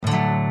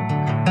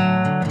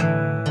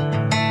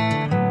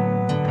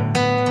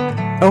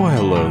Oh,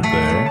 hello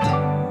there.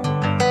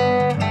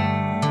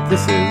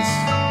 This is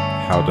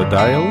How to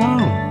Die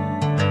Alone.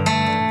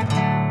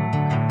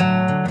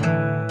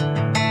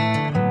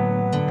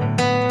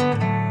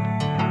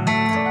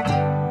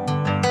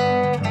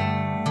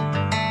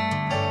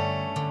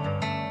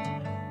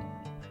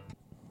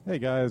 Hey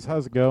guys,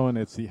 how's it going?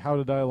 It's the How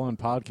to Die Alone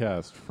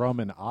podcast from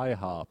an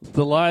IHOP.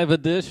 The live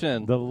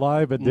edition. The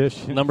live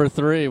edition. Number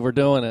 3, we're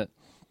doing it.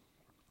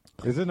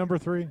 Is it number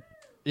 3?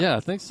 Yeah, I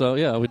think so.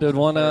 Yeah, we did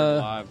one.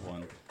 Live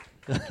one.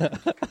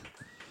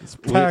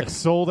 Packed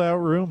sold out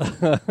room.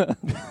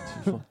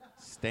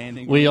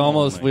 Standing. We room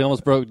almost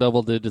only. broke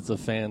double digits of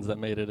fans that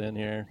made it in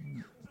here,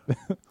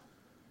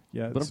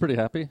 Yeah, but I'm pretty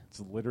happy. it's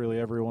literally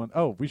everyone.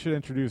 Oh, we should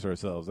introduce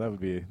ourselves. That would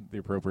be the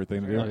appropriate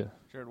thing to do. Oh, yeah.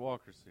 Jared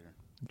Walker's here.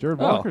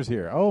 Jared Oh. Walker's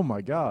here. Oh my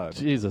God,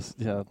 Jesus,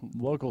 yeah,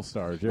 local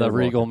star. Jared the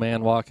regal Walker.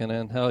 man walking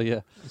in. Hell yeah!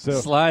 So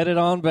Slide it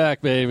on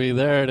back, baby.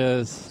 There it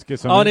is.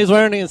 get some Oh, in- and he's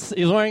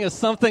wearing a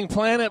Something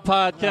Planet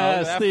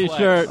podcast that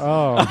T-shirt.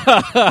 oh,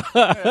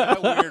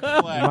 That weird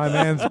flex. my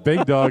man's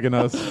big dogging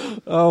us.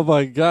 Oh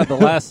my God, the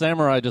Last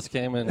Samurai just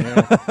came in here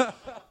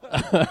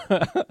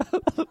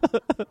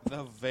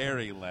The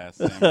very last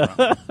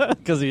samurai.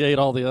 because he ate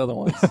all the other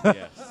ones.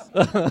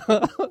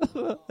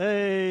 Yes.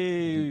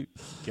 Hey,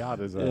 God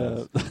his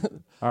yeah. ass.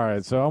 All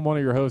right, so I'm one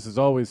of your hosts, as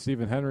always,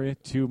 Stephen Henry.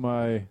 To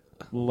my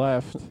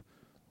left,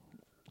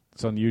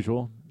 it's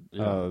unusual.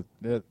 Yeah.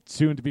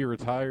 Soon to be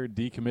retired,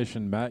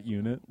 decommissioned Matt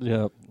Unit.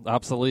 Yeah,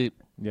 obsolete.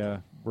 Yeah,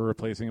 we're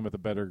replacing him with a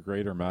better,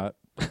 greater Matt.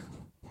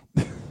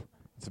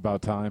 It's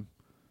about time.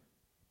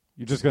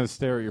 You're just going to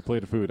stare at your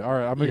plate of food. All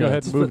right, I'm going to go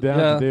ahead and move down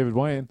yeah. to David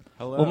Wayne.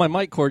 Hello. Well, my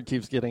mic cord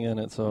keeps getting in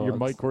it, so Your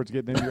it's- mic cord's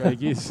getting in your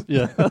eggies.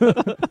 Yeah,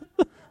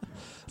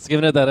 it's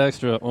giving it that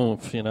extra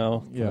oomph, you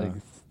know. Yeah. Like,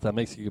 that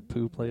makes you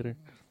poop later.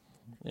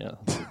 Yeah,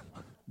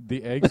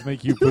 The eggs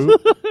make you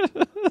poop.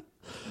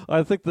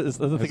 I think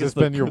this. I Has think this it's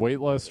the been your weight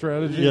loss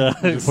strategy? Yeah,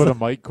 You just put a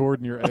mic cord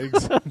in your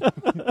eggs.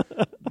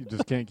 You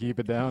just can't keep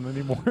it down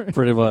anymore.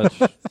 pretty much.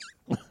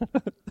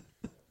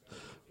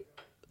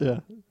 Yeah,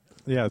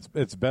 Yeah,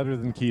 it's better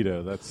than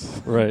keto. That's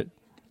right.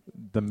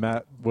 the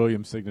Matt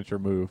Williams signature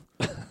move.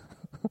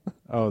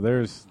 Oh,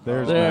 there's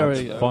There Matt's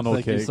we go. funnel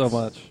Thank cakes. you so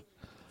much.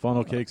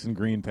 Funnel cakes and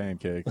green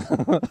pancakes.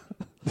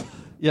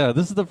 Yeah,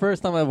 this is the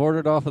first time I've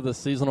ordered off of the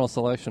seasonal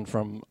selection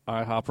from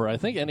IHOP or I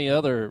think any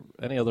other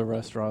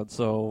restaurant.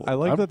 So I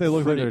like I'm that they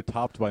look pretty- like they're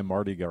topped by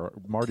Mardi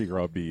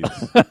Gras beads.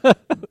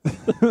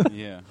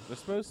 Yeah. They're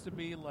supposed to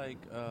be like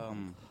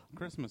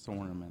Christmas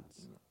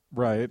ornaments.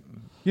 Right.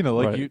 You know,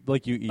 like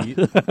Right. you eat.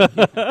 You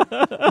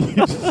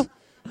just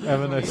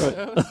have a nice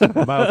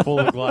mouthful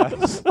of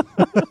glass.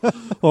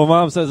 Well,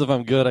 Mom says if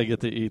I'm good, I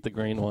get to eat the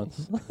green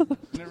ones.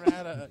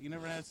 You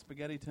never had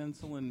spaghetti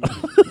tinsel and meat,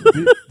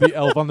 The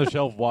elf on the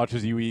shelf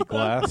watches you eat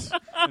glass.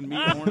 and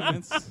meat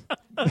ornaments?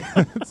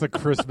 It's a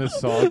Christmas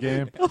saw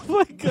game. Oh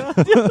my God!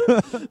 Eat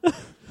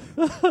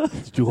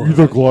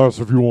the glass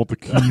if you want the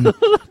key.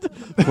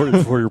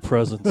 for your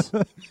presents.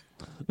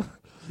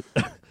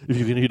 If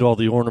you can eat all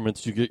the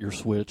ornaments, you get your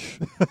Switch.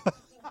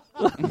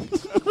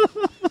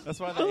 That's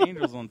why the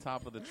angel's on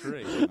top of the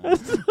tree. You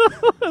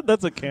know?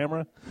 That's a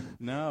camera.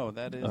 No,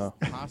 that is Oh.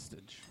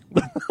 hostage.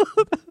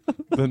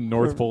 The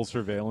North Pole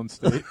surveillance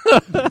state.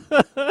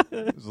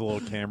 There's a little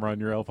camera on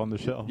your elf on the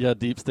shelf. Yeah,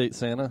 Deep State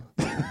Santa.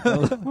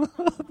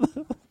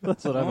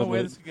 That's what The I'm only way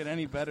about. this could get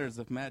any better is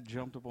if Matt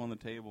jumped up on the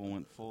table and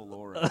went full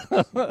Laura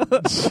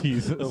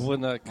Jesus.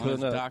 When I on his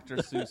couldn't. Dr.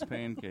 Seuss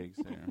pancakes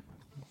there.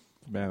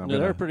 Man, I'm Yeah,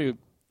 they're gonna, pretty.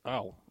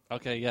 Oh,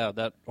 okay. Yeah,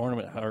 that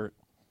ornament hurt.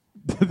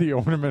 the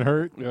ornament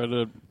hurt. Yeah,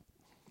 Do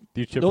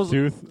you chip Those- a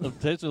tooth?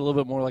 it tasted a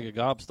little bit more like a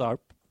gobstopper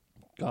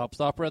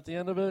at the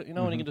end of it. You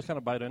know, when you can just kind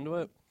of bite into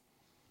it.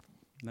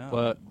 No.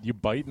 But You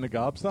bite into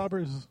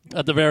gobstoppers?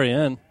 at the very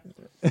end,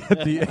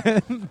 At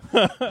the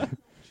end?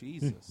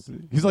 Jesus.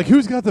 He's like,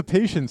 who's got the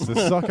patience to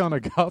suck on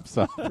a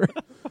gobstopper?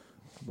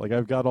 Like,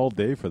 I've got all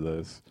day for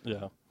this.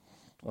 yeah,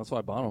 that's why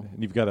I bought them.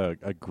 And you've got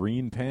a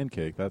green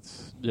pancake.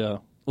 That's, Yeah,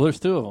 well,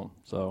 there's 2 of them,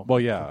 so. well,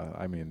 yeah,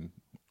 I mean,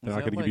 they're Is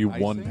not that going to give like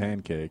you one icing?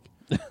 pancake.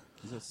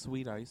 Is it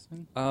sweet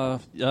icing?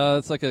 Yeah,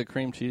 it's like a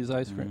cream cheese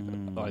ice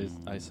cream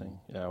Mm. icing.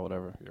 Yeah,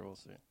 whatever. Here, we'll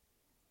see.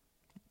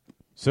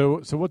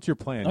 So what's your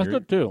plan? That's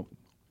good too.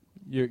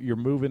 You're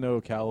moving to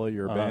Ocala.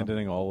 You're Uh-huh.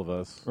 abandoning all of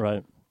us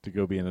Right. to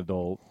go be an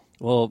adult.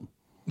 Well,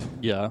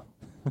 yeah.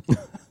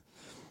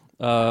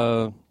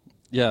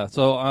 Yeah.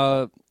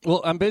 So,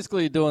 well, I'm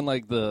basically doing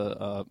like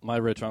the my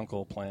rich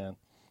uncle plan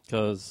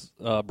because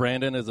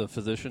Brandon is a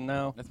physician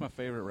now. That's my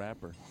favorite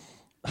rapper.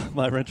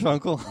 My rich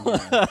uncle,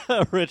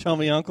 rich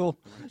homie uncle.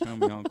 Show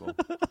me uncle.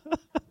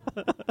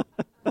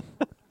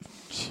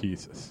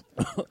 Jesus.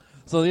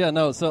 So yeah,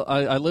 no. So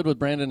I lived with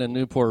Brandon in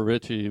Newport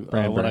Richie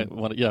Bran.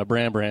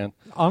 Brand.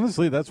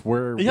 Honestly, that's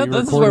where Yeah, we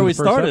this is recorded where the we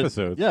first started.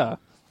 episodes. Yeah.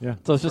 Yeah.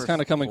 So it's just First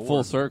kind of coming full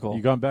 4. circle.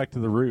 You gone back to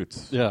the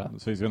roots. Yeah.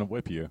 So he's going to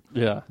whip you.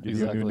 Yeah. Give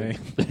exactly. you a new name.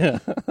 Yeah.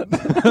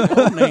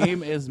 Your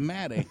name is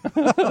Maddie.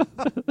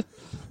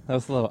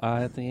 That's a little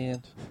I at the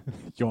end.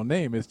 Your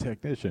name is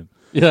technician.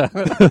 Yeah.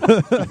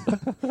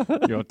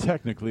 You're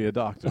technically a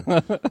doctor.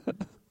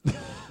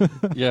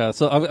 Yeah,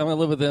 so I'm gonna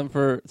live with him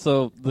for.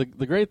 So the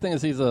great thing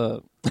is he's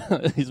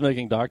he's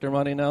making doctor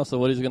money now. So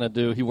what he's gonna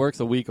do? He works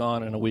a week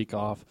on and a week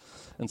off,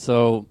 and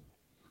so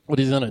what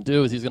he's gonna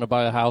do is he's gonna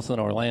buy a house in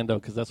Orlando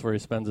because that's where he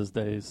spends his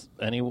days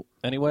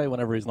anyway.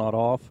 Whenever he's not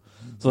off,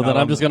 so then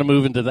I'm just gonna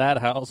move into that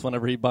house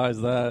whenever he buys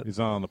that. He's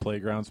not on the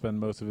playground, spend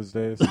most of his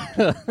days.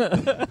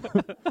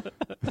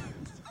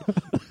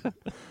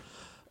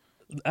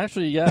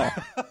 Actually, yeah.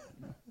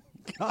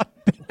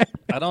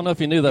 I don't know if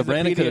you knew that He's a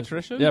Brandon could.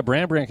 pediatrician? Yeah,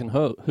 Brand can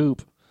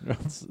hoop.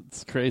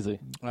 It's crazy.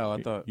 Oh,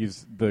 I thought.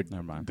 He's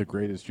Never mind. the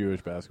greatest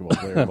Jewish basketball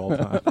player of all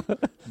time.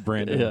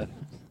 Brandon. Yeah,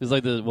 he's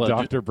like the what?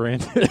 Dr.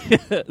 Brandon.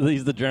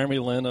 He's the Jeremy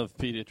Lin of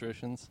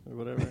pediatricians or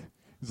whatever.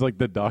 He's like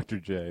the Dr.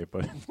 J,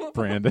 but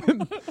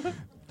Brandon.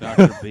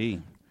 Dr.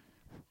 B.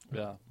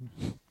 Yeah.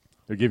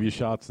 He'll give you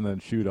shots and then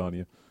shoot on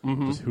you.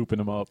 Just hooping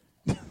them up.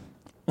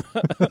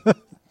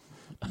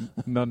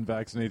 None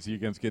vaccinates you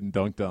against getting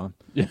dunked on.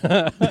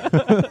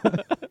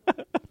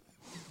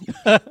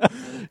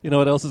 You know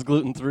what else is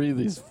gluten-free?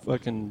 These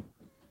fucking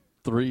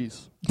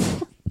threes.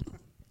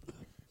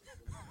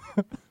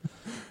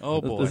 Oh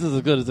boy. This is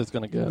as good as it's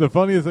going to get. The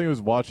funniest thing was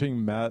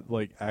watching Matt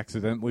like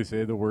accidentally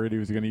say the word he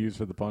was going to use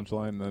for the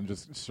punchline and then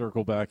just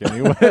circle back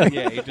anyway.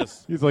 Yeah, he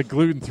just. He's like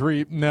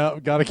gluten-free. No,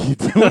 gotta keep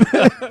doing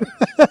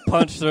it.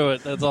 Punch through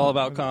it. That's all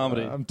about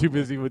comedy. I'm too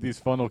busy with these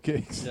funnel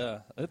cakes. Yeah,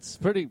 that's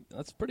pretty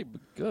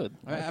good.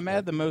 I'm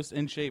mad the most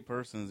in shape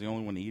person is the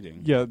only one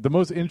eating. Yeah, the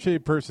most in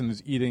shape person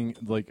is eating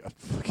like a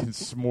fucking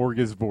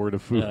smorgasbord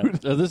of food.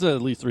 Yeah. This is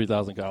at least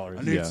 3,000 calories.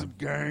 I need Yeah. some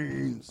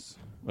gains.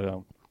 Yeah.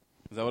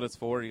 Is that what it's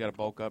for? You got to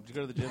bulk up. Did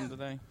you go to the gym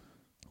today?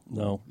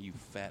 No. You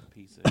fat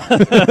piece of.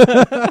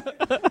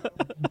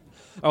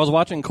 I was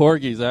watching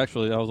corgis,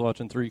 actually. I was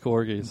watching 3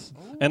 corgis.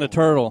 And a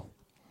turtle.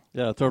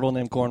 Yeah, a turtle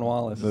named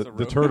Cornwallis.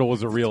 The turtle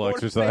was a real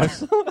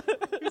exercise.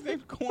 His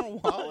name's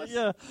Cornwallis.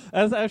 Yeah.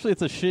 Actually,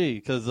 it's a she,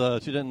 because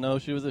she didn't know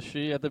she was a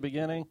she at the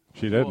beginning.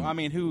 She did. Well, I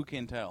mean, who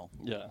can tell?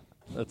 Yeah.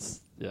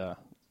 Yeah.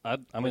 I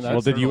mean, Well,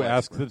 that's... did you turtle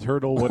ask the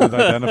turtle what it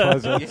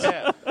identifies as?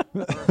 Yeah.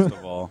 First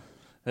of all.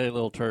 Hey,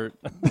 little turd.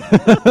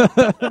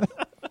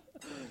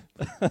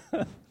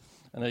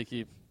 And they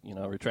keep,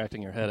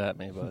 retracting your head at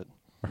me, but...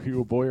 Are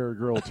you a boy or a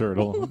girl,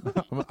 turtle?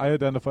 I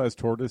identify as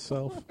tortoise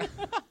self.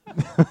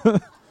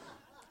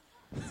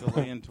 It's a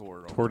land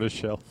turtle. Tortoise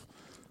shelf.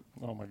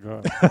 Oh, my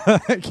God.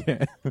 I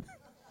can't.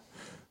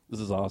 This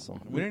is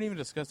awesome. We didn't even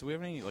discuss. Do we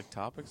have any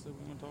topics that we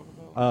want to talk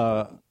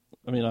about?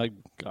 I mean, I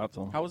got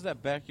them. How was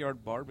that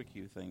backyard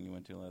barbecue thing you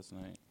went to last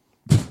night?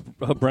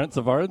 Brent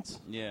Savard's?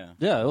 Yeah.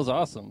 Yeah, it was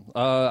awesome.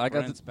 I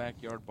got Brent's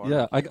backyard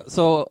barbecue.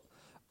 Yeah,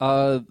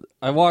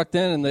 I walked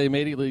in and they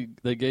immediately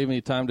gave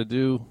me time to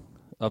do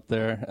up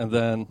there, and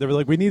then They were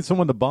like, we need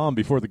someone to bomb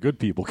before the good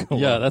people come.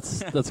 yeah,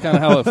 that's kind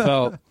of how it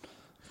felt.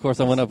 Of course,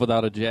 I went up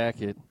without a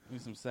jacket.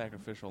 Need some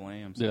sacrificial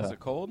lambs. Yeah. Is it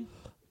cold?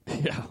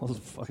 Yeah, it was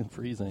fucking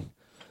freezing.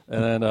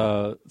 And then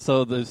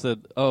so they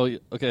said, "Oh,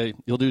 okay,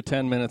 you'll do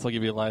 10 minutes. I'll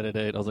give you a light at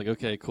 8." I was like,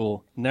 "Okay,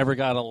 cool." Never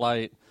got a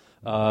light.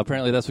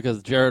 Apparently, that's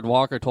because Jared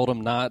Walker told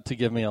him not to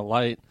give me a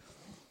light.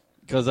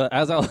 Because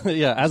as I was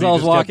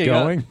just walking, kept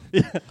going?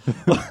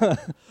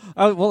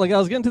 I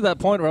was getting to that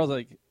point where I was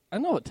like, I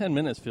know what 10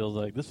 minutes feels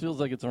like. This feels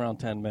like it's around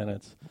 10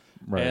 minutes.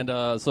 Right.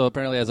 And so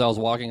apparently, as I was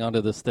walking onto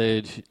the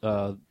stage,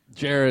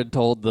 Jared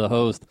told the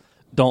host,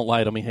 "Don't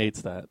light him. He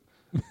hates that."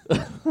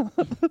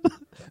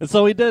 And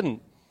so he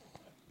didn't.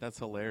 That's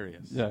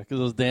hilarious. Yeah, because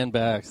it was Dan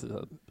Bax.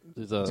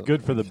 It's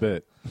good for the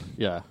bit.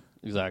 Yeah,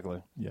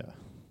 exactly. Yeah.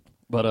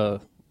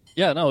 But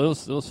yeah, no, it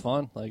was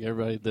fun. Like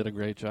everybody did a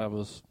great job.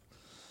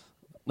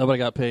 Nobody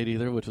got paid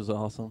either, which was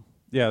awesome.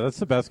 Yeah, that's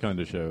the best kind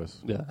of shows.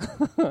 Yeah.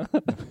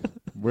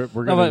 We're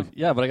No,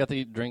 gonna. but I got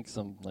to drink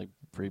some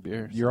free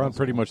beer. so You're on that's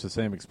pretty cool. much the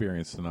same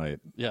experience tonight.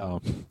 Yeah.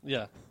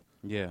 Yeah.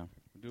 Yeah.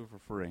 Do it for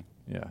free.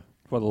 Yeah.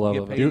 For the love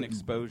Get of paid it. in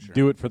exposure.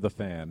 Do it for the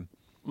fan.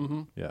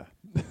 Mm-hmm. Yeah.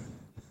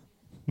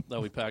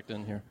 That we packed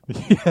in here.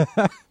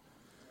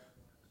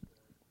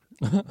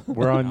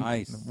 We're on.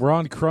 Nice. We're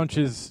on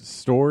Crunch's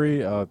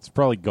story. It's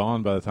probably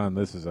gone by the time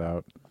this is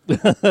out.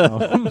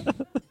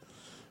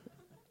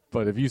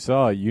 But if you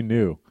saw it, you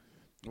knew.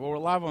 Well, we're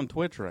live on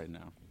Twitch right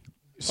now.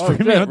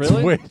 Streaming shit, on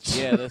really? Twitch.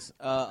 Yeah, this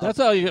That's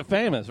how you get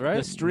famous, right?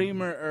 the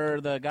streamer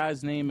or the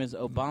guy's name is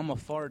Obama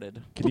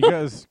Farted, Can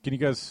you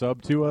guys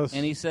sub to us?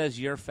 and he says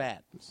you're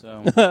fat.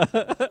 So,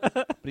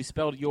 but he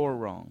spelled "you're"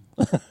 wrong.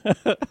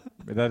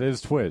 That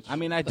is Twitch. I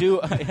mean, I do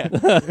own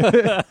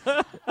the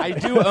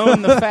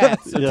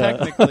fat, so Yeah.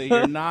 technically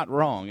you're not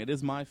wrong. It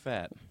is my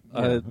fat.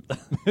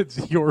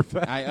 It's your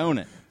fan. I own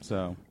it.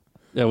 So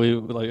Yeah, we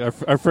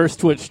our first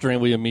Twitch stream.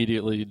 We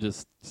immediately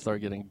just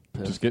start getting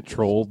pissed. Just get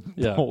trolled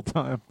the Yeah. whole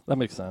time. That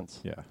makes sense.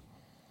 Yeah.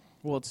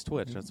 well, it's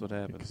Twitch. That's what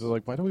Because happens. they're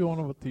like, why do we want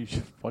to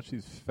watch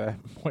these fat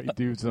white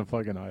dudes in a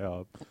fucking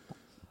IHOP?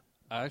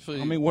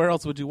 Actually, I mean, where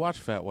else would you watch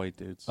fat white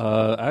dudes?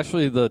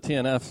 actually, the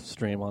TNF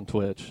stream on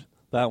Twitch.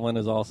 That one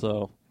is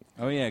also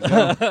Oh yeah, go,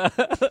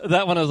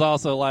 that one is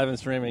also live and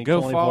streaming. go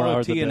 24 follow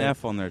hours a day.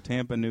 TNF on their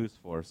Tampa News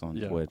Force on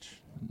Yeah. Twitch.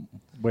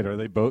 Wait, are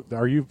they both?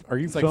 Are you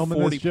It's like filming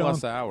 40 this, John?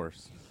 plus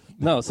hours.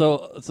 No,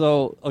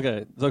 so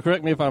okay. So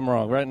correct me if I'm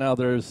wrong. Right now,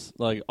 there's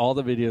like all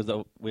the videos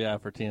that we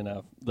have for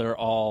TNF. They're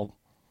all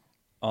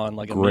on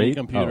like a mini Great?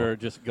 computer, Oh.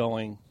 just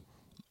going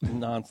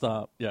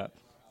nonstop. Yeah.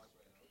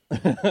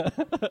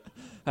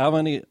 How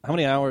many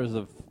hours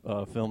of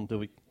film do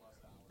we?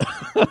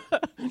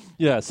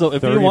 Yeah. So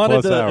if 30 you wanted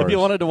plus to, hours. if you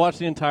wanted to watch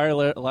the entire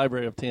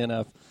library of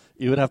TNF,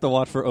 you would have to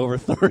watch for over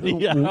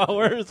 30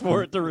 hours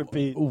for it to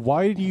repeat.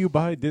 Why do you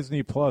buy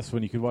Disney Plus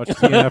when you could watch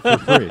TNF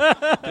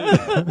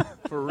for free?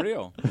 For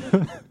real.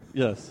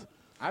 Yes.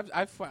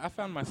 I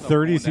found myself 30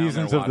 going down there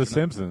seasons of The watching it.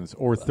 Simpsons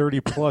or 30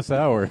 plus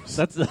hours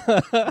That's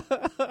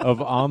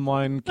of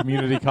online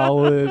community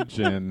college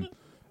and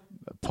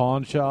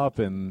pawn shop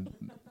and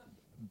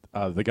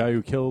the guy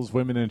who kills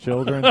women and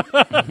children.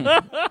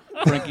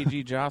 Frankie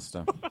G.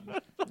 Johnston.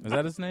 Is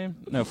that his name?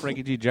 No,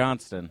 Frankie G.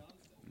 Johnston.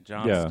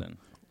 Johnston.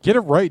 Get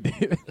it right,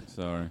 David.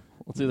 Sorry.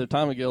 it's either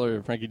Tommy Giller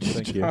or Frankie G.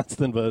 Thank you.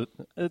 Johnston, but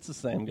it's the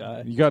same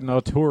guy. You got an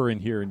auteur in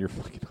here and you're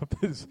fucking up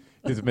his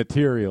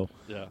material.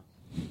 Yeah.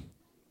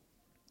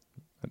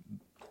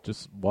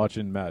 Just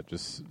watching Matt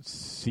just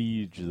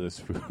siege this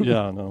food.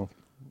 Yeah, no.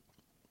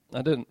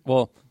 I didn't.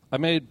 Well, I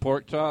made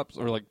pork chops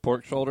or like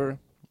pork shoulder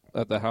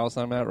at the house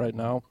I'm at right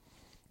now,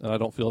 and I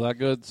don't feel that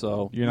good,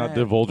 so. You're not Matt.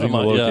 divulging the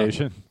Come on, yeah.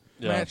 location.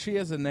 Yeah. Matt, she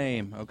has a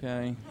name,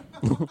 okay?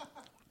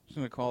 Just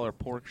going to call her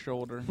Pork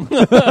Shoulder.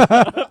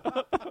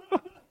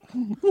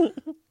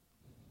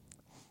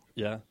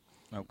 Yeah.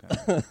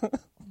 Okay.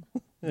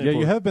 Yeah,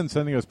 you have been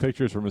sending us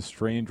pictures from a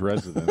strange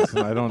residence,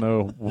 and I don't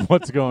know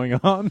what's going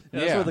on. Yeah,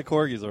 that's where the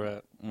corgis are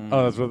at.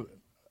 Oh, that's what.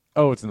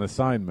 Oh, it's an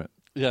assignment.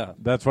 Yeah.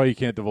 That's why you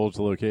can't divulge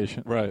the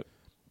location. Right.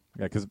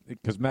 Yeah,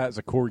 because Matt's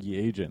a corgi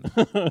agent.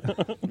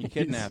 You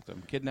kidnapped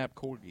them. Kidnapped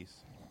corgis.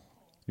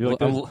 You're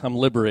like I'm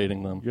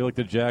liberating them. you're like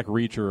the Jack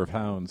Reacher of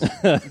hounds.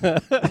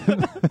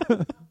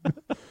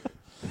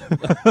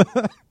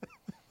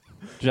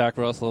 Jack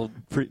Russell,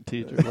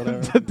 teacher, whatever.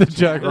 The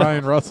Jack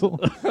Ryan Russell.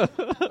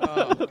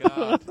 Oh,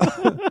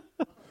 God.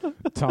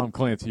 Tom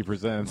Clancy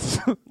presents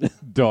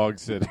Dog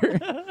Sitter.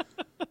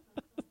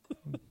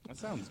 That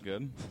sounds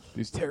good.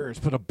 These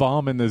terrorists put a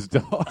bomb in this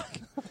dog.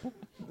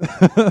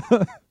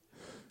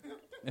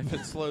 If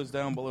it slows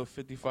down below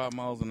 55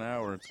 miles an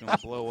hour, it's going to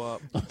blow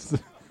up.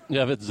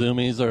 Yeah, if it's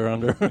zoomies or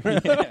under.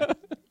 Yeah.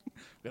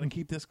 Got to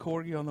keep this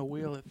corgi on the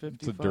wheel at 55.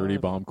 It's a dirty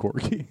bomb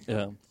corgi.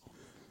 Yeah.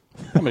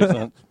 That makes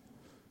sense.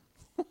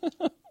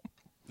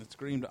 It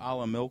screamed a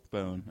la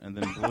Milkbone and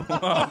then blew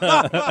up.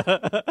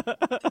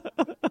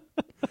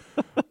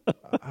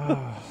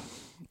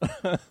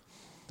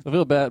 I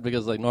feel bad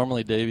because like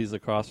normally Davey's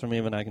across from me,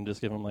 and I can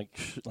just give him like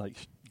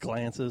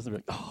glances and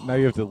be like, oh, Now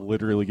you have to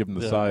literally give him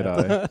the Yeah. side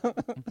eye.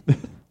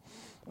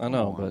 I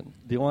know, Come on.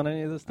 but do you want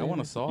any of this? I want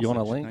a Davey? sausage. You want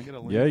a Can I link? get a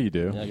link? Yeah, you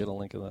do. Yeah, get a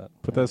link of that.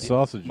 Put that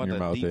sausage I'm in your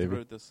about mouth, to David.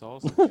 deep-throat this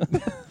sausage.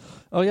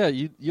 Oh yeah,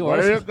 you Where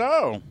are. did it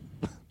go?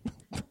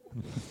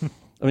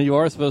 I mean, you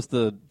are supposed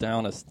to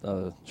down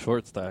a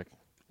short stack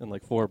in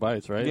like 4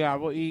 bites, right? Yeah, I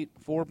will eat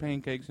 4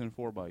 pancakes in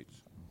 4 bites.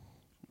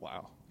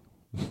 Wow.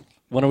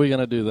 When are we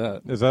gonna do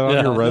that? Is that on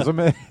Yeah. your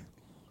resume?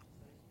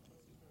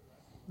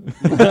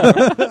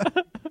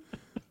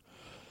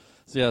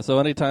 So yeah, so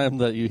anytime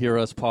that you hear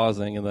us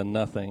pausing and then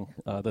nothing,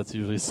 that's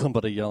usually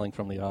somebody yelling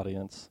from the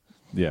audience.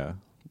 Yeah.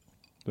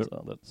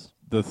 So that's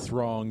The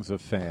throngs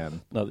of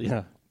fan. no,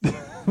 yeah.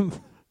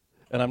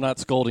 And I'm not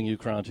scolding you,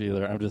 Crunch,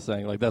 either. I'm just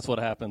saying, like, that's what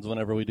happens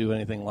whenever we do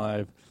anything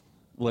live.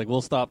 Like,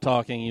 we'll stop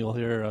talking, you'll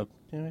hear a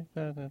Yeah.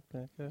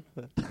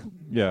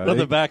 in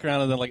the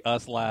background, and then like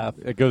us laugh.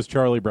 It goes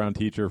Charlie Brown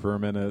teacher for a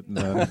minute, and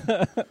then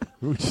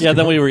Yeah,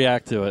 then we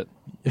react to it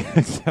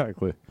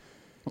exactly.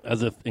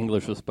 as if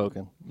English was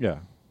spoken. Yeah,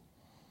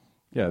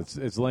 yeah.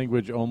 It's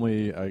language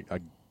only a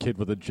kid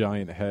with a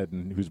giant head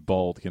and who's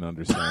bald can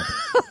understand.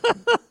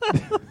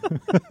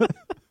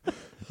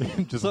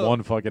 Just So-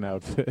 one fucking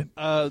outfit.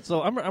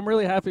 So I'm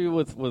really happy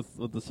with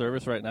the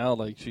service right now.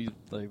 Like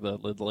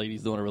the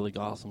lady's doing a really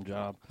awesome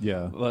job.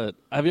 Yeah, But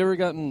have you ever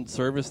gotten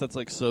service that's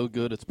like so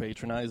good it's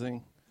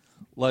patronizing?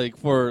 Like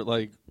for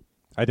like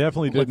I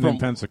definitely Like didn't in from-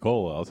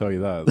 Pensacola. I'll tell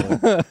you that. Like,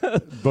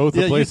 both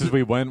Yeah, the you places s-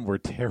 we went were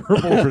terrible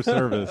for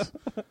service.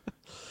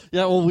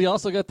 yeah, well we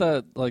also get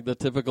that like the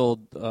typical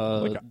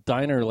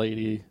diner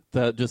lady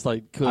that just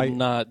like could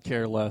not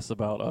care less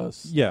about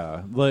us.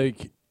 Yeah,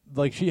 like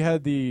she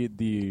had the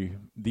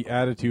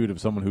attitude of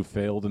someone who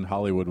failed in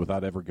Hollywood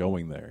without ever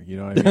going there. You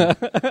know what I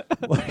mean?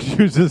 Like she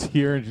was just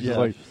here and she's Yeah. just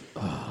like,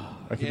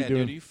 I could Yeah, be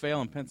doing. dude, you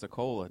fail in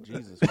Pensacola.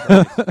 Jesus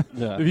Christ.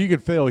 Yeah. If you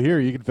could fail here,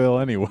 you can fail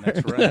anywhere.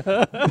 That's right.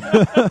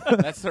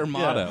 That's their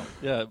motto.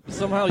 Yeah.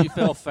 Somehow you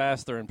fail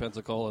faster in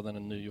Pensacola than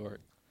in New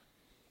York.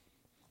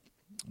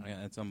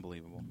 Yeah, it's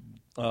unbelievable.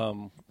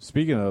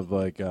 Speaking of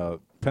like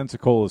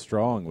Pensacola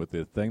strong with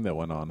the thing that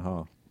went on,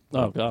 huh?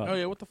 Oh god. Oh,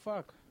 yeah, what the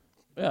fuck?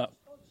 Yeah.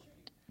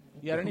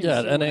 Yeah, I didn't Yeah,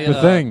 even see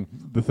NA,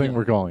 what- The thing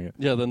we're calling it.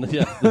 Yeah,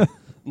 the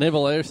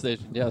Naval Air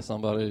Station. Yeah,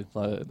 somebody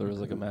there was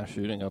like a mass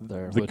shooting up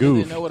there. The which- goof.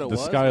 Did they know what it the was?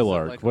 Was it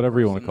Skylark, like a whatever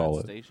you person wanna call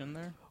that it. Station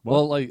there?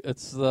 Well, like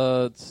it's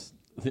it's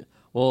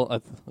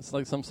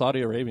like some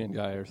Saudi Arabian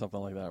guy or something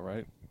like that,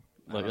 right?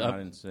 I Like don't know, I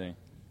didn't see.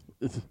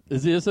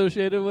 Is he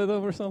associated with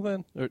them or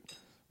something? Or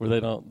where they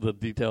don't? The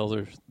details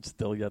are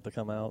still yet to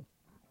come out.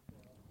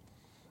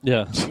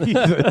 Yeah.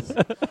 Jesus.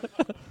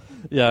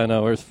 Yeah, I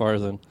know. Where's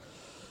Farzan?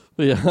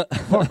 But yeah.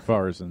 Fuck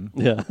Farzan.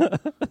 Yeah.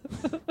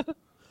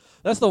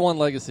 That's the one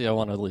legacy I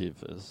want to leave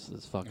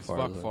is fuck It's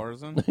Farzan. Fuck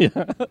Farzan.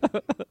 Yeah.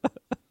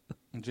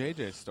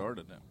 JJ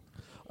started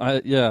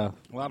it. Yeah.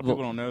 A lot of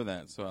people don't know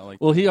that, so I like.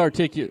 Well, he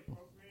articulated.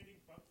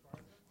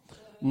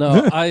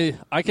 No, I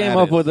came That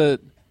up is. with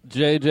it.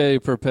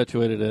 JJ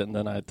perpetuated it, and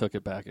then I took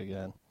it back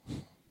again.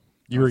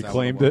 You Is that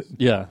what it reclaimed it? was?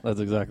 Yeah, that's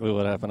exactly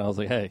what happened. I was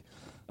like, hey,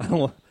 I don't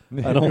want.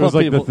 I don't it want was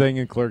like people. the thing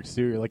in Clerks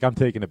 2. You're like, I'm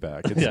taking it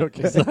back. It's Yeah,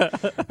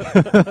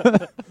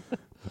 okay.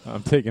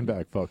 I'm taking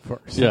back fuck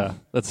Farzan. Yeah,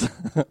 that's.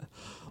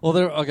 Well,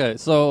 there. Okay,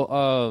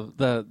 so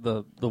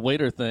the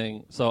waiter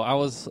thing. So I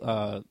was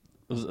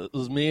it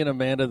was me and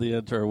Amanda the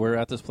intern. We were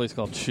at this place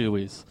called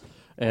Chewy's,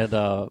 and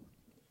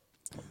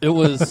it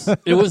was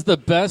the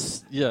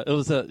best. Yeah, it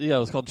was it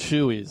was called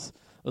Chewy's.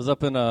 It was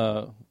up in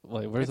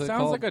wait, where's it It sounds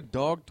called? like a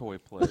dog toy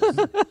place.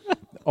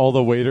 All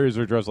the waiters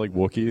are dressed like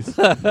Wookiees.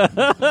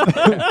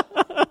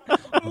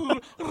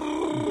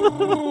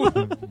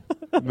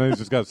 And then he's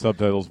just got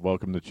subtitles,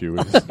 welcome to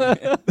Chewy's.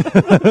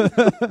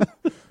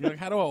 You're like,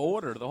 how do I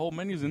order? The whole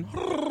menu's in.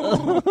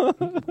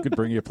 Could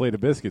bring you a plate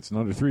of biscuits in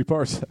under 3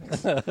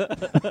 parsecs.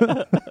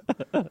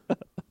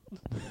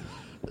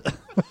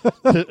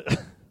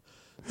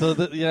 So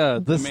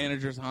The this.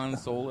 manager's Han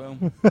Solo.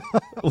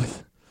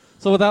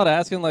 So without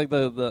asking, like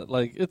the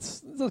like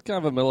it's kind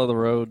of a middle of the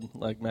road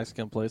like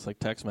Mexican place, like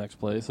Tex-Mex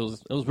place. It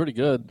was pretty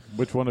good.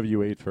 Which one of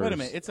you ate first? Wait a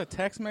minute, it's a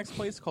Tex-Mex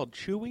place called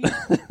Chewy.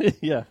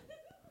 Yeah,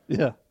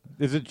 yeah,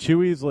 Is it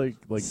Chewy's like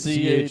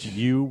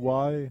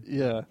CHUY?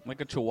 yeah.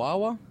 Like a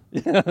Chihuahua.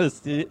 Yeah,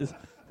 it's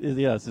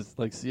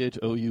like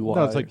CHOUY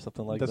No, it's like or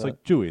something like that's that.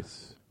 like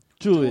Chewy's.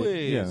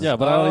 Chewy. Yeah. Yeah,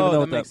 but I don't even know that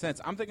what makes sense.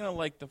 I'm thinking of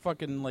like the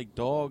fucking like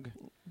dog.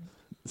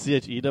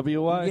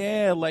 CHEWY.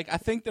 Yeah, like I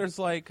think there's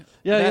like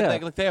Yeah, that,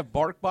 yeah. like they have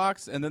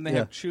BarkBox and then they Yeah.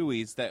 have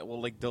Chewies that will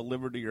like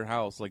deliver to your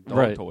house like dog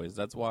Right. toys.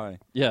 That's why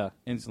Yeah,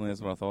 instantly that's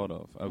what I thought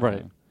of. Okay.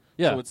 Right.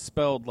 Yeah. So it's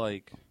spelled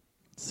like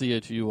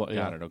CHUY. Yeah.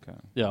 got it. Okay.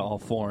 Yeah, all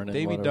foreign. And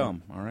Davy whatever.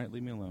 Dumb. All right,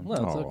 leave me alone. No,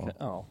 it's Aw. okay.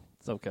 Oh,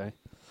 it's okay.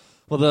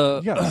 Well,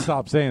 You gotta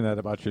stop saying that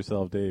about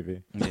yourself,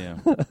 Davey. Yeah.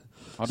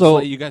 I'll So- just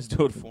let you guys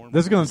do it for me.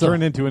 This is going to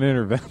turn into an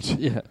intervention.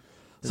 yeah.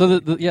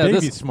 So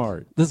Davey's this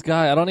smart. this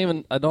guy, I don't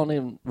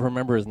even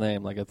remember his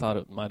name. Like I thought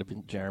it might have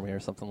been Jeremy or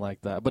something like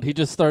that. But he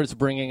just starts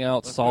bringing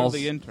out Let's go to sauce.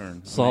 the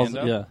intern. Sauce.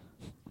 Amanda?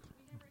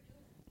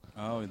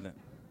 Yeah. Oh, and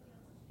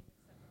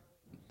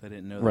they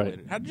didn't know. Right. The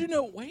waiter. How did you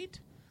know? Wait,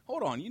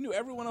 hold on. You knew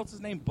everyone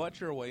else's name but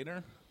your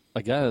waiter.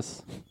 I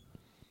guess.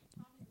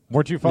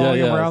 Weren't you following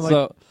Yeah, him yeah. around like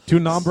So- tu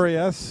nombre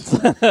es?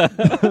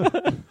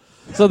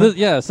 So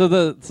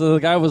the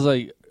guy was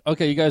like,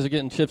 "Okay, you guys are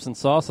getting chips and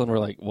salsa," and we're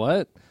like,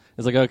 "What?"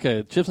 He's like,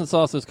 "Okay, chips and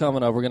salsa is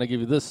coming up. We're gonna give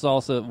you this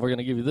salsa. We're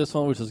gonna give you this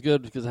one, which is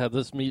good because it have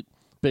this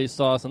meat-based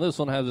sauce, and this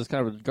one has this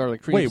kind of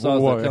garlic cream Wait,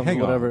 sauce whoa, that comes hang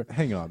whatever." on.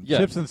 Hang on. Yeah.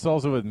 Chips and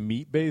salsa with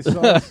meat-based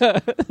sauce?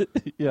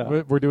 Yeah,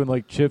 We're doing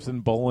like chips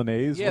and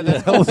bolognese? Yeah, What the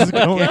that's hell is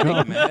going spaghetti,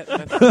 on? Matt.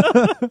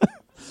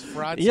 That's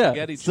fried yeah.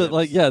 spaghetti So chips.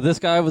 like, yeah, this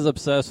guy was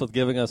obsessed with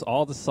giving us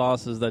all the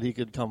sauces that he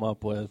could come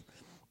up with,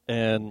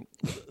 and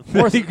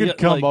That he could yeah,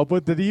 come like, up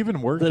with? Did he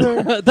even work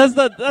there? That's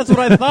what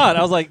I thought.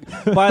 I was like,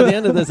 by the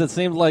end of this, it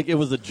seemed like it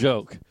was a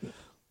joke.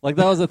 Like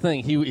that was the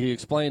thing. He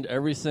explained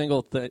every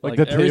single thing. Like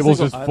the every table's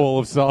single just item. full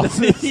of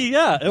sauces.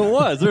 Yeah, it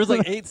was. There was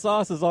like 8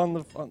 sauces on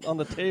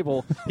the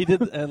table. He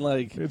did, and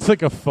like It's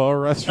like a pho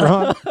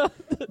restaurant.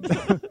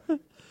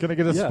 Can I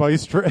get a Yeah.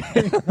 spice tray?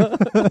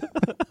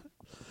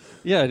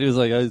 yeah, he was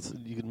like,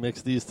 you can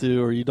mix these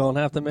two, or you don't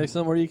have to mix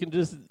them, or you can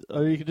just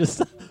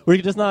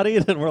not eat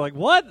it. And we're like,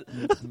 what?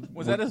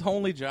 Was that his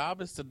only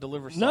job? Is to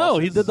deliver sauces? No,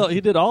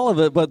 he did all of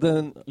it, but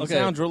then He okay.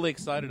 sounds really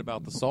excited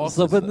about the sauces.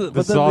 So, but though. The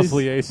then sauce these-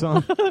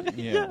 liaison.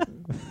 yeah.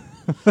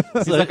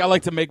 He's So- like, I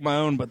like to make my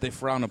own, but they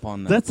frown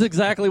upon that. that's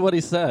exactly what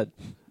he said.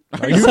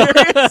 Are you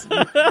serious?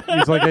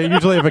 He's like, I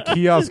usually have a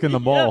kiosk in the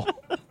mall.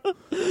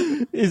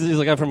 He's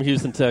like, I'm from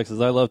Houston, Texas.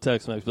 I love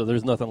Tex-Mex, but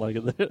there's nothing like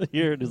it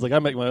here. And he's like, I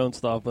make my own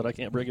stuff, but I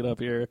can't bring it up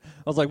here. I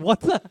was like,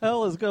 what the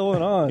hell is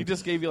going on? He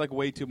just gave you like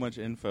way too much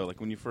info. Like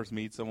when you first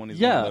meet someone, he's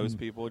Yeah. one of those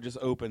people. It just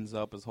opens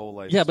up his whole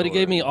life. Yeah, but he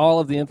gave story. me all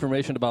of the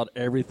information about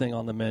everything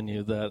on the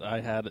menu that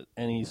I had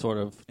any sort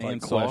of like,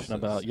 And question sauces.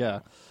 about. Yeah,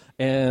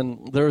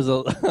 and there was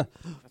a,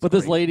 but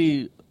this great.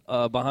 lady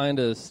behind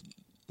us,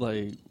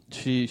 like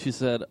she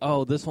said,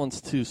 "Oh, this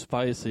one's too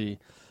spicy."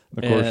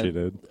 Of course And- she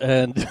did.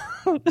 And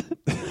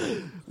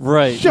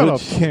right, Shut up,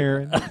 which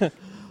Karen.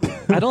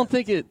 I don't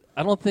think it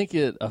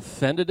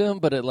offended him,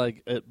 but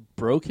it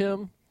broke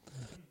him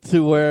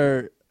to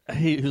where.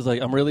 He was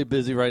like, I'm really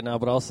busy right now,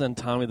 but I'll send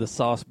Tommy the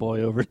sauce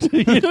boy over to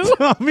you.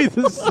 Tommy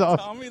the sauce.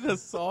 Tommy the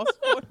sauce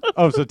boy.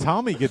 Oh, so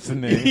Tommy gets a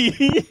name.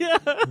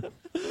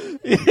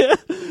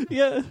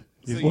 yeah.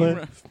 So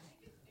What?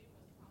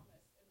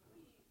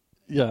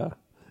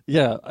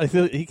 Yeah. I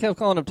feel he kept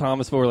calling him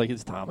Thomas, but we're like,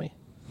 it's Tommy.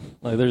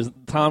 Like, there's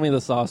Tommy the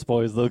Sauce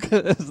Boy is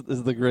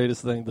the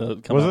greatest thing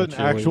to come Was out it of an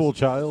Chili's. actual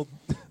child?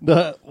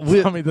 Oh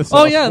Tommy the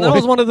Sauce yeah, and that Boy.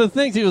 was one of the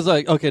things. He was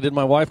like, "Okay, did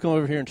my wife come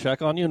over here and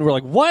check on you?" And we're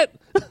like, "What?"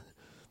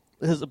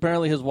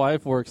 Apparently his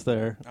wife works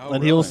there, Oh,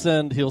 and he'll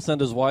send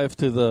his wife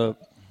to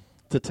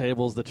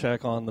tables to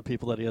check on the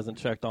people that he hasn't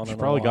checked on. She in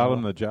probably a got while.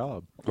 him the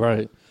job.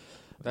 Right.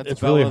 That's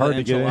It's Bella really the hard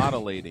to get in.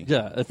 enchilada lady.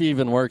 Yeah, if he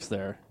even works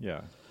there.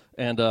 Yeah.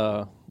 And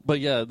but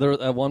yeah, there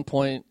at one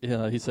point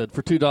he said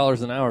for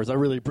 $2 an hour, I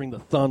really bring the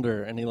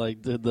thunder, and he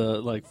like did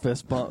the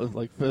fist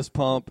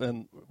pump,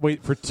 and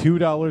Wait, for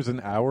 $2 an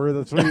hour?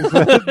 That's what you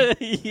said?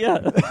 yeah,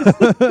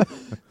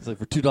 it's like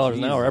for $2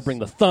 an hour, I Jesus. bring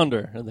the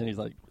thunder, and then he's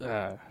like,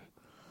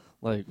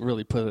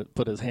 really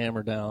put his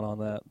hammer down on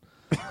that.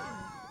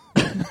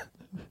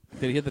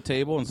 Did he hit the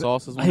table and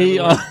sauces? went He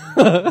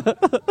everywhere?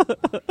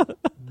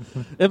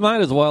 it might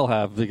as well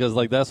have, because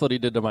like that's what he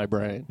did to my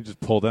brain. He just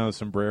pulled down a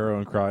sombrero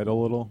and cried a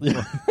little. Was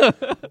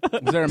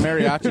there a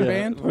mariachi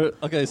band?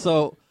 Okay,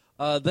 so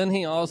then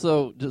he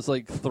also just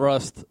like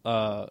thrust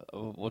whoa,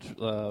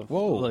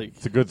 like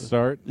It's a good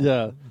start.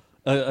 yeah,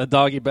 a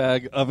doggy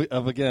bag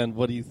of again.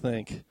 What do you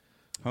think?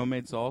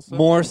 Homemade salsa?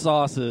 More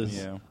sauces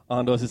Yeah.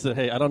 onto us. He said,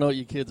 "Hey, I don't know what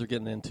you kids are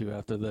getting into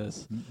after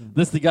this."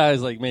 The guy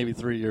is like maybe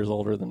 3 years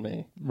older than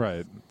me.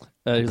 Right.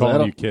 He's like, I Calling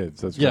don't- you kids.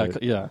 That's yeah,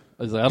 great. yeah.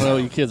 He's like, I don't know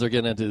what you kids are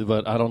getting into,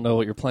 but I don't know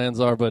what your plans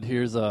are. But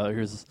here's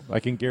I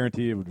can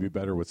guarantee it would be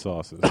better with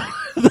sauces.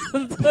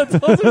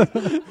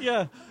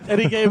 yeah. And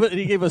he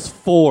gave us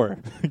 4.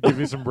 Give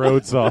me some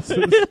road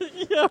sauces.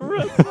 yeah,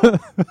 right.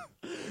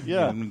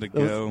 yeah. Get him to It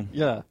was- go.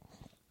 yeah.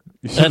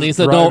 You should And he just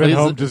said, driving "Don't." He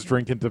home said- just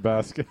drinking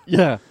Tabasco.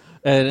 Yeah.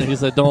 And he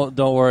said, "Don't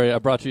worry. I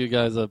brought you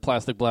guys a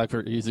plastic bag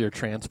for easier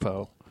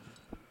transpo."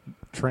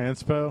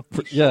 Transpo.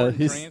 Yeah, Short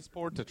he's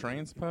transport to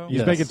transpo? He's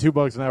Yes. making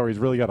 $2 an hour. He's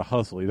really got to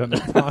hustle. He doesn't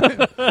have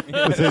time.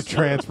 It's his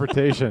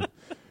transportation.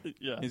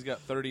 yeah. He's got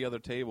 30 other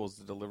tables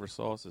to deliver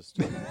sauces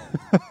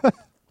to.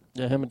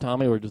 Yeah, him and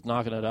Tommy were just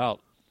knocking it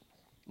out.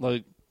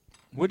 Like,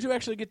 What'd you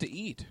actually get to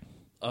eat?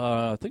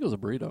 I think it was a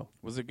burrito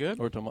Was it good?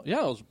 or tomato.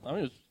 Yeah, it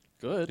was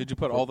good. Did you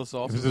put all the He was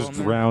sauces just on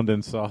there? drowned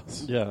in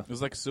sauce. Yeah. It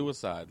was like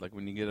suicide. Like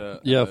when you get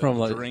Yeah, a from,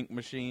 like- drink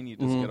machine, you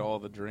just Mhm. get all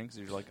the drinks.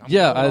 You're like, I'm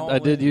Yeah, going all I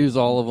did in. use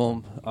all of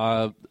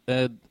them.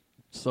 And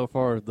so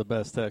far, the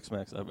best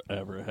Tex-Mex I've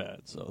ever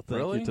had. So thank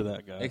Really? you to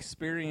that guy.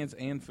 Experience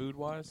and food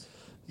wise.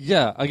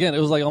 Yeah, again, it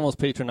was like almost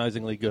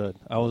patronizingly good.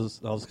 I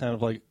was kind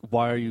of like,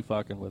 why are you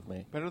fucking with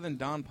me? Better than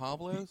Don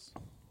Pablo's?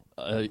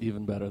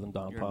 Even better than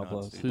Don You're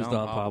Pablo's. nuts, dude. Who's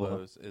Don Pablo?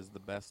 Pablo's is the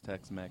best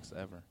Tex-Mex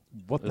ever.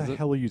 What Is the it?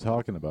 hell are you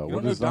talking about? You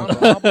What don't is know that?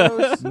 Don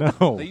Pablo's?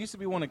 No, They used to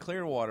be one in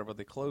Clearwater, but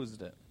they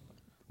closed it.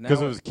 Now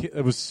because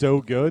it was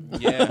so good.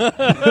 Yeah.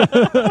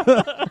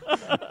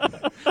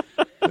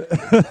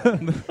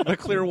 The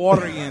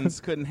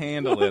Clearwaterians couldn't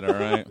handle it, all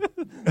right?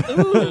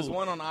 There's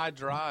one on I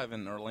Drive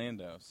in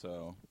Orlando,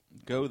 so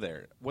go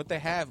there. What they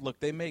have, look,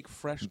 they make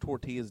fresh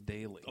tortillas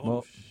daily.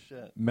 Oh,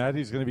 shit.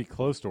 Maddie's going to be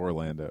close to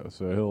Orlando,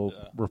 so he'll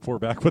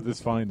report back with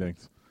his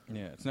findings.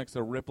 Yeah, it's next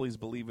to Ripley's,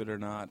 believe it or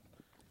not,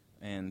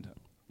 and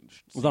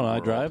Was it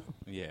on SeaWorld. iDrive?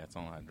 Yeah, it's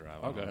on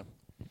iDrive. Okay.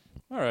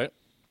 All right.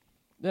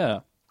 Yeah.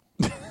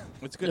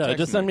 It's good. Yeah, just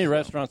Tex-Mex, send me though.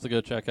 restaurants to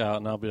go check out,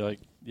 and I'll be like,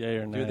 yay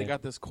or nay. Dude, they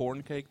got this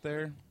corn cake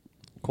there.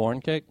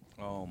 corn cake.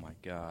 Oh my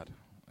god,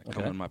 I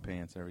come Okay. in my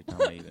pants every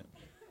time I eat it.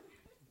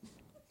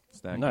 It's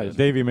that Nice. good.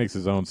 Davey makes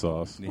his own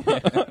sauce. Yeah.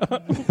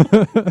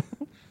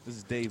 This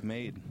is Dave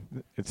made.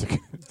 It's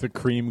a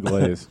cream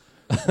glaze.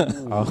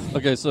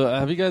 Okay, so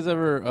have you guys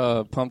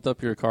ever pumped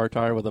up your car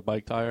tire with a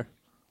bike tire?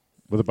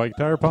 With a bike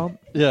tire pump?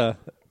 Yeah.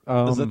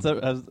 Um, I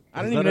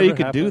I didn't even know you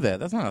could do that.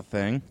 That's not a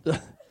thing.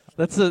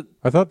 That's a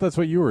I thought that's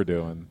what you were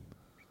doing.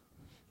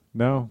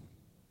 No?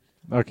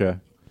 Okay.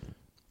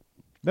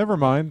 Never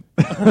mind.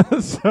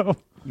 So,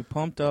 You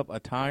pumped up a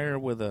tire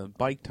with a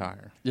bike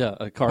tire.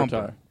 a car Pumper.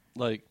 tire.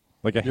 Like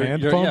like a You're-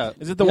 hand you're- pump? yeah.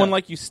 Is it the one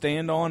like you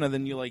stand on and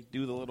then you like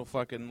do the little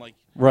fucking like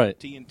right,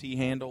 TNT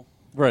handle?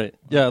 right.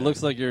 Yeah, it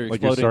looks like you're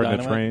Like you're exploding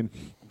starting dynamite.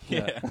 a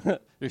train? Yeah,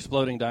 you're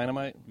exploding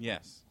dynamite.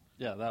 Yes.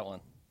 Yeah, that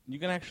one. You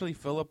can actually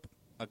fill up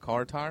a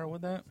car tire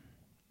with that?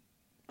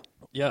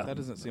 Yeah, That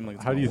doesn't seem like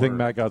it's How do gonna you think work.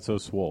 Matt got so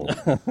swole?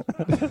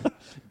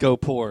 go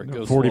poor.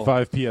 Go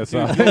 45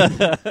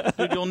 PSI.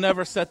 Dude, you'll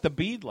never set the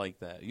bead like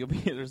that. You'll be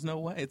there's no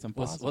way. It's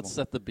impossible. Let's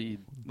set the bead.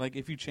 Like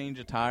if you change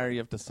a tire, you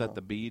have to set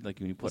the bead. Like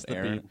when you What's put the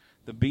air in. bead?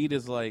 The bead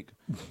is like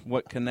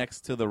what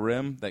connects to the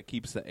rim that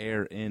keeps the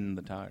air in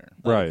the tire.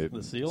 Right.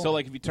 The seal. So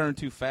like if you turn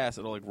too fast,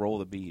 it'll like roll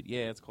the bead.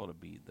 Yeah, it's called a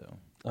bead though.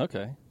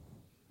 okay,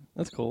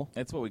 that's cool.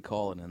 That's what we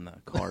call it in the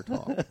car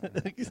talk.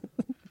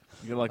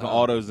 You get like an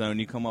AutoZone,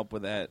 you come up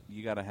with that.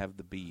 You got to have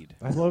the bead.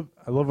 I love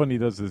when he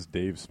does this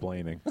Dave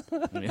splaining.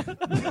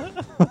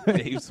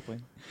 Dave's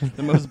playing.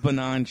 The most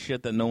benign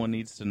shit that no one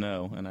needs to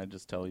know, and I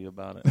just tell you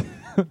about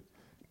it.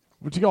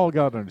 What you all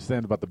got to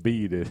understand about the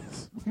bead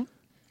is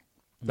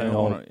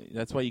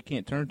That's why you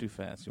can't turn too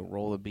fast. You'll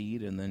roll a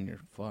bead, and then you're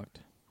fucked.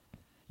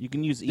 You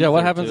can use Yeah, what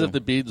ether, happens too. if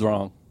the bead's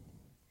wrong?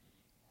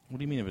 What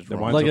do you mean if it's Then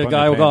wrong? winds Like up a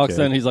on guy your walks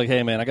pancake. in, he's like,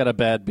 "Hey man, I got a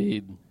bad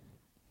bead."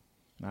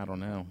 I don't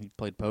know. He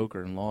played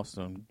poker and lost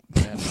on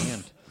bad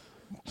hand.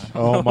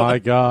 Oh my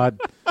God!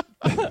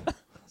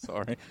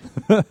 Sorry.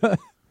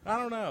 I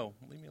don't know.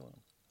 Leave me alone.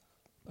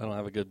 I don't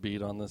have a good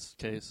beat on this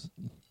case.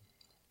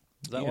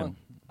 Is that Yeah. one?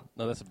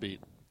 No, that's a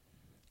beat.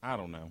 I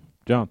don't know.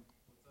 John,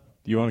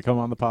 do you want to come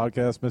on the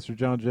podcast, Mr.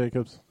 John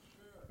Jacobs?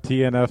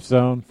 TNF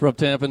Zone. From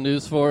Tampa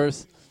News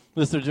Force,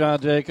 Mr. John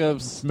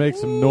Jacobs. Let's make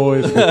some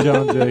noise for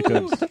John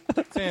Jacobs.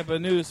 Tampa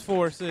News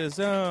Force's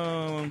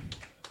own.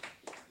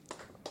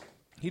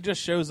 He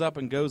just shows up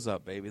and goes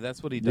up, baby.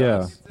 That's what he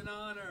does. It's an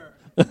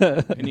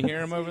honor. Can you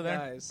hear him over there?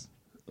 Guys,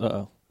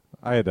 Uh-oh.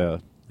 I had I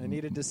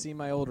needed to see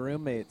my old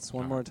roommates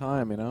one more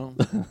time, you know?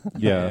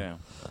 yeah.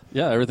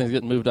 Yeah, everything's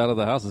getting moved out of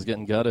the house. It's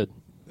getting gutted.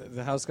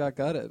 The house got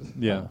gutted.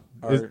 Yeah.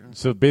 Our-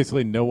 So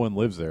basically, no one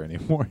lives there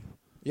anymore.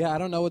 Yeah, I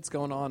don't know what's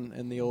going on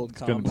in the old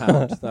gonna-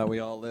 compound that we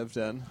all lived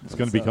in. It's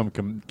going to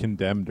become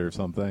condemned or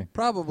something.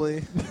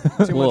 Probably.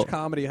 Too Well- much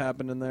comedy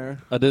happened in there.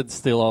 I did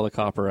steal all the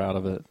copper out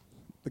of it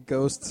The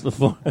ghosts.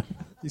 before,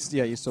 You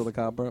stole the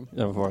copper.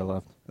 before I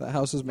left. That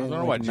house was I made don't in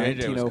know why like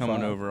JJ was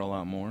coming 1905. over a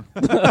lot more.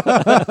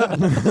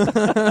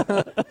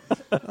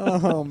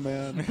 Oh,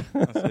 man.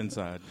 That's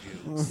inside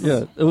jokes.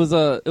 Yeah, it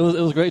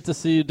was great to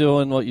see you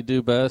doing what you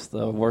do best,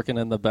 working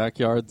in the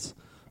backyards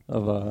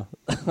of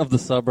of the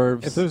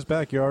suburbs. If there's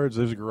backyards,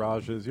 there's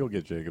garages, you'll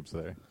get Jacobs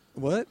there.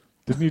 What?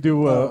 Didn't you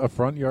do a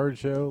front yard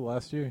show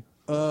last year?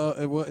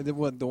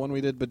 What, the one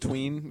we did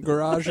between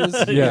garages?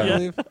 Yeah. I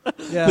believe?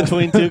 Yeah.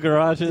 Between two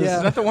garages. Yeah.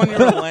 Is that the one you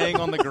were laying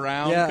on the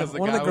ground? Yeah, 'cause the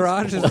one of guy the was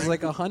garages pulling? was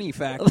like a honey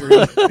factory.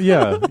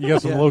 Yeah, you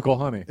got some Yeah. local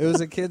honey. It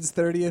was a kid's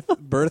 30th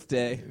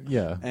birthday,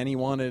 Yeah. and he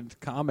wanted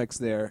comics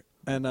there.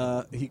 And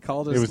he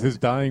called us. It was his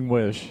dying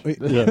wish.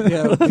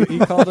 Yeah, he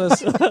called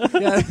us.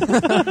 Yeah,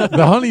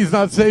 The honey's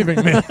not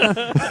saving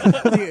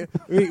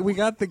me. we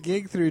got the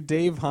gig through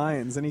Dave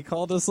Hines, and he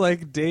called us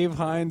like Dave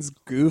Hines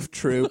Goof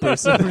Troop or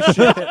some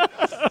shit.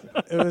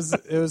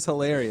 It was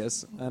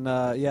hilarious, and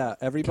yeah,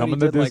 everybody Coming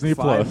to did like Disney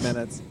 5 Plus.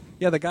 minutes.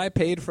 Yeah, the guy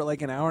paid for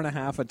like an hour and a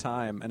half a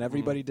time, and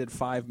everybody did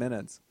 5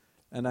 minutes,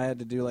 and I had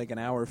to do like an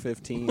hour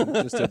 15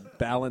 just to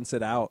balance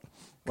it out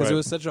because it Right.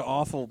 was such an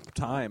awful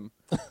time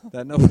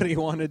that nobody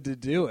wanted to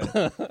do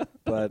it.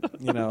 But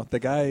you know, the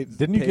guy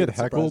Didn't you paid get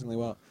heckled? surprisingly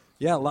well.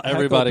 Yeah,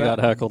 Everybody got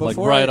heckled, like,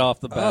 right off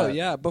the bat. Oh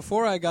yeah,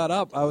 before I got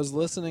up, I was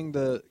listening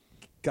to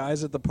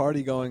guys at the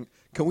party going,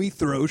 "Can we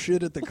throw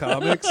shit at the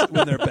comics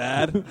when they're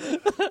bad?"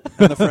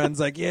 And the friend's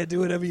like, "Yeah, do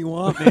whatever you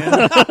want,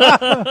 man."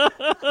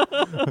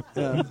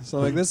 Yeah, so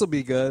like this will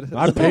be good.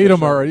 I paid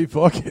him already.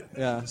 Fuck it.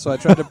 Yeah, so I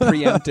tried to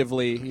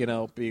preemptively, you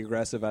know, be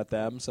aggressive at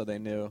them so they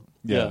knew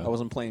Yeah. I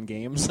wasn't playing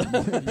games.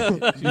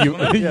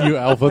 You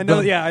alpha I know,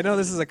 them. yeah, I know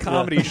this is a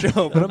comedy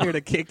show, but I'm here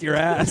to kick your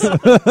ass.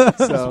 Just went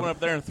So, up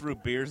there and threw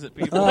beers at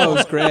people. oh, it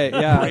was great.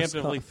 Yeah,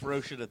 Preemptively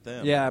throw shit at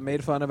them. yeah, I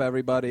made fun of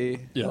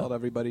everybody. Yeah. Called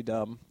everybody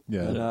dumb.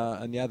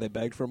 Yeah. And yeah, they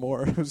begged for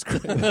more. It was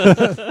great.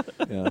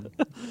 Yeah.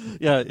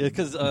 Yeah,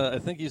 because I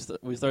think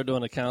we started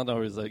doing a countdown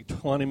where it was like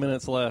 20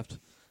 minutes left,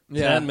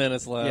 10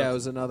 minutes left. Yeah, it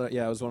was another.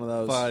 Yeah, it was one of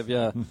those. 5,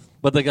 yeah.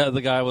 But the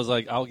guy was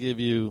like, "I'll give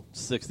you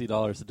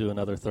 $60 to do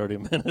another 30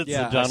 minutes."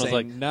 Yeah, and John I was say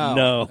like,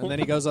 no. And then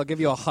he goes, "I'll give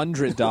you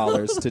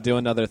 $100 to do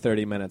another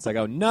 30 minutes." I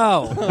go,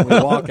 "No." And we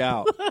walk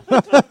out.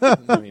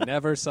 And we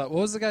never saw. What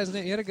was the guy's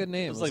name? He had a good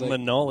name. It was like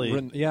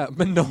Manoli. Yeah,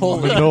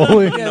 Manoli.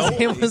 Manoli. Yeah, his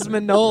name was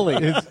Manoli.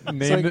 His So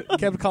named, I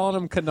kept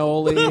calling him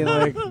Cannoli. And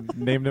like,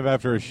 named him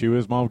after a shoe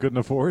his mom couldn't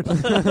afford.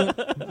 After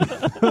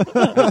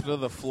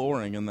the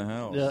flooring in the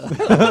house.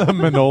 Yeah.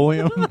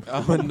 Minoleum.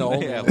 Oh,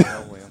 Linoleum. yeah,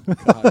 linoleum.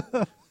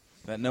 God.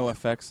 That No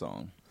Effects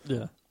song.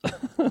 Yeah.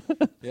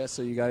 Yeah.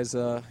 So you guys,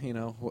 you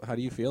know, how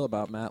do you feel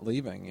about Matt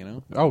leaving? You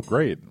know, Oh,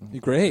 great.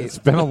 great. It's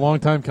been a long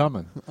time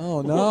coming.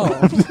 Oh no.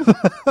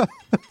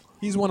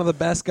 He's one of the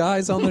best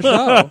guys on the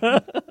show.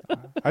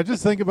 I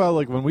just think about,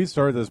 like, when we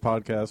started this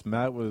podcast,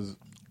 Matt was,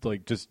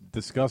 like, just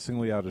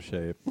disgustingly out of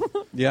shape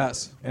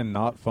Yes. and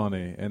not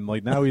funny. And,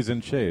 like, now he's in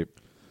shape.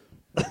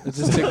 It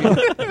just took you-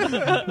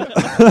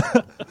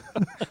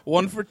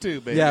 1 for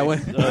 2, baby.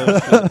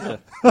 yeah.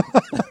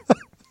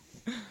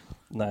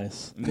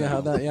 Nice. Yeah, how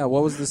that? Yeah,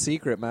 what was the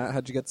secret, Matt?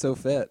 How'd you get so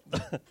fit?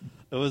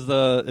 It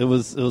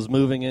was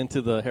moving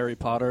into the Harry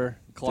Potter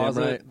closet.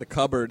 Damn right. The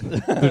cupboard.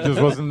 There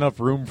just wasn't enough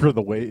room for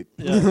the weight.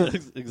 Yeah,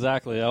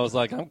 exactly. I was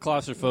like, I'm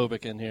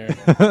claustrophobic in here.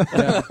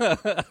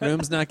 Yeah.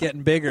 Room's not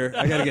getting bigger.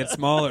 I gotta get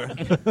smaller.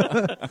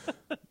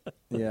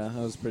 Yeah,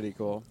 that was pretty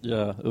cool.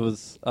 Yeah, it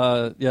was.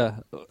 Yeah,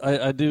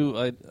 I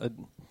do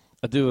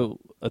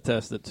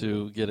attest it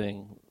to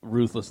getting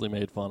ruthlessly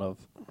made fun of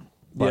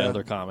by Yeah.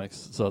 other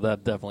comics. So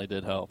that definitely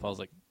did help. I was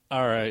like,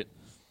 all right.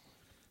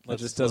 It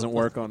just doesn't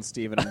work on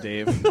Steven and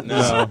Dave.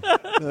 No.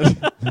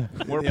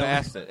 We're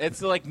past it.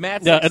 It's like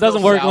Matt's Yeah, like it doesn't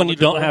still work when you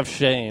don't salvageable. have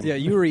shame. Yeah,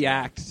 you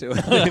react to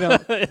it. You know?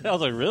 I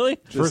was like, really?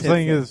 First hit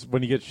thing them. is,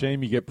 when you get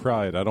shame, you get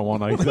pride. I don't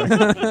want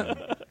either.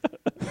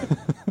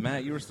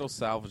 Matt, you were still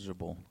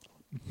salvageable.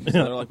 So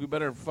they're like, we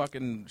better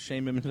fucking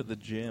shame him into the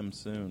gym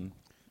soon.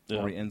 Yeah.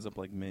 Or he ends up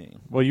like me.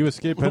 Well, you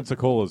escaped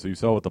Pensacola, so you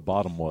saw what the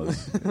bottom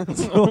was.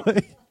 So,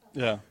 like,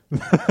 Yeah,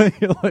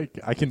 you're like,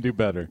 I can do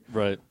better.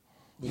 right.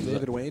 Well,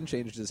 David Wayne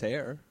changed his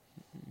hair.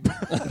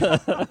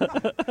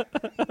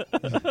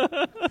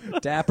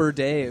 Dapper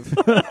Dave.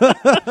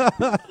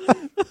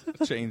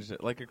 Changed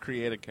it like a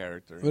creative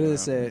character. What did it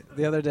say?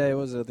 The other day,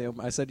 was it?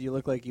 I said you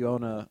look like you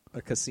own a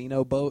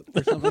casino boat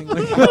or something.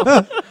 Like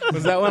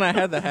Was that when I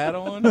had the hat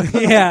on?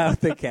 yeah,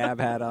 the cab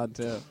hat on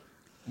too.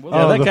 What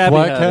Yeah, Oh, that the cabbie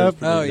flat hat cap? is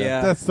pretty Oh good.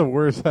 yeah, That's the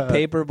worst hat.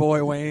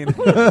 Paperboy Wayne.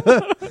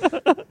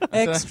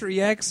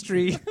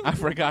 extra. I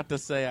forgot to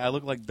say I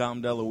look like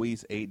Dom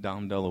DeLuise ate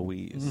Dom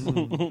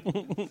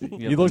DeLuise.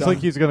 He looks like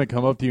he's going to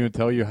come up to you and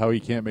tell you how he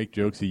can't make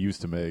jokes he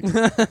used to make.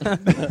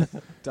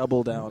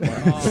 Double down.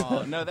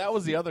 Oh, no, that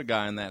was the other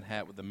guy in that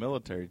hat with the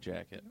military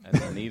jacket at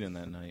Dunedin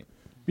that night.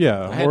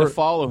 Yeah. I had to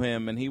follow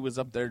him, and he was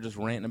up there just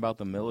ranting about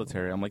the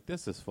military. I'm like,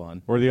 this is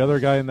fun. Or the other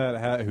guy in that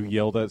hat who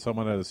yelled at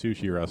someone at a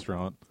sushi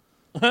restaurant.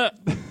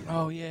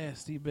 Oh, yeah,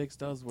 Steve Biggs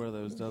does wear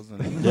those,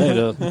 doesn't he? Yeah, he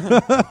does.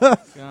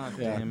 God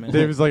damn it.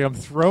 David's like, I'm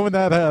throwing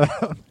that hat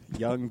out.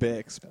 Young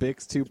Bix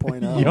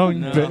 2.0. Young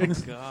No,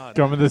 Biggs God.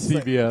 coming to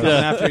CBS. Coming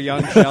after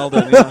young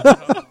Sheldon.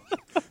 Yeah.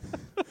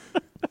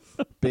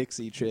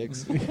 Bixie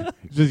chicks.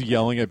 Just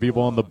yelling at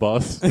people on the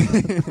bus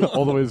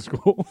all the way to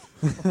school.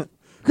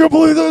 Can't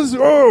believe this!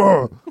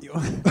 Oh! You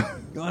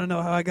want to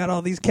know how I got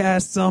all these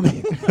casts on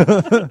me?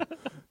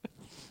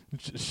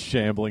 Just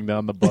shambling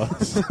down the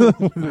bus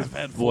with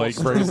his leg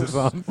braces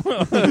on.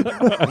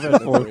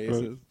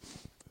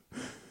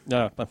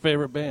 Yeah, my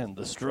favorite band,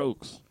 The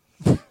Strokes.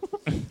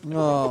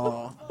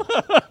 Oh.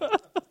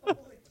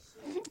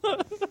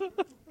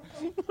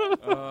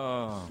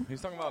 Oh,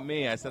 he's talking about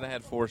me. I said I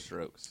had 4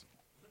 strokes.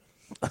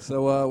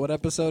 So what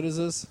episode is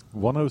this?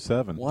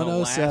 107. The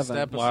last 107.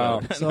 episode.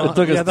 Wow. So, It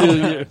took us yeah, 2 the-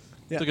 years.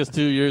 Yeah. Took us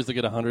 2 years to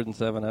get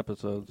 107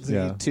 episodes. So you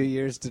Yeah. need 2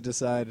 years to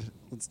decide.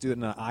 Let's do it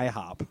in an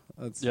IHOP.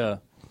 That's, Yeah.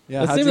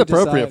 yeah. That how'd seemed you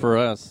appropriate decide? for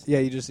us. Yeah,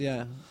 you just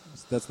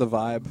that's the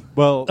vibe.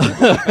 Well,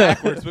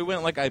 Backwards. We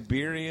went like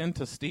Iberian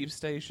to Steve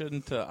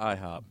Station to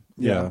IHOP.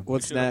 yeah.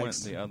 What's We should've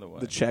next? Went the other way.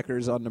 The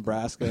Checkers on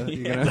Nebraska.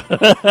 You Yeah.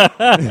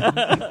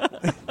 gonna?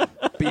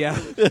 But yeah,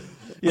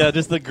 Yeah,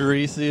 just the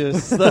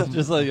greasiest stuff.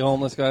 Just like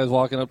homeless guys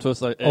walking up to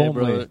us like, hey, Only.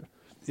 brother.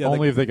 yeah.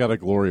 Only if they got a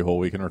glory hole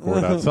we can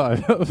record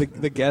outside of.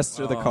 the guests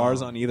are the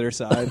cars on either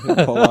side who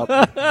pull up.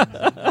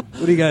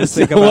 What do you guys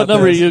think What about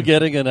number this? are you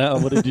getting and how?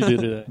 What did you do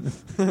today?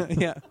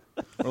 Yeah.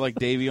 Or like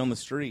Davey on the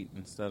street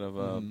instead of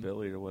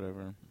Billy or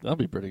whatever. That'd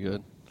be pretty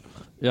good.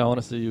 Yeah, I want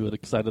to see you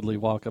excitedly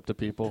walk up to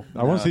people.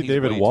 I want to see he's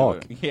David way too-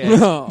 walk.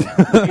 Yeah,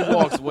 he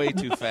walks way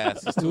too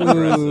fast. He's too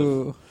aggressive.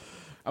 Ooh.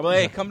 I'm like,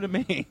 hey, come to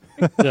me.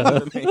 Yeah,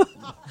 Come to me.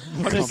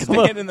 I'll just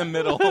stand in the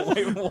middle.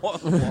 Wait,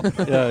 walk.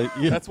 yeah,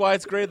 you, That's why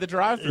it's great at the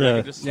drive-thru. Yeah. You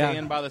can just Yeah.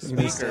 stand by the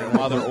speaker and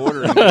while they're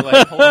ordering, you're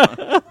like, hold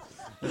on.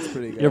 That's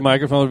pretty good. your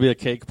microphone would be a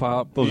cake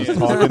pop. They'll just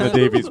talk into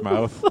Davy's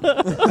mouth.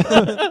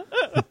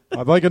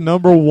 I'd like a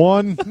number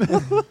 1.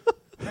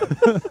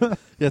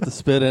 You have to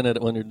spit in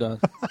it when you're done.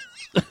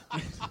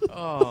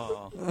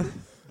 Oh,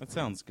 that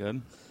sounds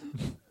good.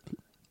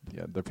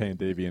 Yeah, they're paying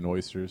Davy in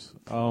oysters.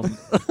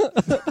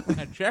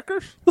 At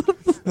Checkers?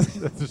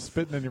 They're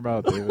spitting in your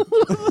mouth, David.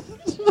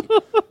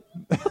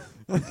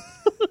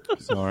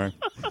 Sorry.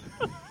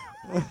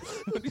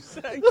 What'd you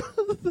say?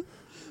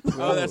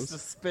 Oh, that's the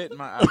spit in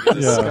my eye.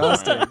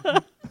 Disgusting.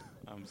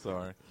 I'm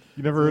sorry.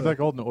 You never heard that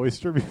called an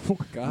oyster before?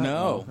 God,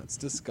 No. that's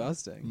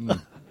disgusting.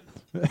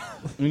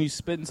 When you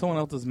spit in someone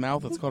else's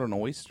mouth, it's called an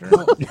oyster.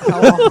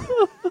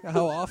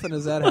 How often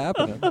is that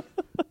happening?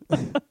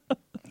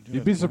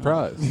 You'd be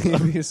surprised.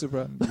 You'd be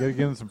surprised. You gotta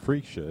get in some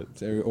freak shit.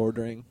 They're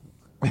ordering.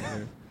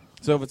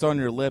 So if it's on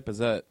your lip, is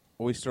that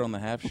oyster on the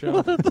half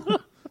shell?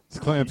 It's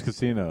Clams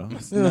Casino.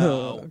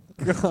 No.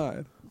 Oh,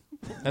 God.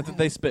 That's if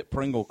they spit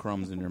Pringle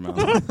crumbs in your mouth.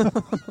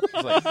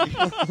 It's like,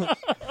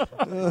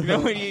 you know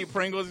when you eat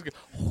Pringles, you go,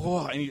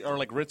 "Whoa," and or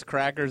like Ritz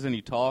crackers, and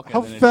you talk. And How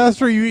then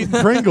fast are you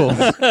eating Pringles?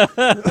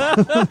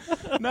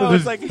 No,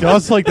 There's it's like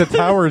dust like the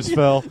towers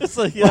fell. It's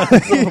like, yeah.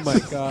 Oh, my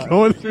God.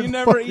 Going through you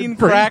never fucking eaten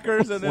Pringles.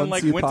 crackers and then Once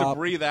like you went pop. to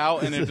breathe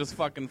out and it just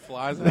fucking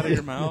flies out of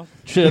your mouth.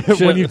 Chip, when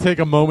chip, you take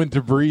a moment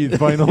to breathe,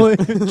 finally.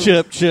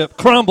 chip,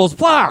 crumbles,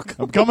 block.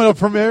 I'm coming up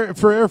from air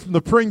from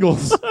the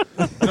Pringles.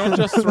 You don't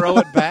just throw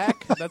it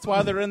back. That's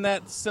why they're in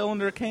that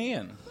cylinder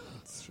can.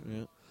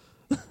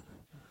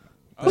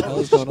 What the hell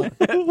is going on?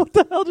 What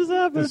the hell just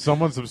happened? Is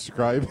someone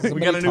subscribing? We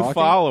got a new talking?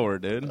 follower,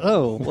 dude.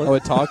 Oh, what? Oh,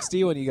 it talks to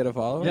you when you get a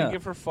follower? Yeah. Thank you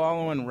for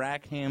following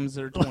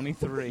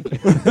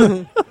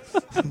Rackhamser23.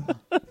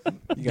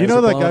 You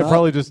know that guy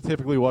probably just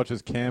typically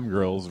watches cam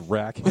girls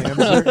rack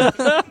hamster.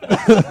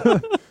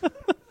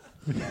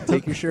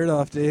 Take your shirt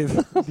off, Dave.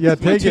 Yeah, My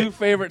take two it.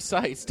 favorite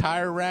sites,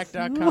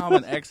 TireRack.com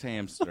and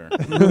X-Hamster.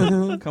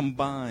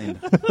 Combined.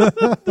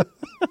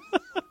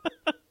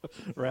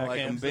 Rack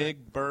Like I'm hamster.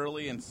 big,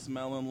 burly, and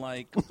smelling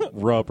like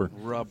Rubber.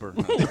 rubber.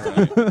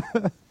 That's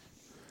right.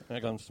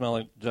 Like I'm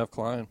smelling Jeff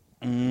Klein.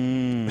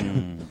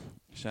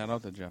 Shout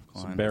out to Jeff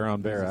Klein. Some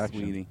bear-on-bear He's a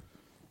action. sweetie.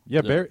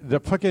 Yeah, the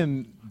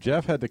fucking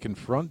Jeff had to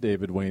confront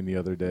David Wayne the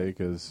other day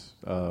because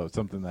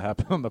something that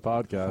happened on the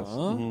podcast.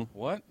 Huh? Mhm.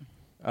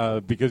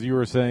 What? Because you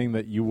were saying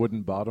that you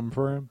wouldn't bottom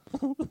for him.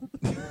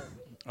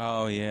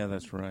 Oh yeah,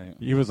 that's right.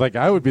 He was like,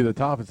 "I would be the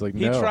top." It's like,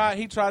 He no.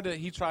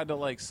 tried to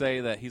like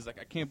say that he's like,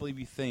 I can't believe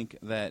you think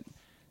that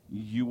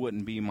you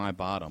wouldn't be my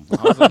bottom.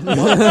 I was like,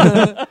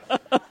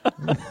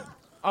 what?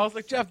 I was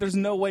like, Jeff, there's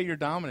no way you're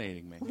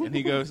dominating me. And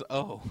he goes,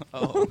 oh.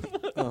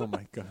 Oh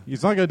my god.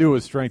 He's not going to do it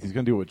with strength. He's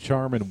going to do it with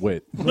charm and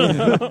wit.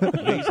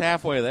 He's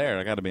halfway there.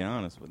 I got to be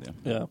honest with you.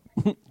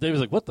 Yeah. Dave's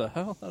like, what the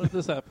hell? How did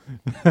this happen?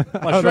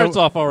 My shirt's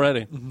off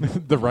already.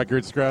 The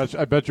record scratch.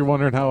 I bet you're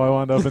wondering how I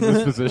wound up in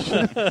this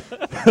position.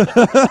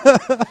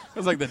 It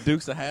was like the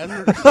Dukes of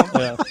Hazzard or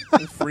something. Yeah.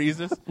 It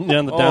freezes. Yeah,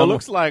 and the Oh, down.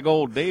 looks like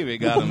old Davey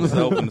got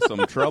himself in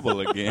some trouble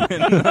again.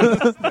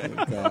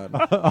 God.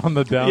 On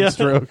the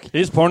downstroke.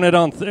 He's pouring it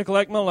on thick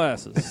like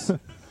molasses.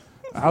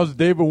 How's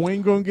David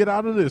Wayne going to get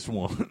out of this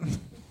one?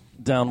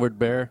 Downward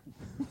bear.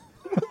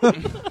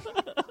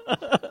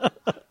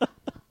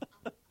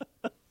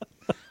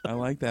 I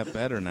like that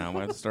better now.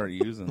 I have to start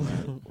using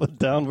that. What,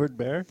 downward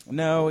bear?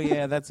 No,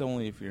 yeah, that's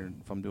only if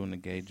I'm doing the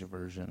gauge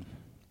version.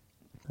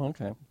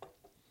 Okay.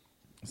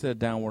 Instead of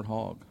downward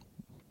hog.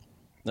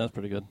 That's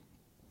pretty good.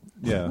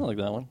 Yeah. I like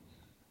that one.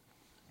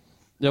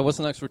 Yeah, what's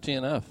next for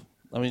TNF?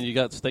 I mean, you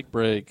got Steak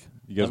Break.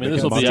 You guys I mean, making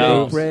this will be mushrooms?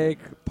 out. Steak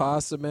Break,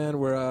 Pasta Man.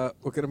 We're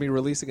going to be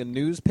releasing a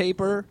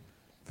newspaper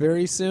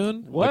very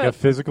soon. What? Like a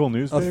physical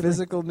newspaper? A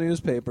physical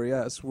newspaper,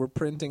 yes. We're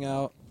printing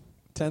out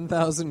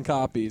 10,000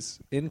 copies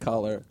in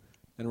color,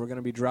 and we're going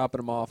to be dropping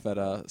them off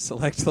at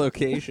select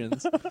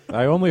locations.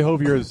 I only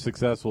hope you're as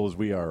successful as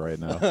we are right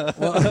now.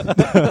 Well,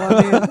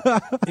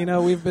 I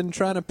mean, we've been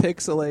trying to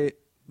pixelate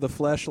the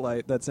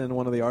fleshlight that's in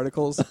one of the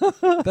articles.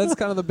 That's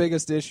kind of the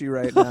biggest issue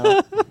right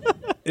now.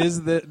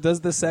 Does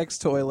the sex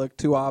toy look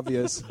too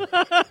obvious?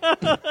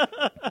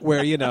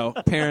 Where,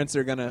 parents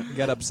are going to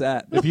get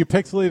upset. If you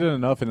pixelate it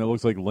enough and it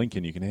looks like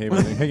Lincoln, you can hang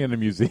it in a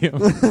museum.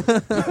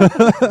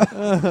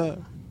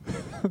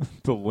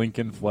 The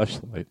Lincoln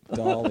fleshlight.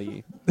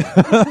 Dolly.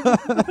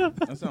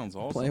 That sounds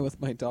awesome. Playing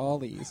with my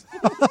dollies.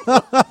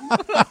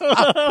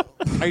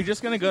 Are you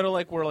just going to go to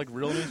where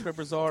real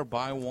newspapers are,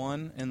 buy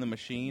one in the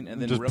machine, and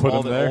then Just rip put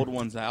all them the there? old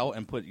ones out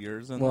and put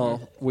yours in there?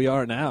 Well, we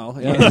are now.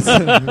 Yes.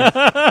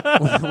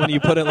 When you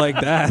put it like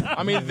that.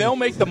 I mean, they'll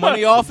make the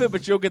money off it,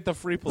 but you'll get the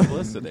free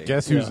publicity.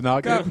 Guess who's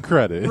not getting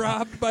credit?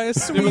 Robbed by a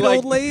sweet like-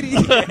 old lady.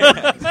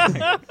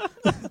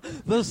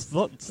 This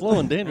slow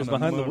and dangerous On the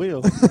behind the moon.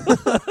 wheel.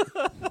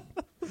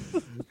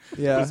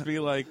 Yeah. Just be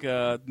like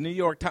New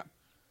York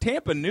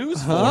Tampa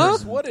News Huh?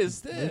 Force. What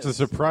is this? It's a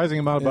surprising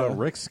amount about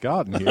Rick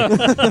Scott in here.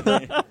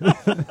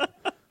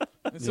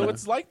 So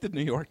it's like the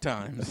New York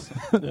Times.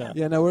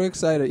 Yeah, no, we're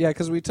excited. Yeah,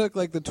 because we took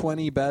the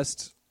 20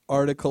 best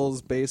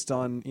articles based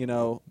on,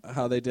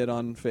 how they did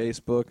on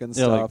Facebook and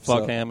Yeah, stuff. like fuck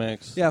so-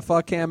 hammocks. Yeah,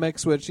 fuck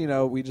hammocks, which,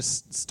 we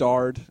just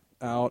starred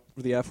out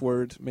the F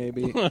word,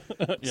 maybe.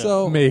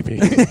 So Maybe.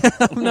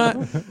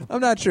 I'm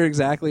not sure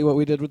exactly what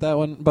we did with that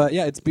one, but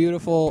yeah, it's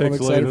beautiful. I'm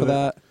excited Pixelated for it.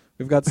 that.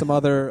 We've got some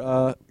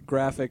other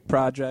graphic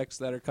projects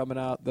that are coming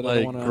out that I Like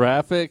don't want to.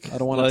 graphic. I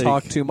don't want to like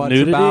talk too much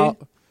nudity? about.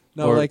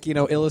 No, Or-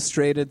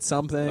 illustrated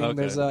something. Okay.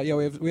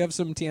 There's we have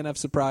some TNF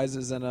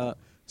surprises and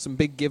some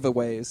big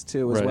giveaways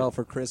too as Right. well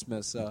for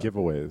Christmas.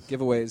 Giveaways.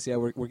 Giveaways, yeah,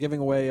 we're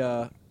giving away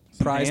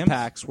prize hams?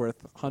 packs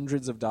worth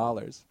hundreds of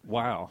dollars.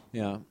 Wow.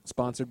 Yeah,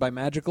 sponsored by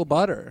Magical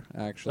Butter,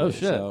 actually. Oh,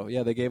 shit. So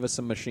yeah, they gave us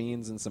some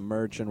machines and some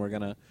merch, and we're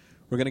gonna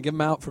give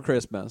them out for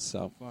Christmas.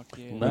 So Fuck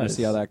yeah. we're gonna Nice.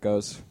 see how that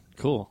goes.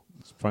 Cool.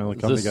 It's finally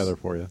Is come this- together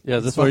for you. Yeah,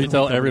 is this where you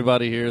tell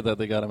everybody here that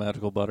they got a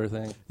magical butter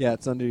thing? Yeah,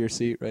 it's under your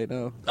seat right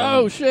now.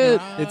 Oh, shit.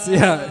 It's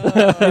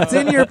it's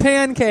in your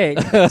pancake.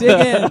 Dig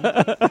in.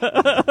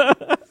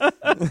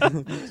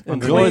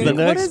 Enjoy Wait, the what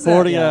next is that?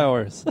 40 Yeah.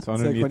 hours. It's It's like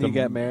underneath when you the-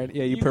 get married.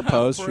 Yeah, you You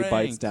propose. got She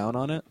bites pranked. down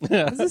on it.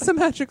 Is this a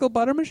magical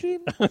butter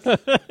machine?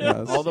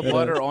 Yes. All the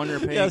butter on your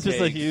pancakes. Yeah, it's just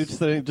a huge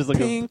thing. Just like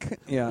Pink.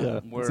 Yeah. Yeah.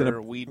 It's in a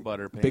Were weed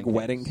butter pancakes. big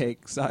wedding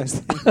cake size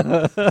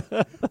thing.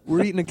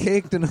 We're eating a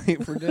cake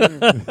tonight for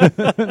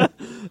dinner.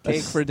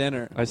 Cake for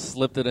dinner. I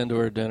slipped it into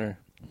her dinner.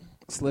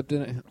 Slipped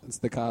in it. It's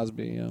the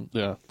Cosby. Yeah.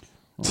 Yeah.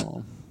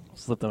 Oh,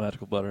 Slipped the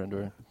magical butter into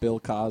her. Bill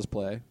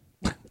cosplay.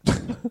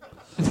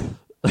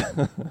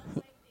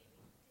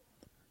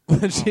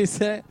 What did she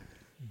say?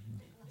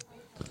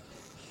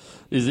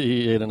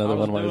 He ate another I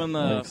was one. doing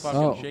the Thanks. fucking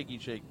Oh. shaky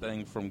shake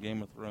thing from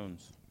Game of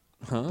Thrones.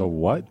 Huh? The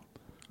what?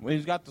 When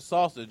he's got the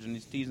sausage and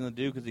he's teasing the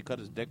dude because he cut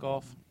his dick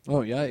off. Oh,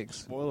 yikes.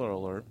 Spoiler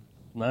alert.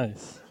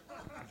 Nice.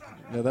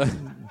 Yeah, that,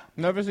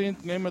 Never seen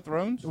Game of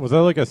Thrones? Was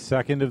that like a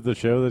second of the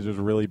show that just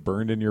really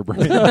burned in your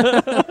brain?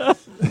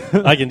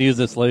 I can use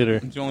this later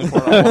It's the only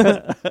part I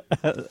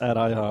watched. at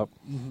IHOP.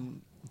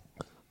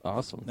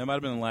 Awesome. That might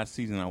have been the last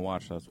season I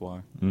watched, that's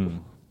why.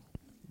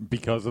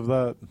 Because of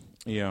that,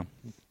 Yeah.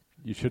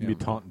 you shouldn't be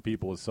taunting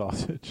people with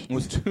sausage. It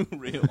was too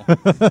real.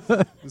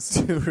 it's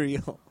too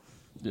real.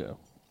 Yeah.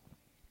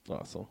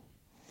 Awesome.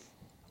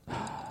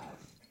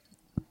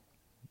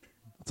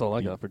 That's all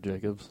I got for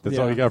Jacobs. That's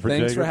all you got for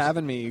Thanks Jacobs? for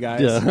having me, you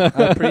guys. Yeah.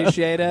 I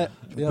appreciate it.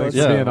 Thanks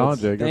Yeah, for being on,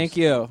 let's- Jacobs. Thank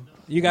you.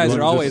 You guys You are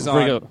wanna always just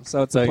bring on, up-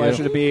 so it's a Thank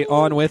pleasure you. to be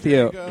on with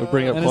you. We'll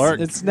bring up And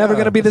Clark. it's never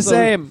going to be the So,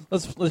 same.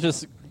 Let's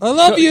just I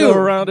love you, go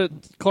around it.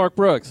 Clark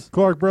Brooks.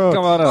 Clark Brooks.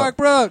 Come on up. Clark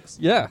Brooks.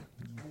 Yeah.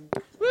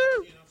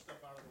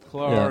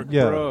 Clark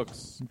Yeah.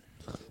 Brooks.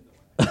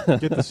 Get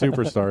the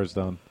superstars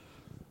done.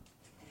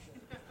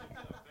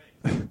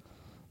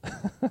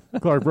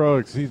 Clark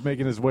Brooks. He's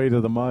making his way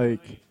to the mic.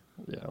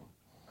 Yeah.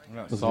 I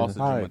got sausage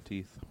in Hi. my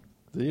teeth.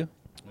 Do you?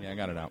 Yeah, I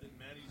got it out.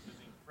 Maddie's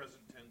using present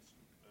tense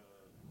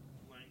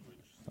language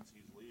since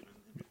he's leaving.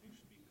 Everything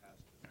should be past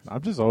tense.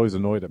 I'm just always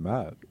annoyed at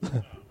Matt.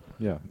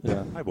 Yeah.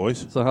 Yeah. Hi,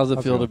 boys. So how's it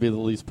How's feel it to be the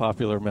least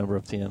popular member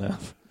of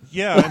TNF?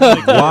 Yeah, I'm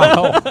like,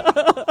 Wow.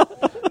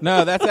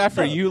 No, that's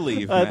after you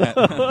leave, Matt.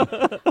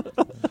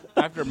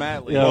 After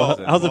Matt leaves. Yeah. Well,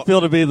 How's well- it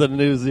feel to be the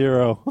new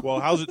zero? well,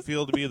 how's it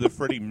feel to be the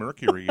Freddie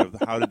Mercury of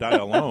the How to Die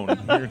Alone?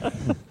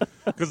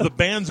 Because the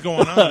band's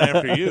going on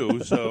after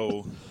you,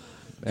 so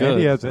And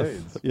he has Good.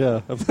 AIDS.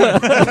 Yeah. I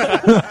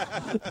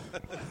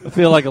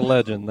feel like a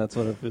legend. That's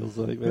what it feels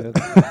like, man.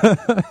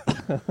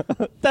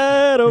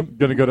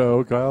 Gonna go to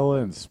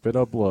Ocala and spit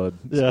up blood.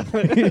 Yeah.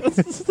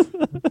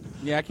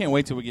 Yeah, I can't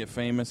wait till we get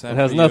famous. It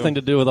has nothing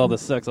to do with all the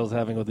sex I was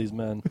having with these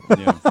men.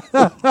 Yeah.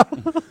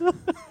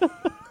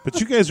 But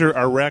you guys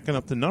are racking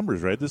up the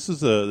numbers, right? This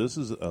is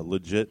a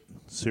legit,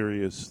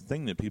 serious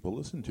thing that people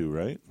listen to,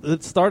 right?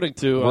 It's starting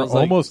to. I We're was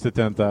like, almost to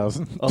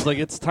 10,000. I was like,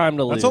 it's time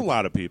to leave. That's a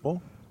lot of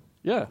people.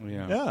 Yeah.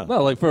 Yeah. Yeah.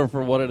 No, like for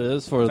what it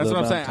is. For That's the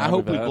what I'm amount saying. of I time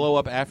hope we've we had. blow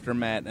up after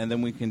Matt, and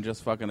then we can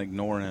just fucking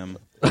ignore him.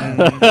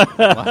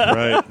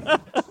 Right.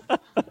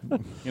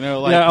 You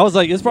know, like Yeah, I was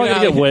like, it's probably You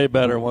know, gonna get like- way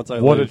better once I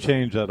What a leave.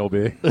 change that'll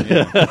be. you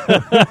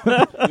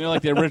know,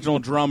 like the original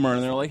drummer,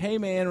 and they're like, "Hey,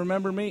 man,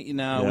 remember me?"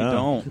 No, we Yeah.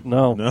 don't.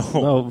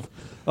 No.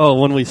 Oh,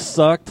 when we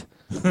sucked.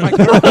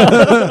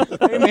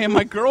 Hey, man,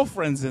 my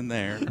girlfriend's in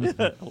there.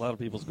 A lot of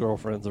people's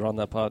girlfriends are on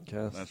that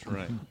podcast. That's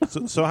right.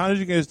 So how did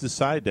you guys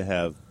decide to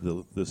have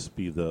this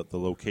be the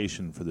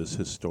location for this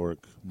historic?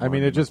 I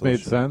mean, it just made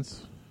monumental show?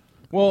 sense.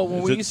 Well, when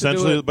Is we it used to do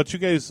essentially, it, but you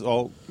guys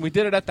all we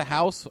did it at the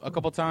house a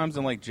couple times,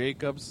 and like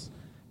Jacobs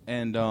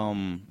and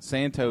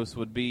Santos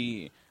would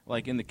be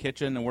like in the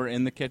kitchen, and we're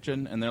in the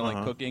kitchen, and they're like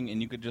Uh-huh. cooking,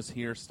 and you could just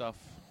hear stuff,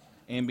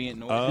 ambient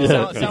noise. Oh, It Yeah, okay. you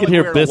sound could like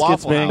hear we're at a biscuits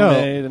Waffle being House.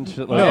 made and shit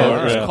like No, that. Yeah,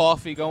 there's Yeah.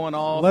 coffee going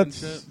off. and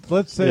shit.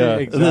 Let's say Yeah.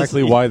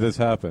 exactly why this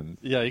happened.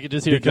 Yeah, you could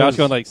just hear Because- Josh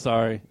going like,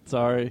 sorry.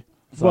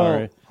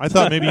 Well, I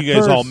thought maybe you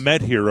guys all First-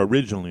 met here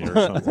originally or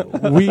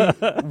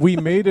something. we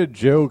made a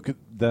joke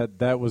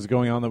that was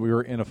going on, that we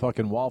were in a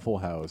fucking Waffle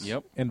House.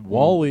 Yep. And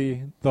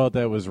Wally thought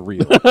that was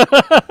real.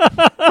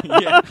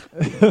 Yeah.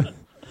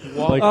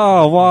 Like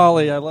Oh,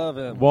 Wally, I love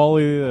him.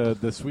 Wally,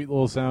 the sweet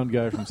little sound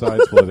guy from Side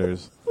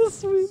Splitters.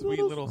 Sweet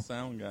little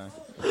sound guy.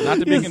 Not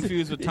to be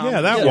confused with Tom.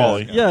 Yeah, that Yeah.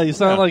 Wally. Yeah, you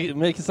sound like it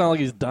makes it sound like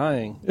he's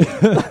dying.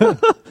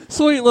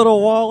 Sweet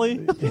little Wally.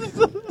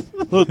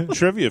 Little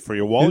trivia for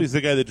you. Wally's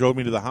the guy that drove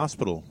me to the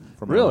hospital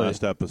from our Really?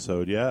 last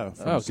episode. Yeah,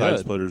 from Oh, Side good.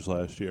 Splitters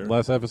last year.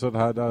 Last episode,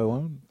 How to Die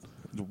Alone.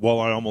 Well,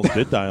 I almost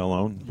did die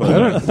alone.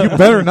 But, You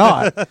better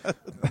not.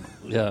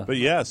 Yeah. but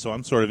yeah, so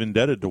I'm sort of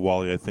indebted to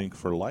Wally, I think,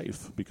 for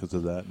life because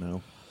of that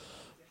now.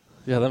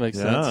 Yeah, that makes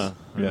Yeah, sense.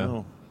 I Yeah.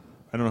 know.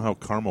 I don't know how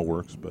karma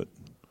works, but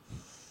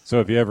So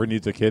if he ever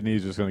needs a kidney,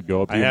 he's just going to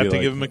go up to I you and have be to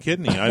like, give him a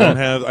kidney.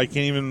 I can't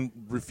even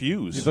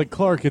refuse. He's like,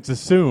 Clark, it's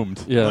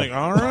assumed. Yeah. Like,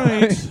 all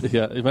right.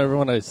 Yeah. Remember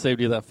when I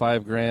saved you that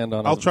 $5,000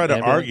 on I'll try to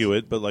argue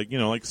it, but like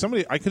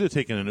somebody, I could have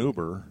taken an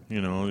Uber. I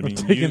mean,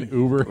 Taking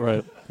Uber.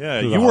 Right.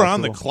 yeah, to you the were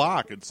on the hospital.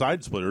 clock at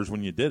Side Splitters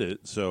when you did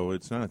it, so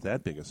it's not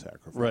that big a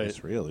sacrifice,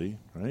 Right. really,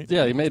 right?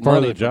 Yeah, you made Part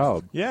of money. the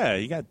job. Yeah,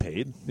 you got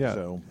paid. Yeah.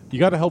 So, You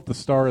got to help the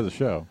star of the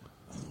show.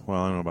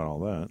 well, I don't know about all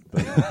that,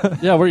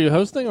 but Yeah, were you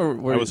hosting or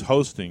were I you? was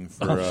hosting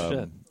for Oh,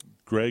 shit.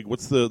 Greg.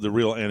 What's the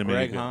real animated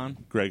Greg guy? Hahn.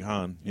 Greg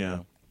Hahn. Yeah.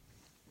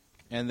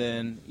 And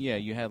then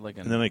you had like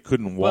an. And then I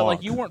couldn't walk. well,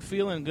 like you weren't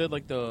feeling good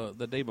like the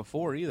day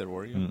before either,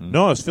 were you?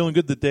 No, I was feeling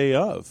good the day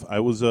of. I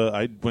was.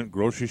 I went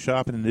grocery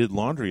shopping and did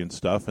laundry and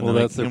stuff. And Well,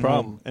 then that's I the came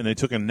problem. home and I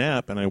took a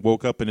nap and I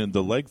woke up and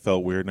the leg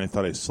felt weird and I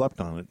thought I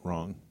slept on it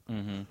wrong.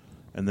 Mm-hmm.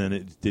 And then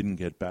it didn't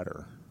get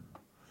better.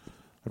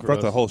 I brought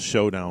the Gross. whole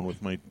show down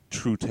with my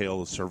true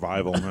tale of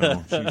survival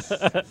now.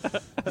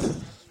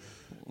 Jeez.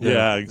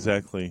 Yeah,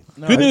 exactly.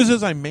 Good news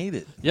is I made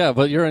it. Yeah,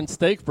 but you're in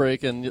Steak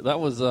Break, and that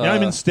was. Yeah,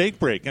 I'm in Steak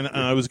Break, and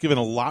I was given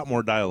a lot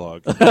more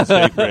dialogue in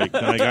Steak Break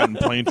than I got in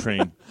Plane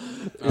Train.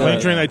 Plane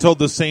Train, I told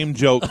the same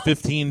joke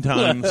 15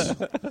 times.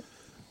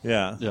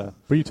 Yeah. Yeah.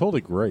 But you told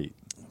it great.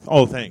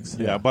 Oh, thanks.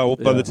 Yeah. By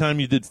Yeah. the time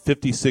you did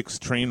 56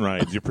 train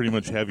rides, you pretty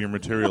much have your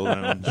material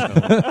down.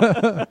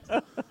 So.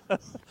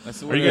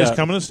 That's Are you guys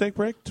coming to Steak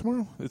Break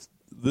tomorrow? It's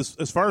this,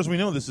 as far as we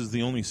know, this is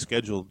the only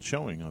scheduled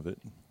showing of it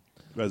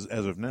as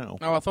of now.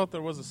 Oh, I thought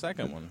there was a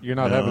second one. You're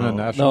not No. having a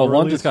national No,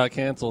 one release? just got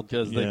canceled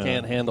because they Yeah.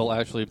 can't handle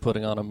actually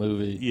putting on a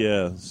movie.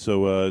 Yeah.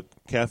 So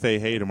Cafe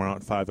Hay tomorrow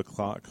at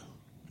 5:00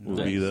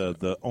 will be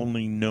the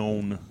only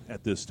known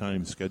at this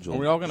time schedule. Are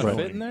we all going to showing.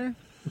 fit in there?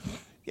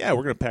 Yeah,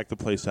 we're going to pack the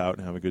place out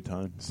and have a good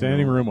time.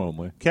 Standing room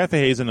only. Cafe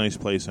Hay's a nice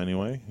place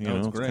anyway. You Oh, know,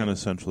 it's it's great. kind of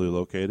centrally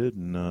located,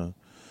 and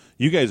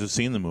you guys have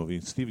seen the movie.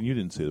 Stephen, you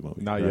didn't see the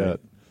movie, Not right?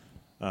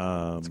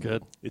 yet. It's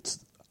good.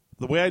 It's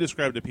the way I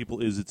describe it to people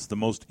is it's the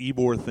most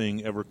Ybor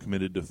thing ever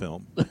committed to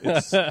film.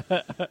 It's,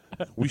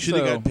 we should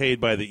have So- got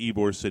paid by the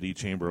Ybor City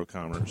Chamber of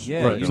Commerce.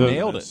 Yeah, Right. you So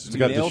nailed it. it's It's You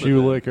got the nailed shoe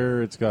it.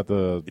 liquor. It's got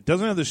the. It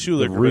doesn't have the shoe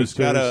liquor, but it's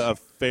got roosters. a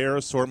fair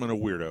assortment of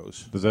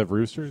weirdos. Does it have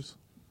roosters?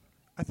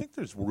 I think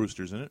there's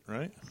roosters in it,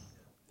 right?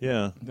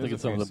 Yeah. I think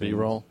it's some of the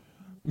B-roll.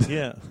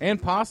 Yeah.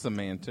 And Possum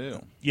Man too.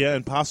 Yeah,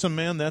 and Possum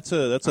Man, that's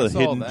a I saw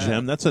hidden that.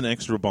 gem. That's an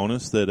extra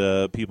bonus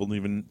that people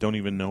don't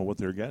even know what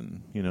they're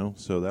getting.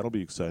 So that'll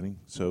be exciting.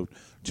 So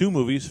 2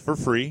 movies for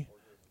free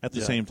at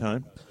the same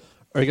time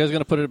Are you guys going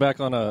to put it back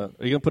on Are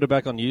you going to put it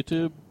back on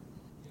YouTube?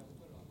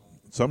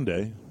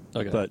 someday.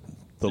 Okay. But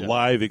the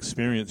live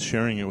experience,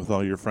 sharing it with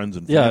all your friends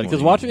and Yeah, family.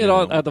 because watching it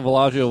at the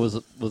Bellagio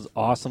was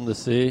awesome to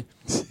see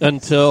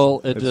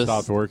until it It just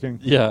stopped working.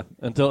 Yeah,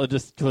 until it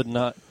just could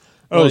not.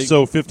 Oh, like-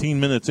 so 15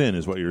 minutes in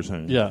is what you're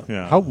saying? Yeah.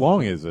 Yeah. How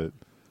long is it?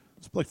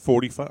 It's like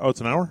 45. Oh,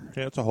 it's an hour?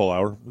 Yeah, it's a whole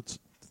hour. It's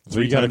So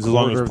 3 you got times a as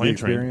long quarter as of the plane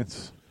train.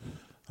 experience.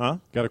 Huh?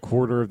 Got a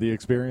quarter of the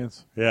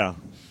experience. Yeah.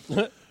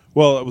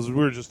 Well, we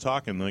were just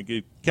talking. Like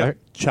it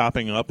kept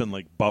chopping up and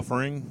like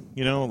buffering.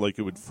 Like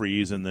it would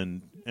freeze and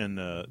then. And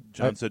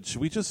John said, "Should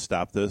we just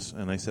stop this?"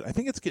 And I said, "I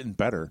think it's getting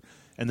better."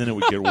 And then it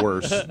would get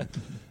worse.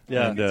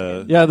 Yeah,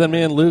 And, yeah. Then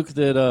me and Luke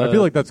did. I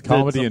feel like that's did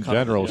comedy some in comedy,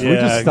 general. yeah. Should we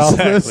just stop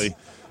exactly. this?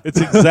 It's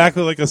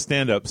exactly like a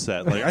stand-up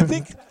set. Like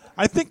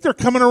I think they're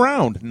coming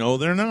around. No,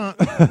 they're not.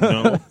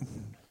 No,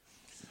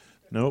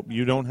 nope.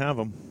 You don't have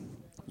them.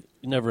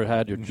 You never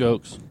had your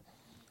jokes.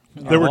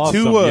 There were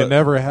Awesome. two. You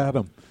never had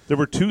them. There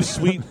were 2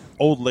 sweet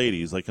old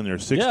ladies, like in their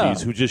 60s, Yeah.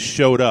 who just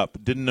showed up,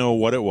 didn't know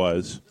what it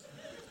was,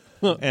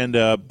 and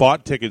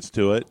bought tickets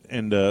to it.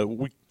 And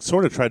we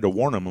sort of tried to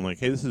warn them. I'm like,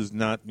 hey, this is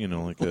not,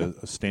 like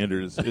a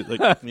standard.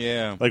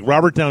 Yeah. Like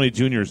Robert Downey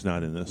Jr. is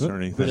not in this or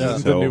anything. This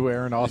is So- the new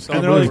Aaron Austin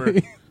And they're like-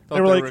 movie. They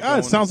were like, it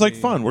going sounds to like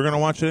see- fun. We're going to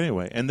watch it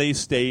anyway. And they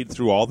stayed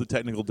through all the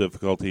technical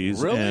difficulties.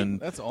 Really? And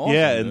That's awesome,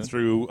 Yeah, dude. and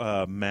through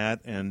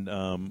Matt and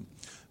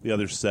the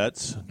other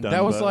sets. Done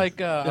That was by, like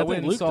I think went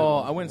and Luke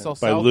saw. did. I went and saw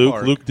by South Luke.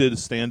 Park. Luke did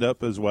stand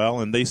up as well,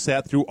 and they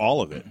sat through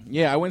all of it.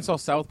 Yeah, I went and saw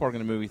South Park in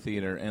a movie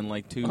theater, and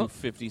like 2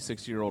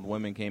 56-year-old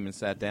women came and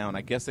sat down.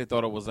 I guess they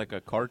thought it was like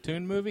a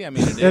cartoon movie. I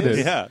mean, it is.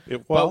 Yeah,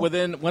 it But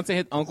was. once they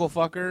hit Uncle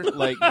Fucker,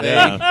 like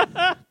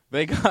Yeah.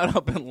 they got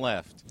up and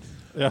left.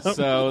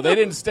 So they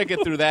didn't stick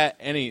it through that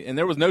and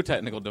there was no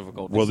technical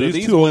difficulty. Well, So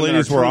these 2 old women are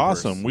ladies were troopers.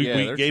 awesome. Yeah, We they're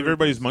gave troopers.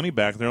 everybody's money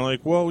back. They're like,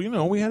 well,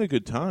 we had a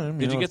good time.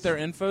 Did you know, get their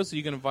info so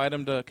you can invite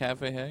them to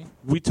Cafe Hay?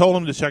 We told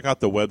them to check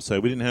out the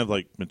website. We didn't have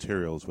like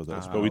materials with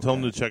us, but we told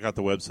okay. them to check out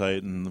the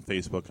website and the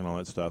Facebook and all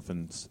that stuff,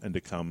 and to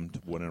come to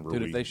whenever.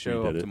 Dude, we if they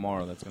show we up did it.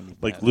 tomorrow, that's going to be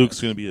Like badass.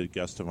 Luke's going to be a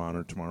guest of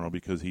honor tomorrow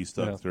because he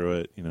stuck Yeah. through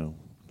it.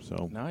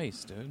 So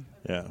Nice, dude.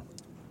 yeah,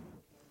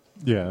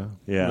 Yeah.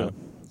 yeah.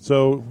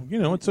 So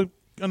it's a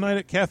night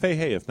at Cafe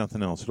Hay, if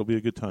nothing else. It'll be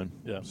a good time.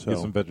 Yeah. So Get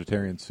some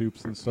vegetarian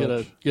soups and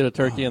such. Get a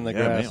turkey in the yeah,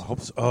 man, grass. I hope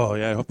so. Oh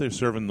yeah, I hope they're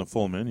serving the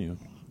full menu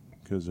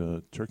because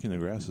turkey in the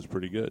grass is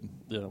pretty good.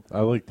 Yeah. I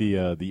like the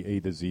A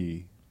to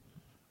Z,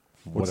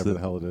 whatever the- the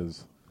hell it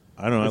is.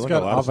 I don't know. It's I like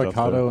got a lot of stuff,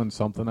 avocado though. and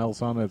something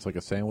else on it. It's like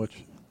a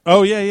sandwich.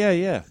 Oh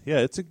yeah.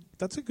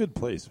 That's a good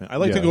place, man. I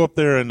like to Yeah. go up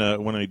there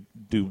and when I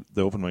do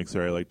the open mics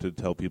there, I like to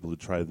tell people to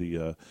try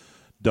the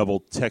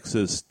double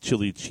Texas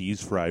chili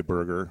cheese fry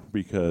burger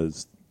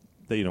because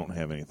they don't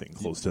have anything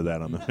close to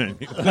that on the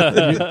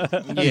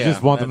menu. You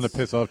just want them to that's-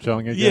 piss off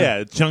Chung again.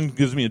 Yeah, Chung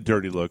gives me a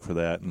dirty look for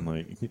that, and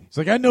like, It's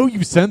like, I know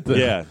you sent this.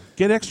 yeah,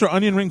 get extra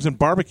onion rings and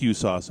barbecue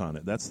sauce on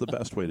it. That's the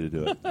best way to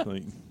do it.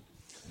 Like, For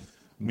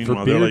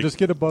meanwhile, beer, they're like, just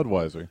get a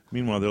Budweiser.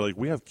 they're like,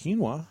 we have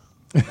quinoa.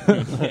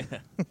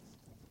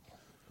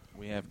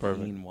 We have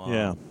quinoa.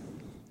 Yeah,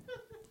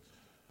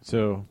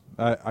 So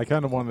I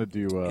kind of wanted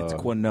to do. It's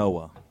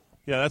quinoa.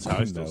 yeah, that's how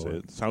I still Quinoa. say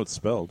it. That's how it's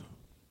spelled.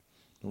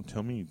 Don't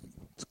tell me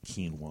it's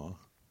quinoa.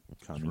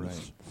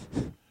 Communist.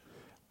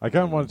 I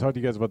kind of want to talk to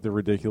you guys about the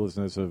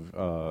ridiculousness of.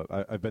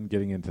 I've been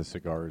getting into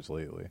cigars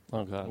lately.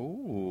 Oh God.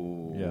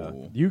 Ooh. Yeah,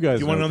 you guys.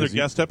 Do you want know, another 'cause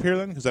guest up here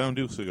then? Because I don't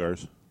do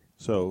cigars,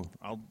 so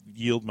I'll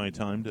yield my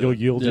time to You'll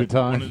yield your Yeah.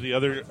 time.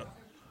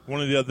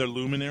 one of the other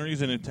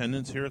luminaries in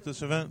attendance here at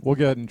this event. We'll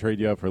go ahead and trade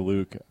you out for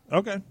Luke.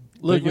 Okay,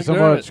 Luke Thank you so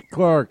McDermott. much,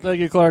 Clark. Thank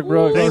you, Clark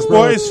Brooks. thanks,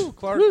 Clark boys.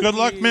 Clark Good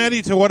luck,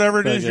 Maddie, to whatever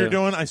it Thank is you're you.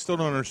 doing. I still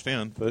don't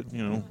understand, but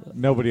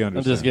Nobody I'm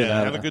understands. just getting yeah,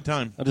 out. have a good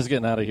time. I'm just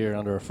getting out of here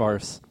under a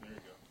farce.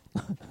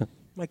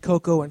 My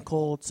cocoa went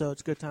cold, so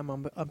it's a good time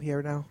I'm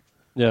here now.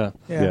 Yeah.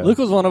 Yeah. Luke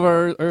was one of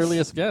our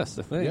earliest guests,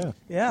 I think. Yeah,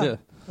 Yeah. Yeah.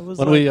 It was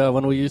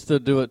When we used to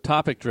do it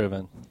topic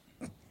driven.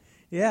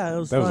 yeah, it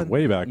was that fun. was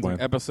way back when.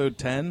 Episode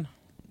 10.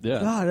 Yeah.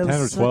 God, it 10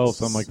 was or 12, such-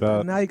 something like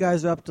that. Now you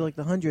guys are up to like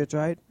the hundreds,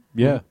 right?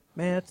 Yeah,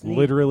 Man, that's neat.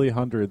 literally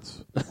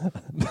hundreds.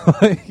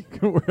 Like,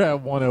 we're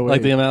at 108.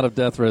 Like the amount of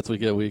death threats we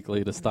get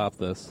weekly to stop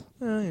this.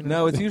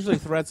 No, it's usually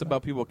threats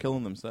about people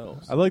killing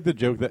themselves. I like the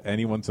joke that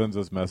anyone sends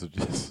us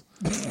messages.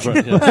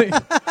 But, Yeah.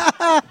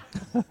 like,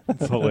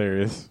 it's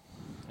hilarious.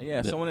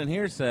 Yeah, someone in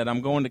here said,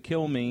 "I'm going to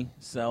kill me,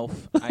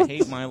 self. I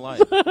hate my life."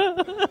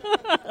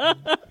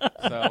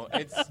 So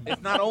it's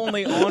not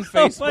only on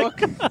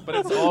Facebook, but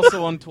it's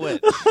also on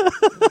Twitch.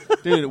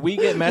 Dude, we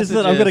get He messages.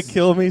 said, "I'm gonna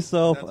kill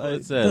myself." That's what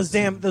it says.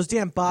 Those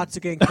damn bots are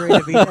getting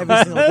creative every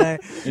single day.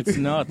 It's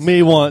nuts.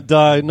 Me want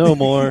die no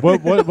more.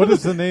 What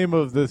is the name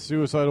of the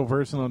suicidal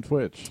person on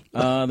Twitch?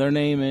 Their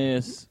name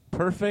is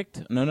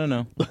Perfect.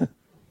 No.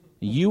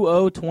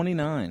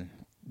 UO29.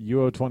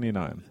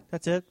 UO29.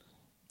 That's it.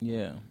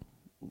 Yeah.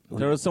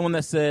 There was someone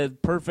that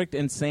said perfect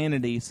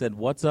insanity. Said,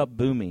 "What's up,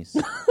 boomies?"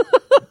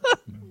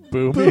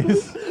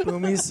 Boomies.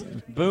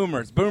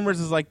 Boomies. Boomers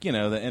is like, the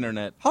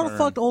internet. How the term.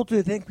 fuck old do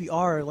you think we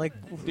are? Like,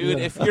 Dude,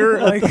 if you're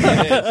Like-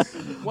 it is.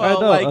 Well,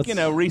 I know, like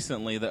that's-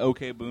 recently the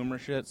OK Boomer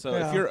shit. So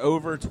Yeah. if you're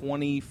over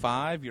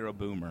 25, you're a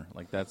boomer.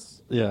 Like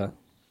that's Yeah.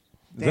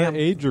 Is that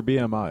age or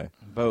BMI?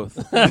 both.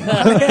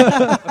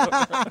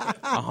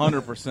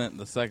 100%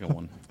 the second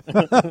one.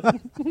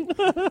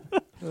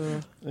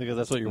 Because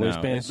that's what your No,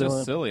 waistband's it's just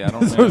doing. silly. I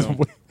don't know.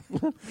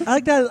 I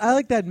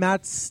like that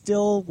Matt's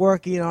still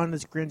working on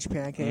his Grinch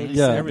pancakes.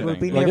 Yeah. Everything. We've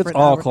been Like, here it's for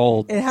an all hour.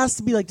 cold. It has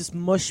to be like just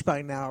mush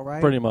by now,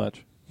 right? Pretty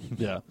much.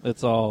 Yeah.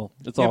 It's all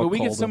Yeah, all but we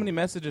get cold so and- many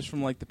messages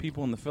from like the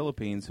people in the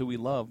Philippines who we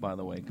love, by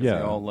the way, because Yeah.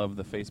 they all love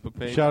the Facebook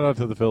page. Shout out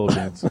to the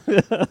Philippines. Yeah.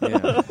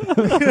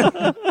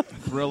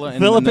 Thrilla and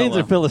Philippines Manila.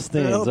 or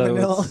Philistines? Vanilla, So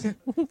vanilla. it's-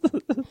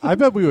 I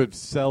bet we would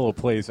sell a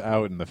place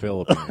out in the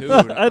Philippines. Dude,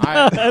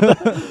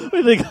 I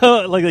we think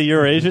like the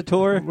Eurasia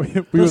tour.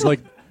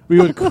 we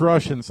would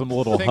crush in some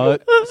little think,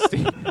 hut.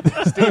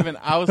 Steven,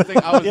 I was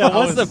thinking. I was. Yeah, I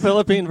what's was, the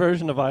Philippine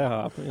version of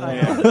IHOP? You know?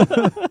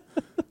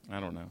 I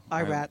don't know.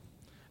 Irat.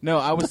 No,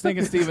 I was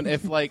thinking, Steven,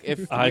 if we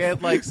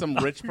had like some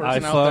rich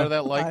person out IFA. there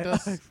that liked I-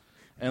 us,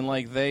 and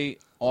like they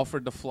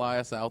offered to fly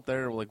us out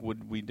there, like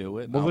would we do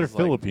it? And Well, I they're was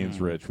like, Philippines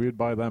rich. We would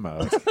buy them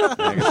out.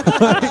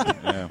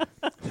 Yeah.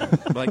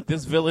 Like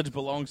this village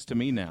belongs to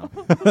me now.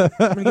 I'm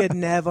gonna get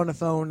Nev on the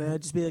phone and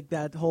it'd just be like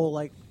that whole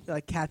like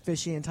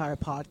catfish the entire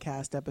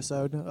podcast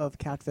episode of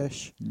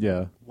Catfish.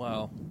 Yeah.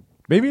 Wow.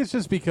 Maybe it's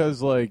just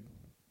because like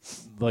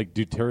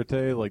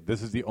Duterte, like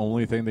this is the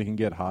only thing they can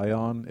get high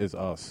on is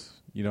us.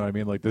 You know what I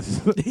mean? Like this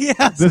is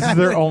Yeah, this is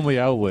their only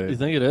outlet. You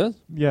think it is?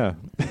 Yeah.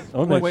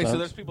 That makes Wait, so sense.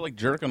 there's people like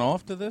jerking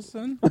off to this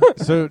then?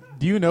 So,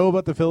 do you know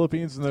about the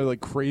Philippines and their like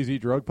crazy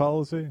drug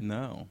policy?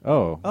 No.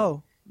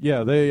 Oh,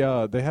 yeah. They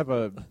have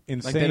a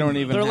insane. Like they don't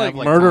even They're have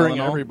like murdering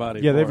Tylenol?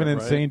 everybody. Yeah, they have for an it,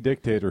 right? insane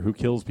dictator who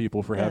kills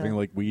people for Yeah. having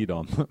like weed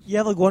on them. you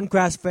have like one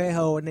grass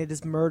Fejo and they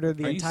just murder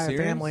the Are you entire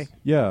serious? family.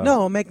 Yeah.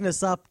 No, I'm making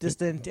this up just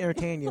to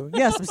entertain you.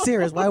 Yes, I'm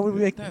serious. Why would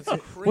we make That's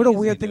what a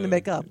weird crazy, thing to dude.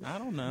 make up? I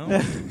don't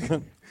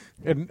know.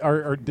 And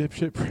our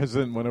dipshit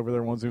president went over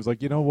there once. And he was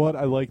like, you know what?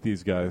 I like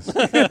these guys.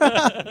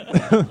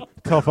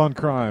 Tough on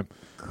crime.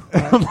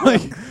 I'm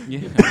like,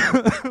 Yeah.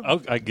 Oh,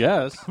 I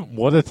guess.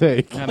 what a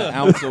take. Kind of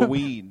ounce of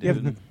weed, You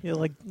dude.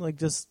 have, like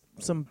just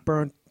some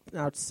burnt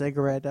out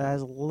cigarette that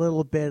has a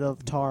little bit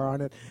of tar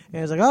on it,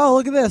 and he's like, "Oh,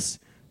 look at this!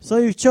 So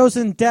you've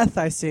chosen death,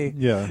 I see."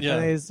 Yeah. Yeah.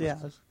 And he's, yeah,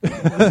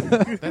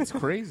 That's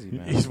crazy,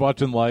 man. He's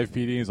watching live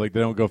PD. He's like, they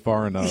don't go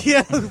far enough.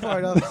 yeah.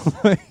 Part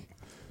of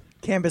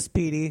Canvas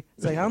PD.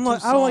 It's like I don't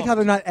like how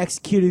they're not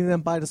executing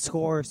them by the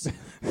scores.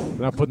 They're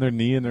not putting their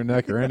knee in their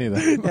neck or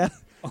anything. Yeah.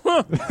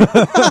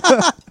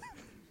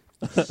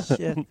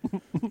 Shit.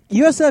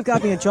 USF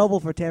got me in trouble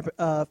for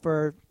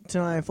for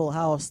Tonight in Full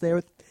House. They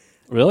were,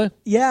 Really?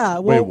 yeah.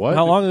 Well, Wait, what?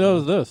 How long ago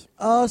was this?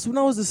 So when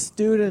I was a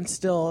student,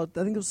 still, I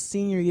think it was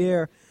senior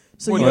year.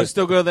 So Well, you you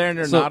still go there and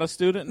you're So- not a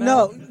student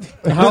now?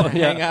 no, How,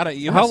 Hang out at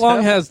USF? How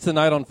long has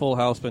Tonight on Full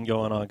House been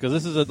going on? Because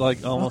this is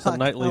like almost a Fuck,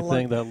 nightly how long?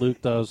 thing that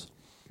Luke does,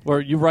 where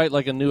you write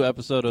like a new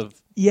episode of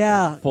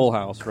yeah. Full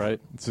House, right?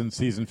 It's in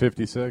season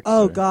 56.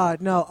 Oh or-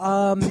 God, no.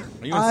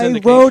 you in I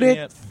syndication wrote it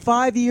yet?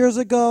 5 years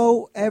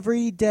ago,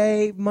 every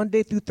day,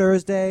 Monday through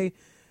Thursday,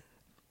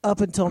 up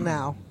until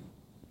now.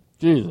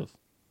 Jesus.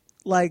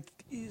 Like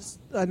he's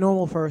a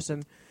normal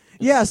person.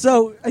 Yeah.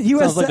 So USF.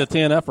 Sounds like the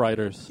TNF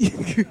writers.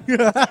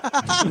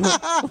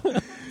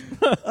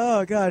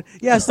 Oh God.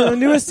 Yeah. So the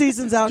newest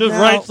season's out Just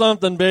now. write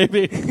something,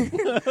 baby.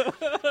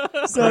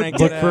 So Crank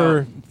Look it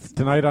for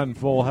Tonight on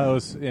Full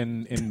House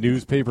in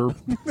newspaper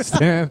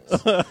stands.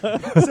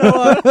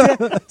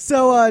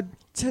 So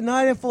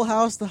Tonight in Full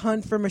House, The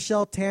Hunt for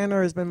Michelle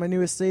Tanner has been my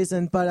newest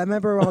season. But I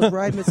remember when I was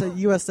writing this at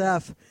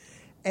USF,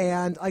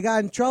 and I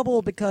got in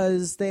trouble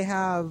because they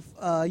have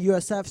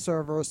USF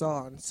servers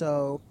on.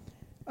 So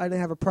I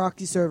didn't have a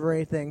proxy server or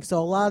anything. So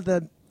a lot of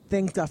the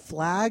things got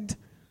flagged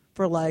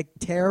for like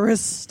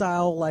terrorist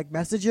style like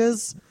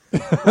messages.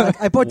 Like,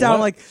 I put down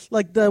What?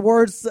 like the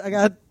words I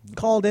got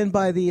called in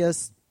by the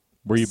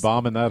Were you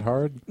bombing that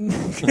hard? well,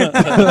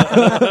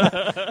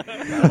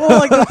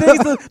 like the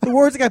things, the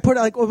words like I put,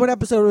 like one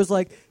episode was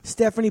like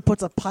Stephanie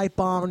puts a pipe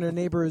bomb in her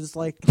neighbor's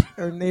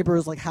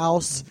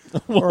house,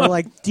 or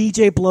like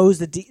DJ blows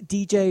the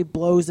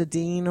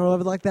dean or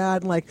whatever like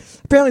that, and like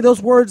apparently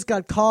those words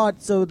got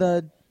caught, so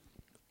the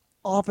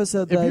office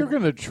of If the you're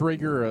going to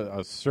trigger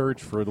a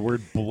search for the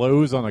word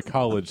blows on a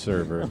college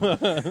server,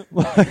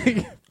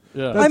 like,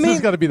 Yeah. that's I mean-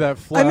 just got to be that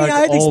flag I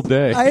had all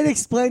day. I had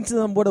explained to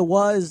them what it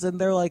was, and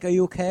they're like, "Are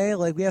you okay?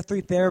 Like we have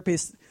 3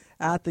 therapists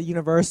at the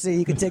university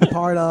you can take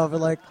part of,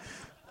 and like."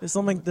 Does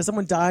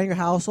someone die in your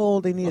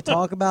household they need to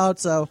talk about?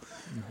 So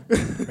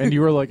And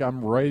you were like,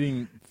 I'm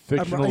writing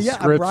fictional I'm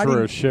scripts for writing-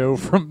 a show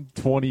from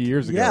 20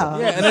 years ago. yeah,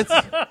 Yeah, and it's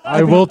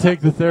I will take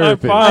the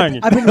therapy.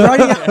 I've been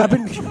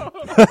writing.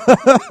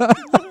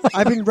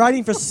 I've been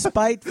writing for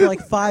Spite for like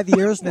 5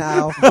 years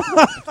now.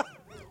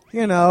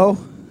 You know,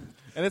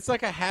 and it's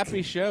like a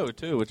happy show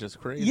too, which is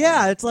crazy.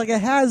 yeah. It's like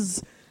it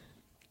has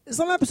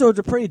some episodes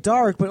are pretty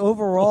dark, but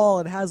overall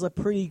it has a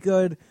pretty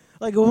good.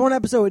 Like one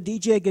episode where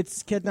DJ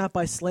gets kidnapped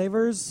by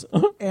slavers,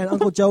 and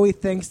Uncle Joey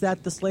thinks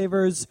that the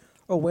slavers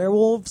are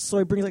werewolves, so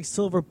he brings like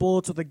silver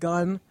bullets with a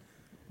gun.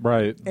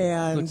 Right.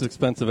 And It's an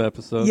expensive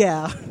episode.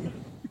 yeah.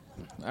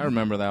 I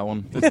remember that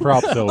one. It's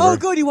prop silver. Oh,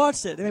 good, you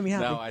watched it. It made me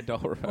happy. No, I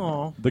don't remember.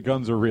 Oh, The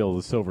guns are real.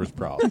 The silver's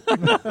prop. It's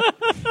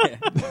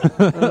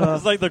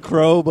like The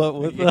Crow, but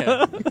with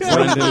Yeah.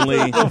 Brendan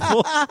Lee.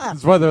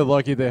 That's why they're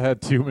lucky they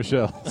had 2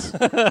 Michelles.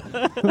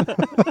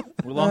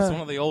 We lost one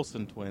of the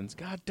Olsen twins.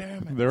 God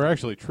damn it. They were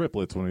actually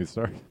triplets when we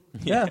started.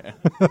 yeah.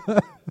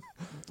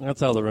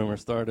 That's how the rumor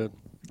started.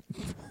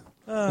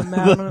 Man, I'm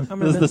This is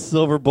gonna the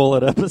Silver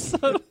Bullet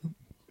episode.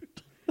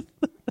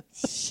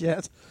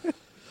 shit.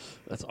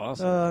 That's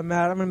awesome.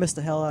 Matt, I'm gonna miss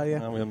the hell out of you.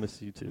 I'm gonna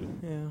miss you too.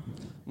 Yeah.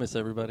 Miss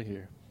everybody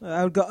here.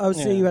 I would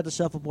see Yeah. you at the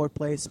shuffleboard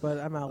place, but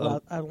I'm out.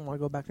 Oh. I don't want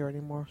to go back there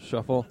anymore.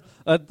 Shuffle.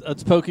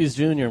 It's Pokey's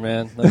Jr.,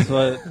 man. That's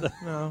what.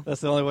 No.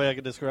 That's the only way I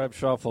could describe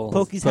Shuffle.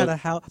 Pokey's had a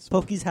house.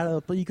 Pokey's had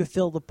a. You could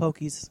fill the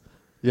Pokeys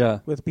Yeah,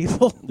 with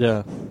people.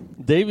 yeah.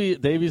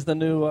 Davy's the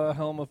new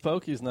helm of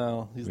Pokey's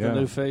now. He's Yeah. the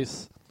new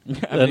face. I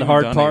haven't And even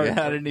hard done part. it yet.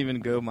 I didn't even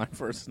go my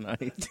first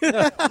night.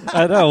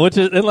 I know, which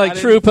is in like I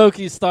true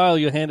Pokey style.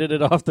 You handed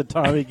it off to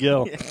Tommy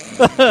Gill.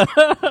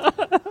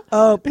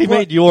 He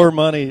made your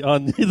money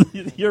on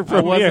your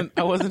premiere.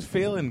 I wasn't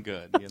feeling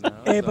good, you know.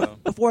 Hey, so.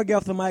 before I get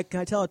off the mic, can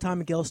I tell a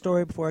Tommy Gill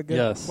story before I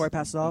Yes.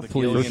 pass it off? The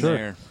Please.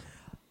 Gillionaire.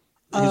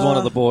 He's one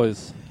of the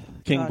boys,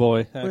 King God,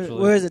 Boy. Where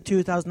Actually, is it?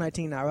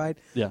 2019 now, right?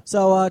 Yeah.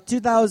 So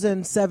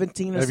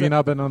 2017. Have you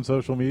not been on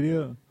social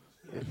media?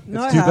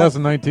 No, It's I have.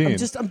 2019.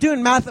 I'm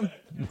doing math.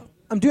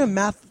 I'm doing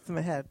math in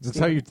my head. That's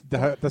Steve.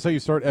 how you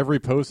start every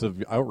post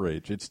of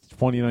outrage. It's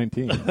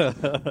 2019.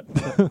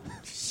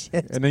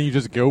 Shit. And then you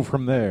just go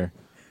from there.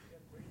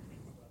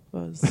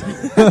 Was.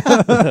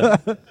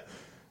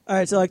 All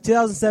right, so like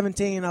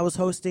 2017, I was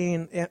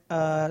hosting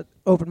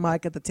open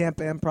mic at the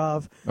Tampa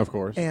Improv, Of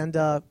course. and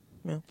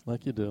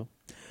like you do.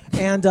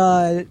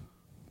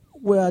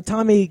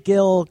 Tommy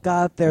Gill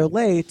got there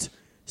late,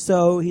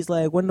 so he's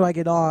like, "When do I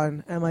get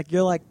on?" And I'm like,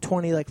 "You're like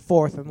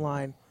 24th in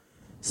line."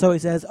 So he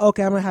says,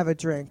 "Okay, I'm gonna have a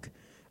drink."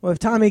 With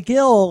Tommy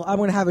Gill, I'm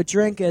gonna have a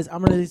drink is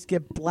I'm gonna just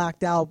get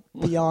blacked out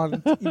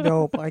beyond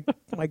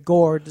my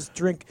gourd, just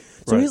drink.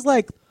 So Right. he's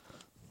like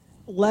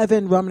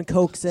 11 rum and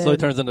cokes in. So he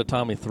turns into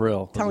Tommy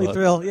Thrill. is Tommy what-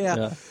 Thrill,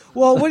 yeah.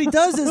 Well, what he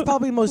does is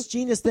probably the most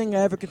genius thing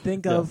I ever could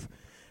think of.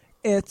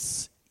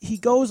 It's he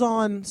goes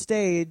on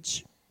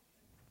stage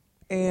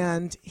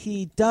and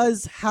he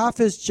does half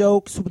his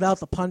jokes without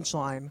the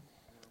punchline.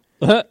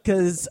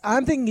 Because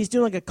I'm thinking he's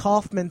doing like a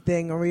Kaufman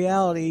thing. In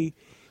reality,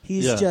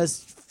 he's Yeah.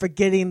 just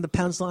forgetting the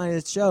punchline of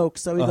his joke.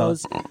 So he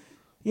goes,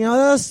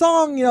 the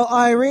song,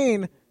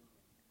 Irene.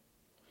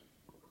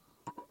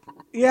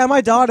 Yeah, my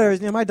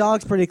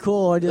dog's pretty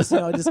cool. And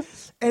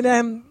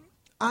then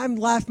I'm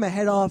laughing my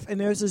head off, and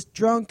there's this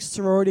drunk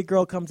sorority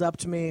girl comes up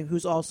to me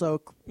who's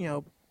also,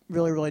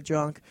 really, really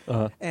drunk,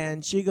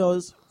 and she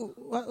goes,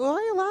 why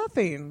are you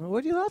laughing?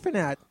 What are you laughing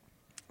at?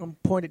 I'm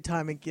pointing at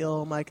Tommy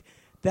Gill. I'm like,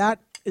 that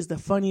is the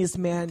funniest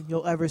man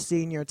you'll ever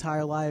see in your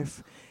entire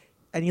life.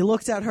 And he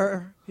looks at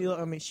her.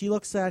 She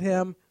looks at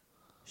him.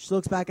 She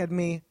looks back at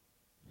me.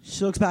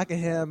 She looks back at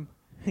him.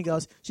 She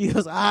goes,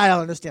 I don't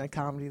understand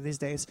comedy these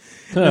days.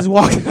 Just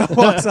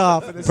walks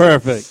off. And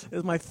Perfect.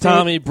 It's my favorite.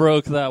 Tommy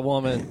broke that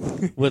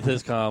woman with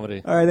his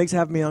comedy. All right, thanks for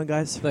having me on,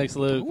 guys. Thanks,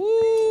 Luke.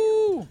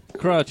 Woo!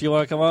 Crutch, you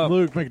want to come up?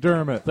 Luke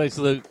McDermott. Thanks,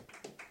 Luke.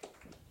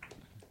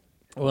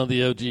 One of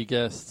the OG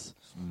guests.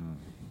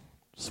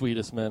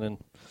 Sweetest men in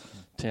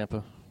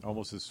Tampa.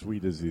 Almost as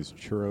sweet as these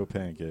churro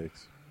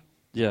pancakes.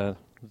 Yeah.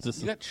 You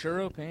got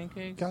churro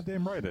pancakes?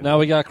 Goddamn right. Now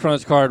we got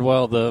Crunch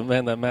Cardwell, the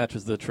man that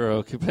matches the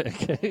churro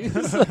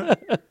pancakes.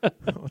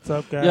 What's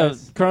up, guys? Yeah,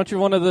 Crunch, you're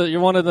one of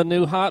the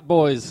new hot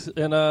boys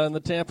in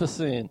the Tampa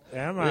scene.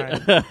 Am I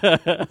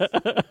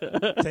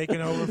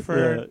taking over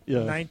for Yeah.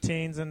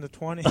 19s and the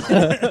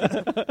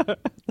 20s?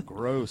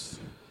 Gross.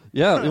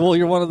 Yeah, well,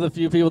 you're one of the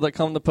few people that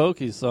come to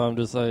Pokies, so I'm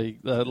just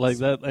like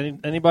that.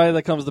 Anybody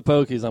that comes to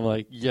Pokies, I'm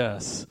like,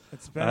 yes,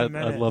 It's been a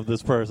minute. I love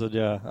this person.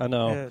 Yeah, I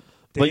know. Yeah.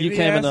 But you Davey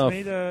came asked enough.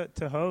 me to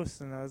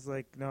host, and I was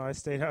like, no, I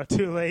stayed out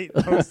too late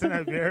hosting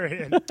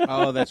Iberian.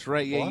 Oh, that's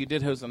right. Yeah, you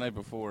did host the night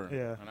before.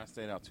 Yeah. And I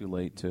stayed out too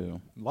late, too.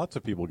 Lots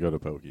of people go to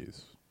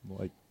Pokies.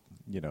 Like,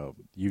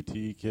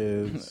 UT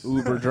kids,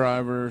 Uber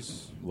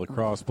drivers.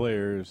 lacrosse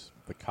players,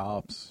 the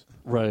cops.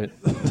 Right.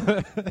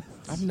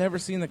 I've never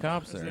seen the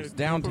cops there. Is It's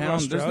there a group of downtown.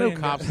 There's no Australian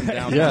cops in guys?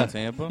 downtown Yeah.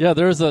 Tampa. Yeah,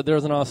 there's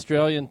an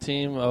Australian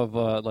team of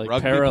Rugby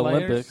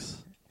Paralympics,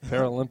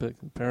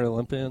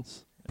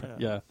 Paralympians.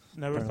 Yeah,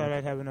 Never thought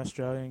I'd have an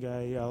Australian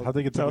guy yell. How'd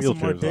they get the tell some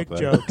more wheelchairs dick up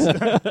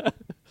jokes.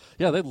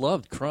 yeah, they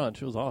loved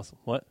Crunch. It was awesome.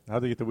 What?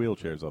 How'd they get the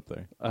wheelchairs up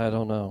there? I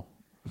don't know.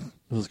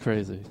 It was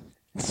crazy.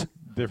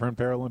 Different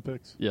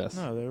Paralympics? Yes.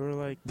 No, they were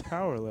like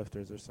power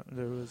lifters or something.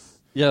 There was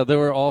Yeah, they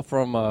were all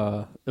from.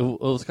 It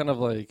was kind of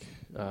like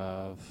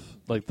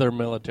their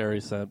military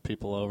sent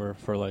people over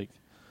for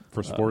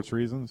For sports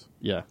reasons?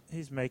 yeah.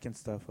 he's making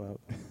stuff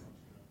up.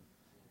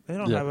 They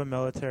don't Yeah. have a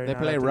military. They now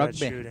play after that rugby.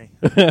 shooting.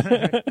 That's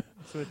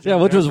what Yeah, Jim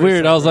which was Jeffries weird.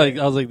 said, I was right?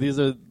 like, these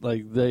are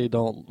like they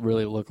don't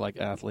really look like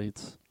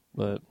athletes,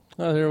 but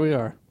here we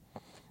are.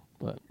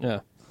 But yeah,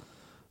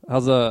 I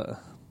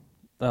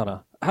don't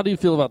know. How do you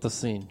feel about the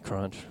scene,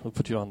 Crunch? We'll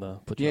put you on the.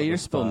 Yeah, on you're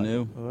the still spot.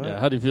 new. What? Yeah,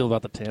 how do you feel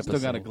about the Tampa? Still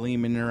got a scene?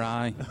 gleam in your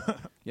eye.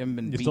 You haven't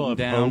been You still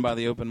beaten have down hope? by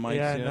the open mics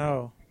Yeah, yet.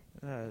 no.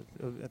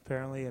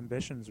 Apparently,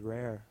 ambition's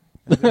rare.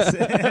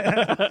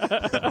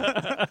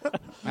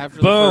 After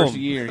the Boom. first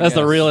year, That's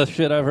the yes. realest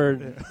shit I've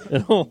heard.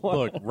 in a while.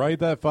 Look, right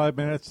that 5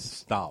 minutes,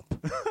 stop.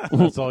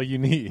 That's all you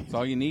need. That's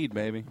all you need,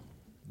 baby.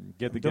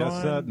 Get the Doing-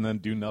 guest set and then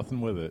do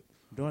nothing with it.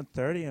 Doing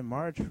 30 in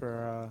March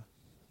for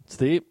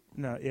Steep.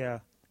 no, yeah.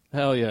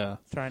 Hell yeah.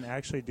 Trying to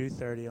actually do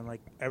 30, and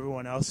like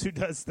everyone else who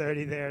does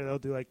 30 there, they'll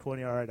do like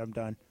 20. All right, I'm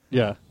done.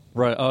 Yeah.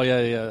 Right. Oh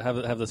yeah, yeah.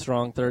 Have the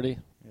strong 30.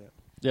 Yeah.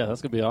 Yeah,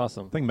 that's gonna be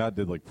awesome. I think Matt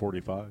did like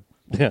 45.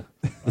 Yeah.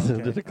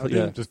 Okay. I'll do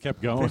yeah. Just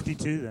kept going.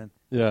 52 then.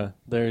 Yeah.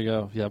 There you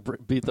go. Yeah.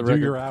 Beat the Do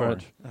record. your hour.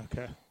 Crunch.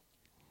 Okay.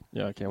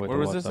 Yeah, I can't wait Where to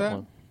was watch this that at?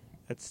 one.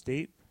 It's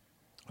steep.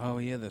 Oh,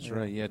 yeah, that's Yeah.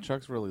 right. Yeah,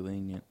 Chuck's really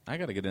lenient. I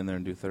got to get in there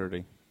and do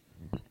 30.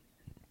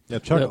 Yeah,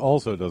 Chuck Yeah.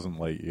 also doesn't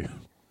like you.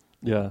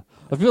 Yeah.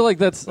 I feel like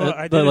that's Well,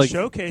 I did a like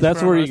showcase that's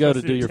for him. where I you was go to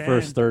supposed do to your do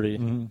first 10.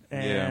 30.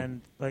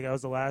 And like I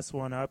was the last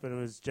one up, and it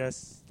was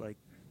just like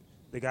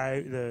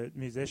the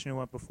musician who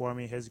went before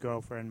me, his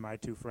girlfriend, my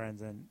two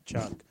friends, and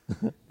Chuck.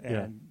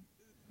 And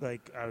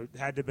like I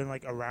had to have been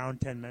like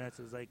around 10 minutes.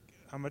 It was like,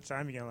 how much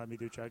time are you gonna let me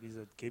do, Chuck? He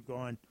said, keep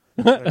going.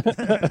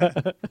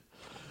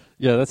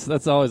 Yeah,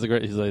 that's always a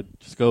great. He's like,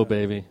 just go,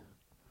 baby.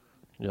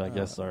 Yeah, I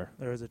guess, sir.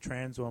 There was a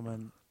trans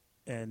woman,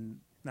 and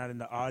not in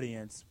the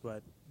audience,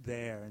 but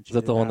there. And she Is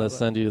that did the one not that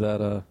sent you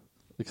that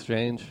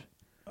exchange?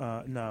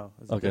 No.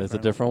 Okay, it's a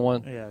different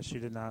one. Yeah, she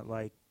did not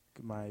like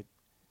my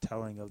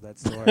telling of that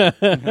story.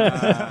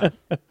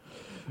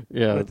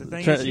 Yeah, But the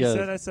thing is, she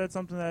said I said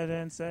something that I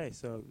didn't say.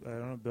 So I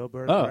don't know. Bill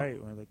Burr's Oh.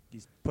 right. When, like,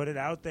 you put it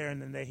out there,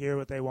 and then they hear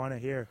what they want to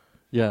hear.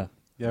 yeah.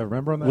 Yeah,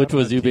 remember on that? Which on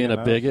was that you being a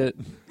TMS? bigot?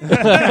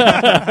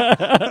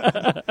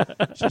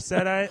 She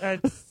said I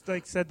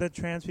like said that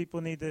trans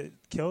people need to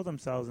kill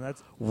themselves, and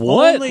that's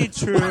What? only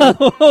true.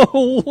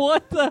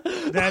 What the?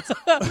 That's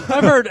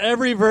I've heard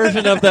every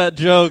version of that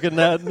joke, and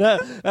that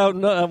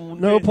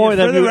no point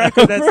for have the you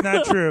record. ever- That's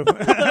not true.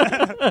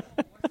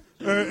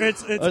 Or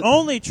it's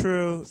only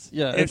true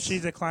Yeah, if it's-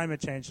 she's a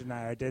climate change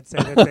denier. I did say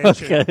that they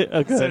should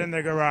Okay. sit in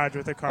their garage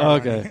with a car.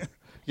 Okay. running.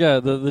 Yeah,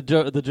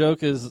 the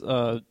joke is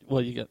well,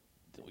 you get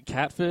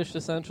catfish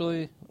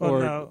essentially, Well, or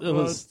no. it Well,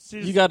 was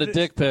she's- you got a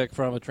dick pic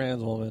from a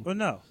trans woman. Well,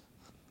 no.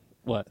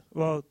 What?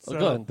 Well, so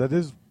go ahead. That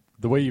is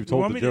the way you've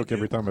told want the me to joke do-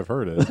 every time I've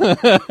heard it.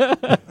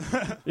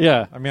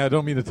 Yeah. I mean, I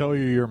don't mean to tell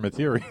you your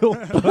material.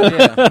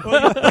 Yeah.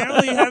 well,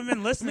 apparently you haven't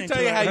been listening Tell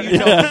to you it. how you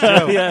tell the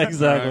joke. Yeah,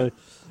 exactly.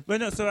 But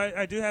no, so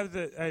I do have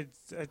I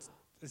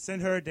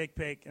sent her a dick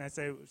pic, and I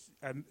say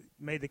I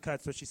made the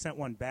cut, so she sent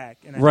one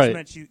back, and I Right.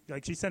 just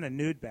meant she sent a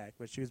nude back,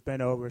 but she was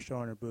bent over,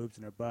 showing her boobs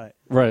and her butt,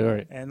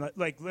 Right. and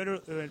like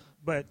literally.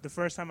 But the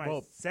first time I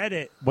Well, said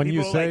it, when you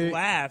people say- like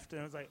laughed,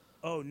 and I was like,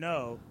 oh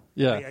no,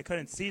 Yeah. Like, I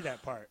couldn't see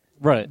that part.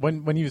 Right.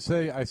 when you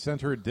say I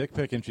sent her a dick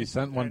pic and she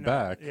sent I one know,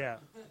 back, yeah.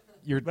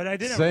 you're But I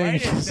didn't saying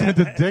write she it. sent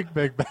a dick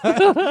pic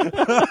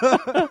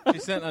back. She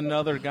sent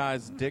another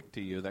guy's dick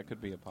to you. That could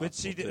be a possible. But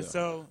she too. did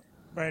so.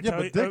 Right, Yeah, tell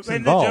but you- dick's in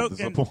involved the joke, is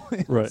the and-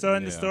 point. Right. So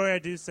in the Yeah. story, I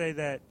do say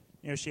that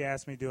she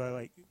asked me, do I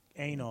like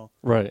anal?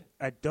 Right.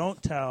 I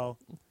don't tell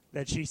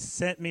that she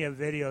sent me a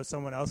video of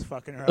someone else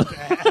fucking her up the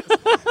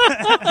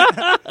ass.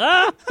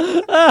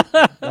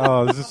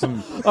 Oh, this is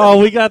some Oh,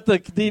 we got the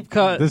deep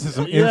cut. this is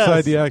some Yes.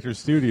 inside the actor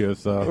studio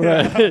stuff.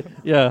 Right.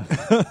 Yeah.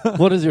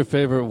 What is your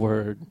favorite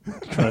word?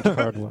 Crunch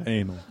Hardware.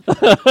 Anal.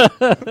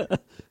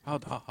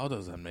 How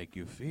does that make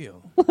you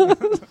feel?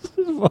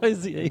 Why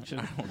is he Asian?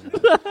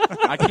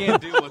 I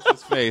can't do what's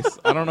his face.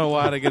 I don't know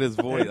why to get his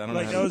voice. I don't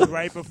Like know. that was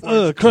right before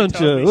she Cruncher.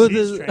 told me What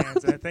she's is-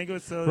 trans. And I think it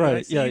was so Right,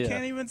 like, yeah, you yeah.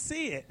 can't even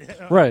see it.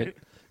 Right.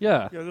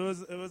 Yeah. Yeah,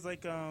 it was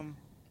like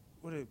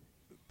what a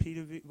P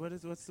to V.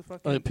 What's the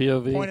fucking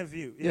POV. point of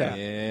view? Yeah.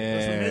 It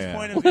was from his Yeah.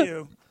 point of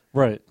view.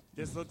 Right.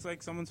 Just looks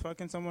like someone's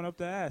fucking someone up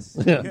the ass.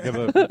 Yeah.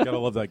 Gotta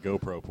love that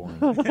GoPro porn.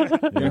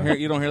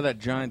 You don't hear that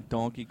giant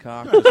donkey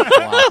cock just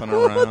flopping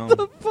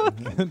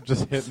around.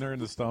 Just hitting her in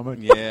the stomach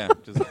Yeah,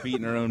 just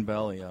beating her own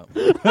belly up.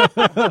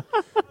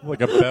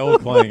 like a bell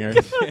clanger.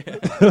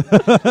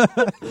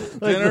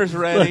 Dinner's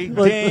ready.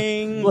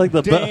 Ding. like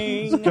the bell-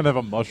 She's ding. gonna have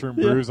a mushroom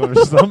bruise on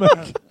her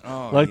stomach.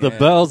 Oh, Like the yeah.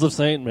 bells of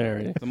St.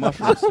 Mary. The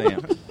mushroom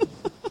stamp.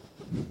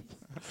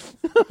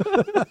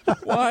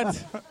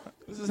 What?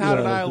 This is How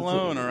Did I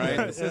Alone, all right?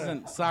 This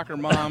isn't Soccer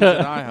Moms at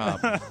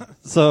IHOP.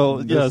 So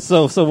yeah,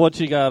 so what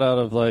you got out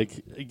of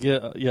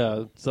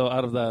so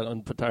out of that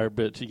entire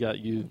bit, she got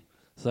you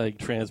saying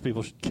trans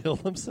people should kill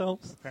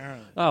themselves.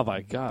 Apparently. Oh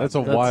my god, That's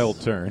a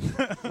wild turn.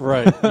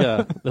 right?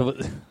 Yeah,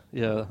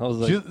 yeah. I was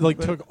like,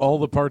 She took all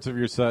the parts of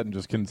your set and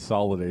just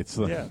consolidates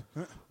them. Yeah.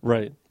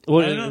 right.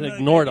 Well, I don't know, it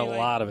ignored a maybe,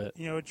 lot of it.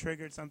 It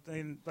triggered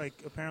something. Like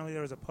apparently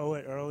there was a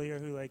poet earlier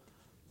who like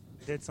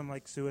did some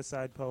like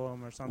suicide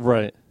poem or something.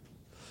 Right.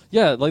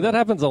 Yeah, like that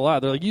happens a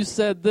lot. They're like, "You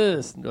said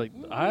this." And you're like,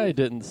 I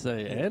didn't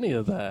say any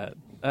of that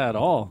at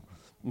all.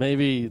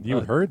 Maybe You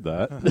heard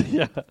that.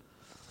 yeah.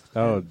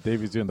 Oh,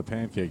 Davey's doing the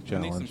pancake I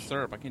need some challenge.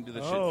 syrup. I can't do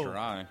this Oh. shit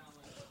dry.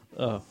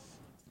 Oh,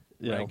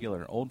 yeah.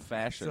 Regular, old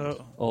fashioned.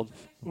 So Old.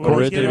 what do we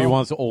Rich get Davey on-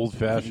 wants old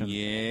fashioned.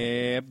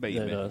 Yeah, baby.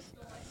 Yeah, it does.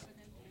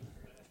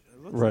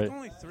 It looks Right. like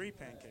only 3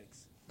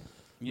 pancakes.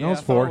 Yeah, No,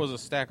 it's I thought 4. it was a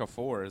stack of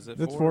 4. Is it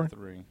It's 4 or 4.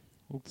 3?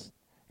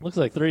 Looks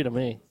like 3 to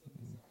me.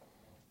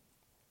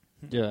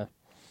 Yeah.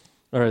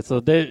 All right. So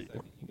Davey's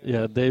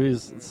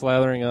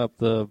slathering up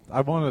the.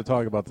 I wanted to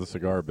talk about the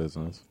cigar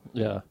business.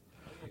 Yeah.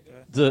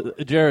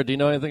 Jared, do you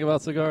know anything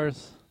about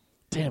cigars?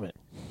 Damn it.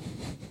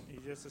 You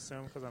just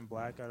assume because I'm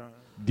black, I don't.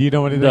 Do you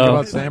know anything No.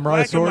 about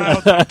Samurai Black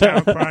and Sword? mild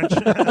Town Crunch.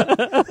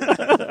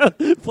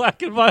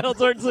 Black and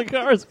mild aren't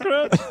cigars,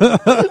 Crunch.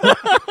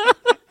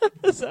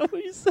 Is that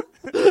what you said?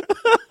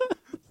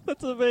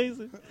 That's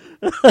amazing.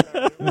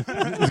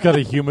 He's got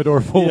a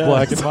humidor full of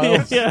black and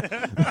milds. Yeah.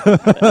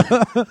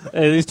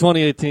 Hey, these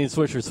 2018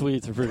 Swisher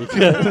Sweets are pretty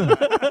good.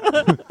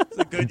 It's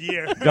a good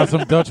year. Got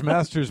some Dutch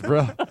Masters,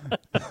 bro.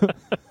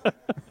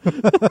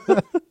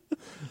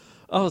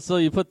 Oh, so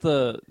you put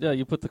the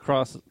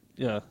cross.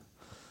 Yeah.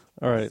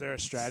 All right. Is there a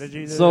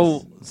strategy to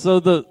So this?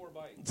 the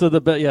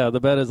bet the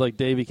bet is like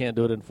Davey can't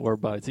do it in 4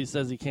 bites. He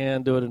says he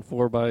can do it in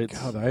 4 bites.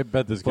 God, I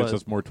bet this gets But-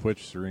 us more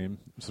Twitch stream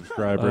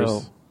subscribers.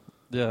 Oh,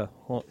 yeah.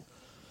 Well,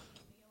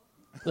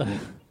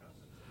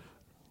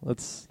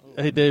 let's.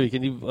 Hey, Davey,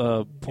 can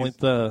you point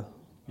the?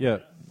 Yeah,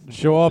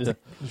 show off Yeah.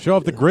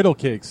 the griddle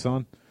cake,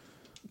 son.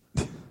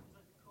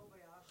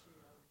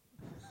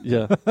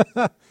 Yeah.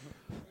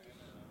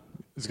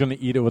 He's gonna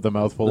eat it with a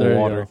mouthful There of you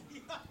water.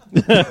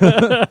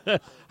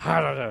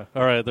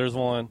 All right, there's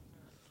one.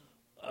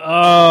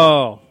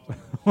 Oh,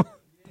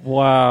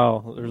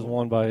 wow! There's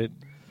one bite.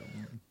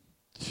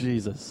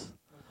 Jesus,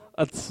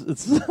 it's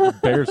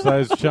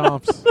Bear-sized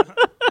chomps.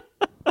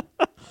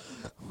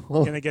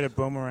 Gonna get a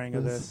boomerang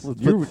of this.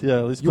 Let's You- put, yeah,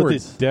 let's You put are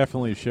these.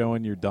 definitely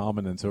showing your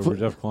dominance over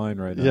Jeff Klein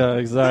right now. Yeah,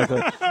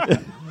 exactly.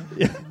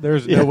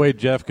 There's no way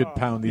Jeff could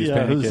pound these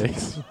Yeah, who's-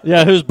 pancakes.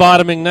 Yeah, who's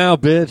bottoming now,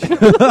 bitch?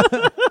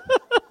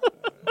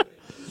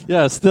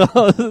 Yeah, still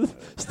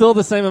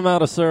the same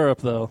amount of syrup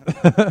though.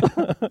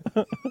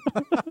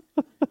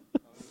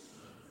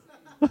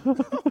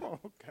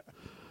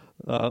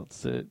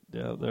 That's it.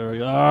 Yeah, there we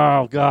go.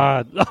 Oh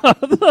God,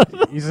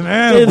 He's an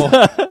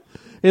animal.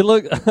 he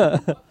looked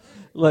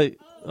like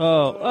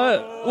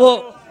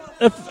well,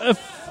 if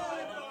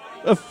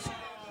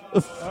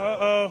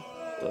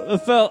it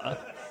felt.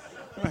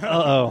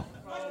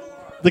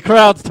 The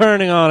crowd's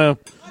turning on him.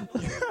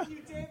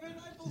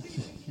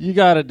 You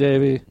got it,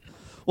 Davey.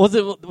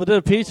 Did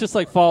a piece just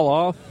like fall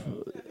off?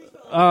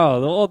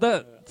 Oh, well,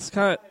 that's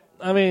kind of.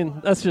 I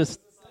mean, that's just.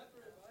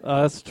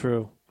 That's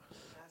true.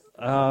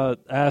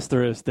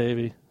 Asterisk,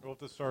 Davey. We'll have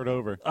to start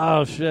over.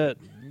 Oh shit!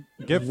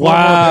 Get 4 more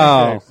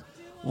Wow! pancakes.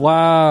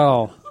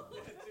 Wow!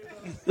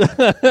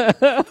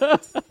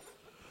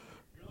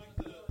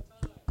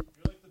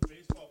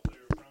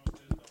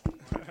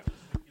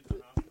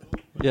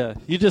 Yeah,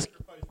 you just.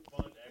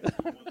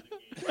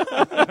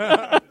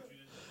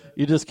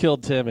 You just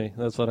killed Timmy.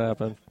 That's what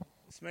happened.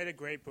 This made a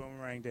great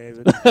boomerang,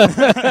 David.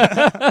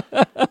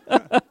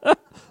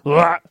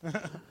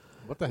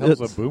 What the hell's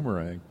a It's-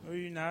 boomerang? Are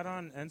you not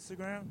on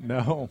Instagram?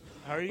 No.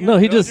 How are you? No,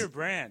 gonna he build just- your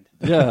brand.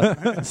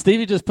 Yeah,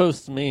 Stevie just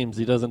posts memes.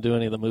 He doesn't do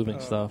any of the moving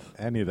stuff.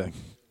 Anything.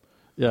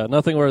 Yeah,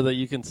 nothing where that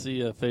you can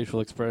see a facial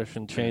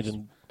expression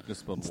changing.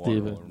 Just spilled water.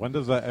 Steven. all over. When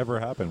does that ever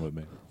happen with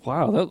me?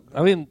 Wow,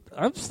 I mean,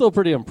 I'm still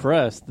pretty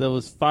impressed. That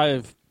was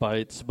 5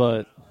 bites,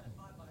 but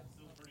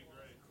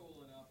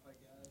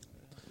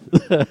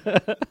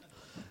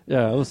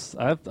yeah, it was.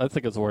 I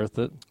think it's worth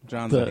it.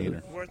 John's The- a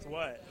hater. Worth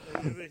what?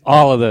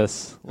 All of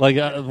this, like,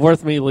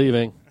 worth me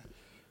leaving.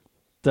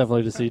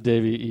 Definitely to see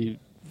Davey eat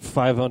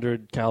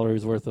 500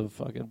 calories worth of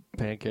fucking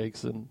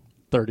pancakes in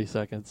 30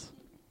 seconds.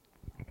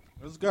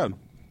 It was good.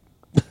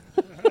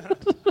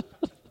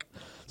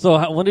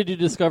 So, when did you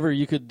discover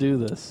you could do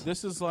this?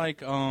 This is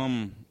like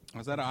I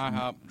was at an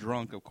IHOP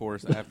drunk, of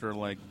course, after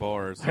like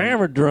bars.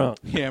 Hammered drunk.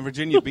 Yeah,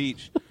 Virginia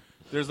Beach.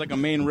 There's like a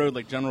main road,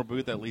 like General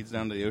Booth, that leads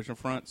down to the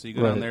oceanfront. So you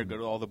go Right. down there, go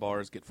to all the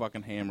bars, get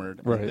fucking hammered,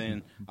 Right. and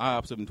then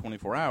IHOP's open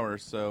 24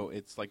 hours. So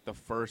it's like the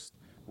first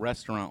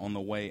restaurant on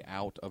the way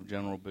out of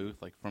General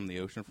Booth, like from the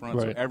oceanfront.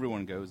 So Right.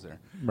 everyone goes there.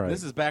 Right.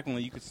 This is back when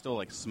you could still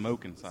like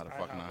smoke inside of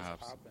fucking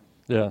IHOPs.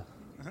 Yeah.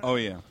 Oh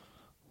yeah.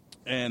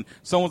 And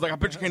someone was like, "I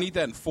bet you can't eat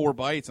that in 4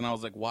 bites," and I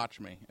was like, "Watch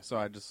me." So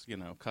I just,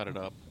 cut it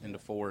up into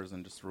 4s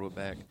and just threw it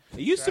back. It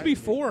used to be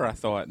 4, I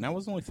thought. Now it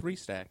was only 3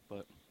 stacked,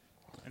 but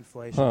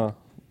Inflation. Huh.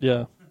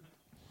 Yeah.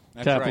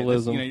 that's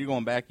Capitalism. Right. This, you're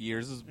going back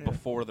years. This is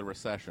before the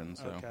recession.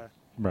 So, Okay.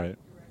 Right.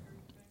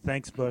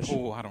 Thanks, Bush.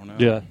 oh, I don't know.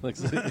 Yeah.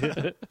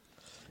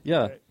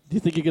 Yeah. Do you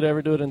think you could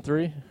ever do it in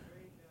 3?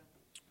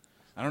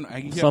 I don't know.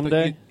 You'd have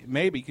Someday?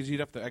 maybe because you'd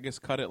have to, I guess,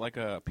 cut it like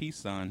a peace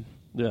sign.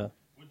 Yeah.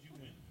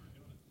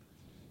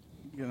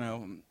 You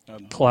know,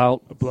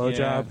 Clout. A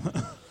blowjob.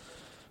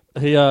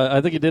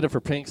 I think he did it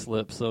for Pink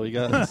Slip, so he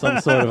got some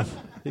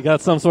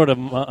sort of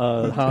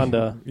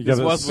Honda. You This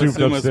got a was with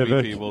souped up Sumo Sweet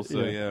Civic. people, so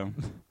yeah.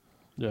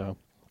 Yeah.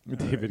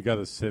 David got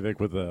a Civic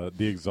with the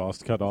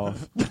exhaust cut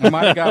off. I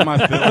might have got my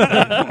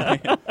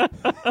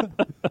fill.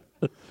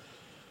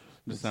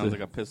 Just sounds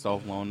like a pissed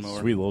off lawnmower.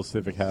 Sweet little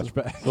Civic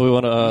hatchback. So we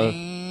want to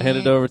hand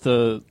it over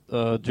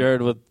to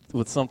Jared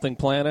with Something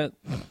Planet.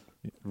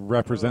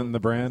 Representing the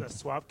brand. The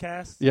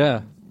Swapcast.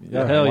 Yeah.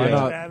 Yeah, Hell why yeah.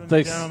 not? Having me,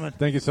 Thanks. gentlemen.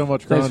 Thank you so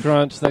much, Thanks, Crunch.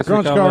 Crunch. Thanks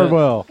Crunch for coming.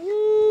 Cardwell.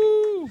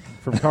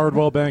 From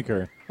Cardwell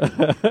Banker.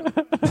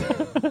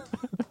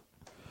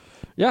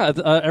 Yeah,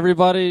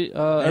 everybody's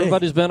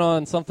been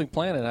on Something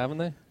Planet, haven't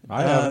they?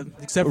 I haven't.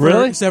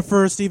 Except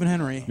for Stephen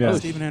Henry. Yeah.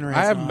 Stephen Henry.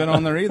 I haven't been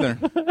on there either.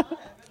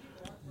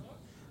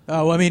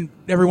 Well, I mean,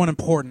 everyone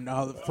important.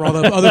 For all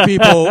the other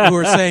people who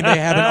are saying they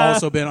haven't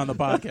also been on the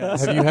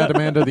podcast. Have you had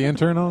Amanda the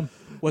intern on?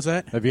 What's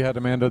that? Have you had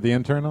Amanda the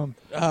intern on?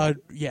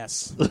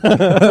 Yes. We have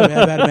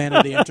had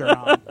Amanda the intern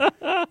on.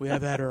 We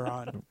have had her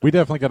on. We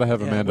definitely got to have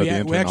Yeah, Amanda the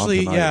intern we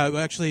actually, on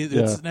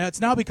tonight. it's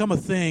now become a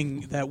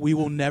thing that we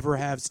will never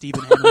have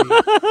Stephen Henry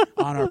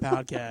on our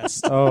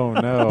podcast. Oh,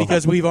 no.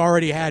 Because we've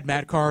already had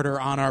Matt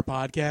Carter on our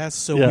podcast,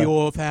 so Yeah. we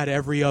will have had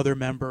every other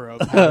member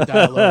of How to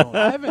Die Alone.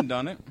 I haven't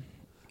done it.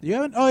 You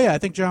haven't? Oh, yeah, I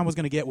think John was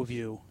going to get with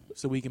you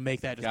so we can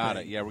make that just Got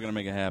big. it. Yeah, we're gonna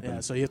make it happen. Yeah,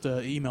 so you have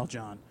to email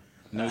John.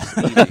 No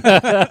Stevie.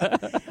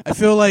 I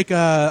feel like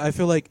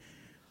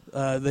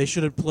they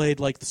should have played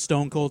like the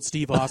Stone Cold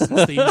Steve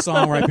Austin's theme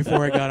song right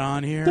before I got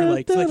on here.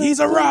 Like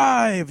he's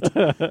arrived.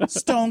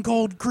 Stone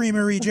Cold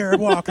Creamery Jared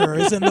Walker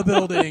is in the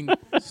building.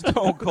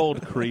 Stone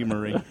Cold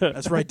Creamery.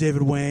 That's right,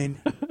 David Wayne.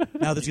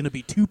 Now there's going to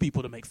be two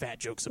people to make fat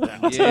jokes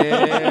about.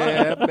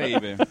 Yeah,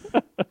 baby.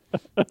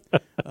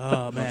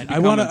 Oh man,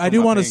 Don't you be I do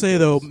coming for want my to say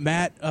though, pancakes.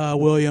 Matt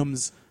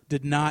Williams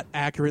did not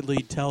accurately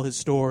tell his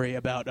story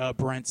about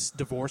Brent's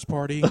divorce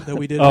party that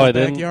we did in Oh, his I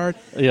didn't? backyard.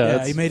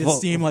 Yeah, he made it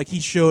seem like he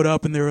showed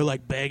up and they were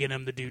like begging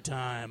him to do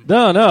time.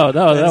 No, that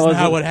That's wasn't.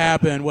 not what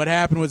happened. What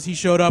happened was he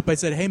showed up. I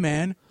said, "Hey,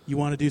 man, you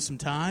want to do some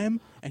time?"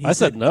 And he I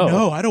said no.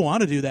 No, I don't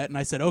want to do that. And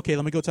I said, "Okay,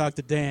 let me go talk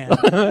to Dan."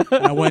 And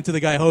I went to the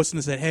guy hosting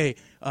and said, "Hey,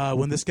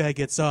 when this guy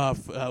gets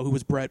off, who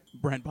was Brent,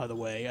 by the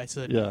way," I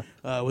said,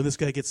 Yeah. when this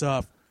guy gets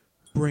off,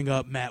 bring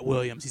up Matt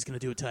Williams. He's going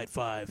to do a tight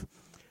 5."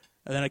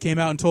 And then I came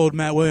out and told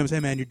Matt Williams,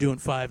 "Hey, man, you're doing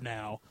 5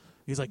 now."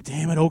 He's like,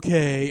 "Damn it,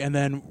 okay." And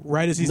then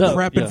right as he's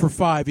prepping for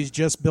 5, he's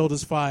just built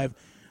his 5.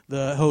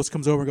 The host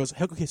comes over and goes,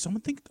 "Hey, okay, so I'm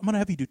going to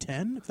have you do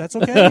 10, if that's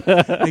okay."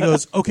 And he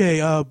goes,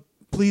 "Okay,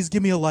 please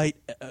give me a light.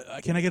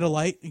 Can I get a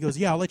light?" He goes,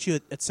 "Yeah, I'll let you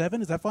at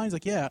 7. Is that fine?" He's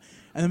like, "Yeah."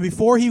 And then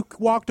before he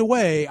walked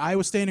away, I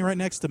was standing right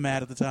next to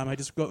Matt at the time. I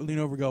just lean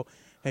over and go,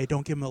 "Hey,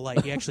 don't give him the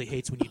light. He actually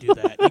hates when you do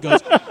that." He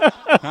goes,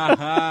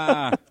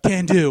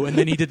 "Can do." And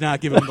then he did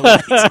not give him the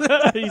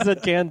light. He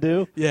said can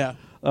do. Yeah.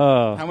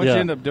 How much yeah. you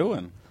end up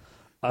doing?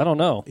 I don't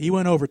know, He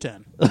went over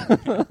 10.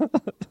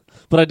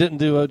 but I didn't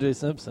do O.J.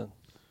 Simpson.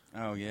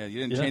 Oh yeah, you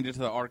didn't Yeah. change it to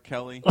the R.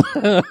 Kelly.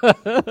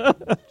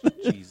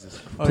 Jesus.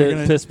 Oh, you're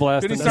gonna- Piss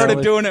blast. Dude, he and started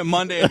Kelly. doing it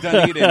Monday at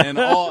Dunedin, and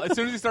as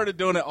soon as he started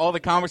doing it, all the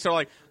comics are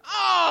like,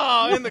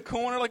 "Oh!" in the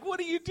corner, like, "What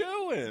are you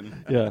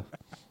doing?" Yeah,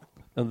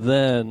 and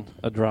then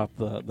I dropped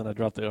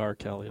the R.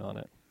 Kelly on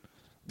it.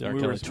 The R.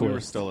 We Kelly were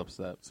twist. still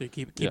upset. So you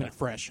keeping Yeah. it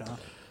fresh, huh?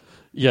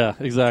 Yeah,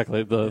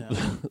 exactly.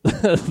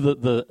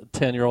 The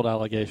 10-year-old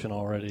allegation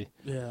already.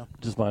 Yeah.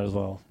 Just might as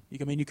well. You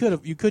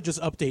could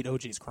just update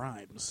OJ's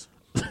crimes.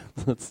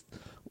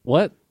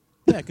 What?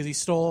 Yeah, because he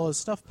stole all his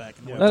stuff back.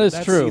 And That is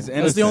true. He's That's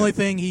innocent. the only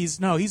thing he's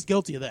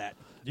guilty of that.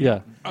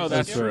 Yeah. Oh,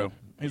 that's true.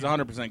 He's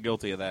 100%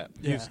 guilty of that.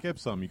 Yeah. You skipped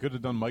some. You could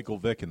have done Michael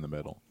Vick in the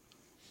middle.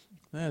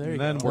 Yeah, there you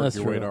And then go. work That's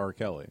your way true. to R.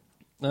 Kelly.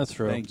 That's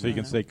true. Thank So you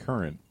can stay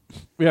current.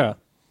 Yeah.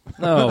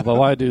 No, but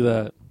why do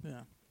that?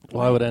 Yeah.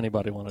 Why would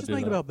anybody want to Just do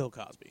make that? it about Bill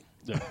Cosby.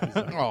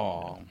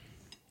 Oh,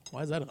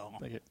 Why is that at all?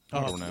 Thank you.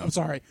 Oh, don't know. I'm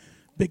sorry.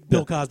 Big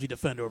Bill Cosby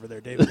defender over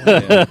there, David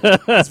Wayne.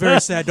 It's very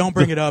sad. Don't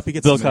bring it up. He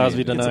gets Bill upset. Cosby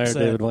He gets denier, upset.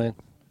 David Wayne.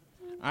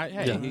 hey,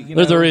 Yeah. you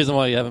There's know, a reason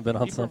why you haven't been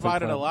on He something.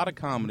 provided a Planet. lot of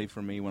comedy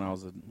for me when I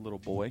was a little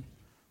boy.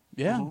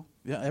 Yeah,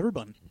 yeah,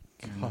 everyone.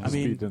 I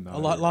Cosby mean, denier. a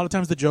lot of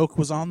times the joke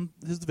was on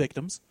his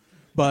victims,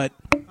 but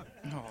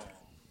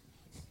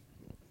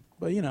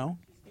you know.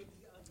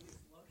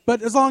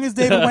 But as long as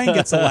David Wayne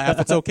gets a laugh,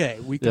 it's okay.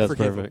 We can Yeah, it's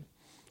forgive him perfect.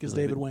 because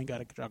David Wayne got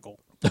a chuckle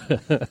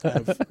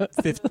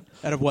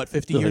out of what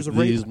 50 years of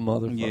These rape.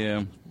 motherfuckers.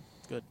 Yeah.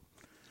 Good.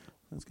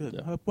 That's good.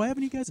 Yeah. Why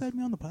haven't you guys had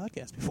me on the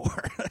podcast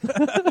before?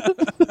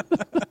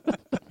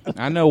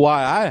 I know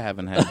why I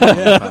haven't had him on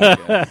the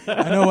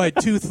podcast. I know why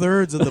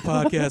 2/3 of the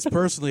podcast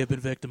personally have been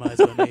victimized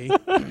by me.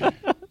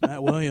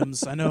 Matt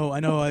Williams. I know.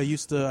 I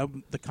used to.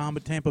 I'm the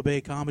Tampa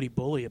Bay comedy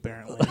bully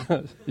apparently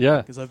Yeah.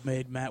 because I've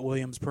made Matt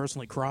Williams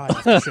personally cry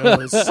after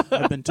shows.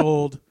 I've been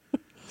told.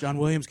 John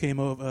Williams came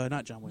over.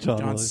 Not John Williams. John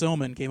John Williams.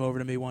 Silman came over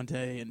to me one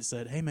day and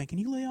said, "Hey man, can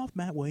you lay off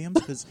Matt Williams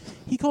because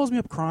he calls me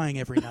up crying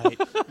every night."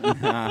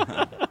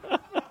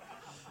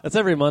 That's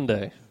every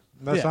Monday.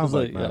 That Yeah, sounds it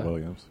was like like- Matt yeah.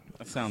 Williams.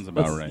 That sounds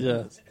about right.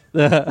 Yeah.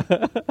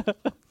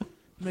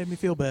 Made me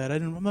feel bad. I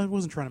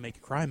wasn't trying to make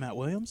you cry, Matt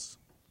Williams.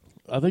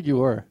 I think you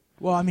were.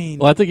 Well, I mean,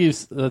 Well, I think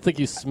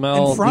you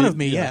smell in front the- of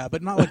me, yeah,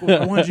 but not like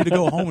I wanted you to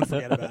go home and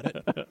forget about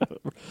it.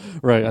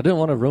 Right. I didn't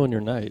want to ruin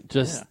your night.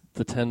 Just Yeah.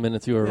 the 10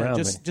 minutes you were Yeah, around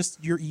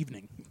just your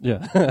evening. me.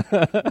 Yeah.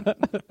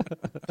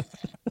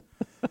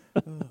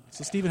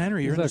 So Stephen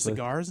Henry, you're Exactly.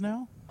 into cigars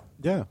now.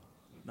 Yeah.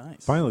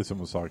 Nice. Finally,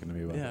 someone's talking to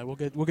me about Yeah,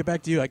 it. we'll get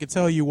back to you. I could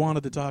tell you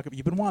wanted to talk.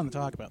 You've been wanting to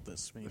talk about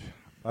this. I mean,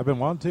 I've been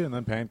wanting to, and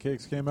then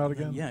pancakes came out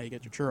again. yeah, you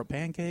got your churro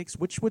pancakes.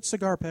 Which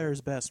cigar pairs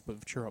best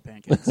with churro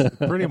pancakes?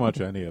 Pretty much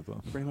any of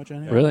them. Pretty much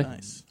any. Really?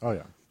 Nice. Oh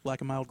yeah.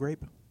 Black and mild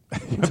grape.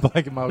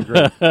 Black and mild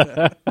grape.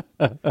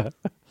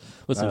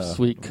 With some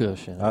sweet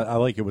kush in it. I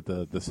like it with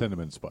the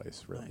cinnamon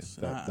spice. Really, Nice.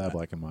 that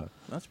black and mild.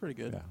 That's pretty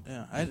good.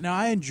 Yeah. Yeah. Now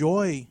I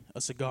enjoy a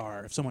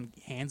cigar if someone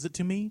hands it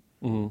to me,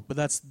 but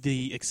that's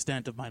the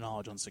extent of my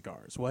knowledge on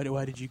cigars. Why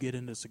did you get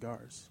into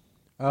cigars?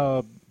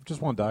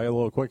 Just want to die a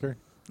little quicker.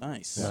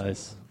 Nice.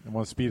 Nice. I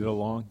want to speed it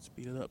along.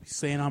 Speed it up.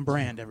 Staying on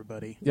brand,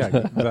 everybody. Yeah,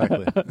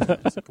 exactly.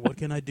 It's like, what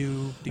can I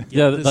do to get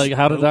Yeah, this like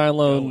how to boat die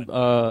alone.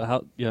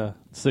 going?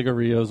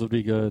 Cigarillos would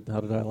be good.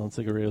 How to die alone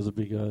cigarillos would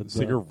be good. but-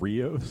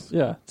 Cigarillos.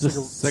 Yeah,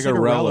 just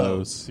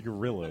Cigarellos.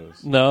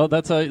 Cigarillos. no.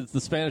 That's how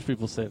the Spanish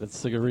people say it. It's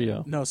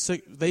cigarillo. No,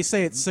 they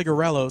say it's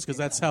cigarellos because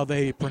that's how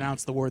they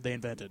pronounce the word they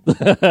invented.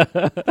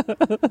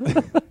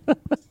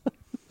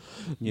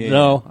 Yeah.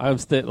 No, I'm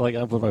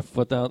I put my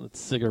foot down. It's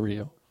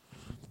cigarillo.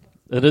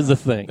 It is a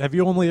thing. Have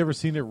you only ever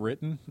seen it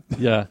written?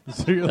 Yeah,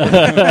 So you're like,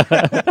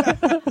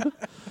 I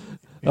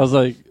was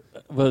like,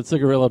 but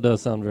cigarillo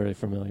does sound very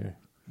familiar.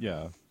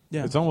 yeah.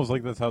 Yeah. It's almost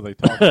like that's how they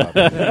talk about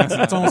it.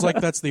 Yeah, it's almost like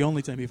that's the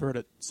only time you've heard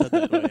it said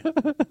that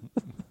way.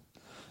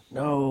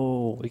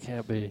 No, we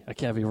can't be. I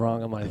can't be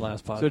wrong on my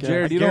last podcast. So,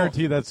 Jared, I you don't.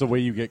 guarantee that's the way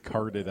you get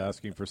carded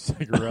asking for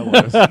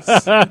cigarillos.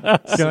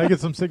 Can I get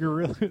some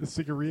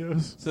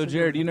cigarillos? So,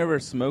 Jared, you never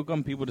smoke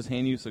them? People just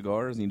hand you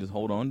cigars and you just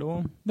hold on to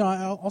them? No,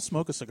 I'll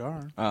smoke a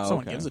cigar. Oh, If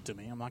someone okay. gives it to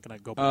me. I'm not going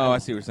to go. Oh, I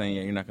see what you're saying.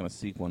 Yeah, you're not going to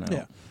seek one out.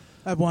 Yeah,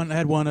 I had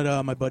one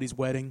at my buddy's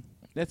wedding.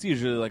 That's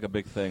usually like a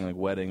big thing, like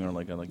wedding or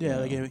like a Yeah,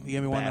 they gave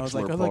me one. I was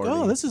like, bachelor oh,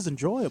 party. this is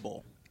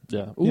enjoyable.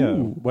 yeah. Yeah,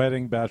 Ooh.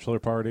 wedding, bachelor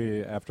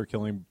party after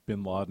killing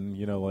Bin Laden.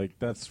 You know, like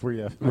that's where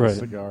you have a Right.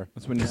 cigar.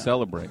 That's when you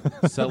celebrate.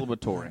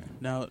 Celebratory.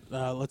 Now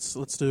let's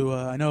do.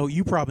 I know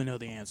you probably know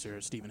the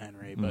answer, Stephen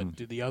Henry, but Mm-hmm.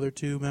 do the other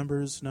two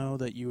members know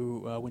that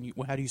you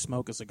how do you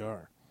smoke a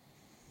cigar?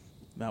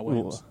 Matt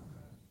Williams.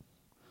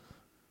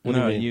 What do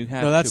you No, mean? you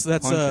have No, that's to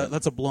punch it.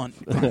 that's a blunt.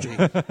 Punchy.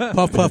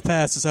 Puff puff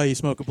pass is how you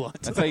smoke a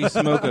blunt. That's how you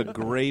smoke a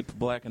grape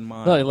black and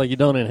mild. No, like you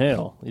don't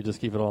inhale. You just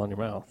keep it all in your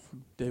mouth.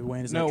 David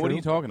Wayne, is No, that what true? are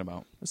you talking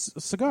about? A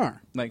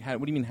cigar. Like,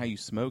 what do you mean how you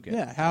smoke it?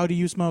 Yeah. How do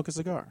you smoke a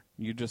cigar?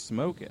 You just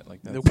smoke it. Like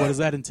What that. does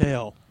that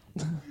entail?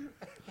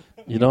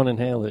 You don't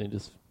inhale it. You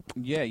just.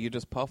 Yeah, you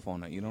just puff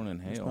on it. You don't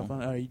inhale.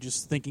 Are you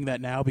just thinking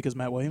that now because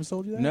Matt Williams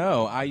told you that?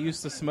 No, I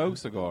used to smoke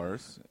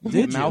cigars. You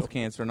Did get mouth you?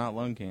 cancer, not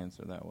lung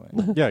cancer that way.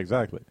 Yeah,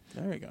 exactly.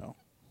 There you go.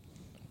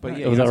 But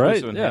yeah, Was you're that not right?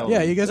 supposed to Yeah. inhale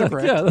Yeah, it. you guys are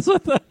correct. Yeah, that's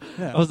what.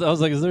 Yeah. I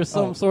was like, is there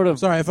some Oh, sort of?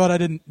 Sorry, I thought I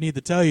didn't need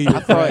to tell you. You're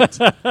I correct.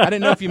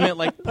 didn't know if you meant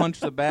like punch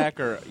the back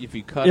or if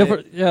you cut Yeah,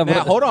 it. yeah,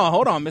 Now, but-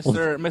 hold on,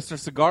 Mr.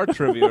 Cigar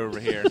Trivia over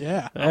here.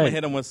 Yeah. I'm gonna Hey.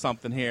 hit him with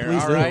something here.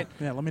 Please All do. right.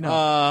 Yeah, let me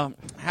know.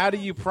 How do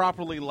you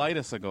properly light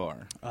a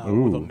cigar? With a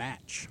Ooh.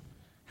 match.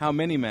 How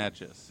many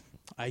matches?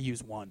 I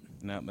use one.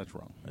 No, that's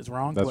wrong. Is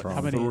wrong? That's What- wrong.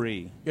 How many? 3.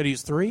 You got to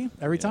use 3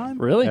 every time?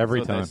 Really? Every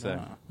That's what time.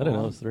 they say. I didn't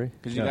know it was 3.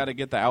 Because you Yeah. got to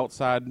get the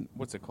outside.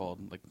 What's it called?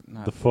 Like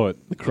not The foot.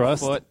 The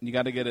crust. foot. You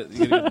got to get it.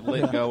 You got to get the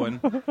lid going,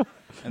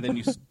 and then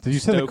you. Did you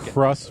say the stoke it.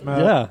 crust, Matt?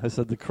 Yeah, I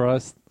said the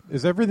crust.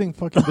 Is everything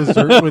fucking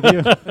dessert with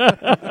you?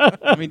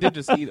 I mean, did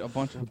just eat a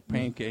bunch of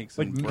pancakes.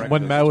 Like and when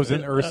breakfast. Matt was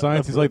in earth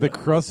science, he's like, the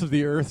crust of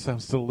the earth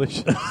sounds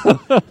delicious.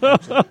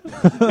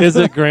 Is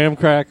it graham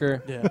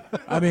cracker? Yeah.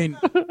 I mean,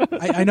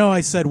 I know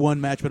I said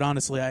one match, but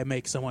honestly, I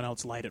make someone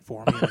else light it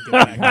for me. And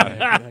I get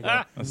back to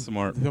it. That's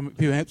smart.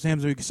 People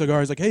hands me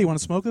cigars like, hey, you want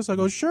to smoke this? I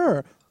go,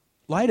 sure.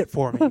 Light it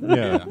for me.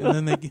 Yeah.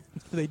 And then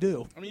they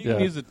do. I mean, you can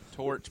Yeah. use a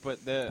torch,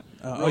 but the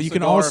Oh, real you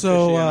can cigar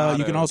also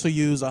aficionado-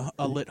 use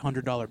a lit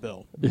 $100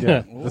 bill.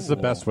 Yeah. This is the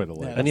best way to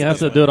live. Yeah. And you have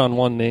to do it on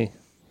one knee.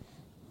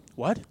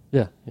 What?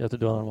 Yeah, you have to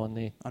do it on one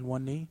knee. On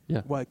one knee?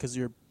 Yeah. Why? Because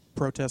you're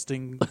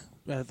protesting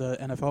at the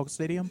NFL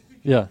stadium?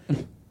 Yeah.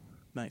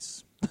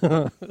 Nice. You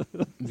have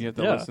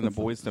to Yeah. listen to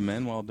Boys to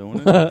Men while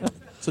doing it.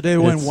 So,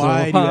 David, Wayne, It's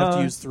why so do you have to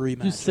hard use 3 You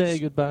matches? say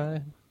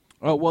goodbye.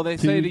 Oh well, they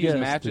say to use Two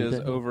matches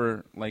yesterday.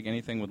 over like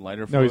anything with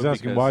lighter. No, he's fluid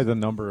asking because- why the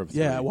number of three.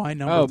 Yeah, why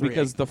number Oh, 3?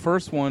 because the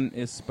first one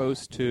is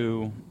supposed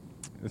to.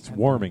 It's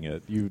warming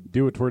it. You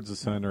do it towards the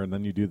center, and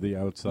then you do the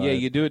outside. Yeah,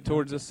 you do it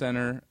towards the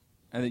center,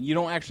 and then you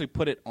don't actually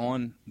put it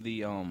on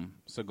the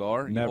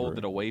cigar. You Never. hold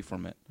it away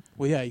from it.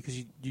 Well, yeah, because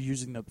you're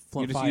using the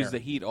You just fire. use the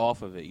heat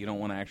off of it. You don't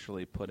want to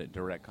actually put it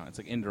direct. It's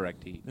like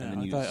indirect heat. Yeah, and then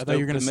I you thought you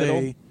were going to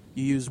say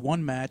you use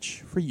 1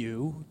 match for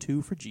you,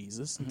 2 for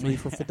Jesus, and 3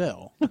 for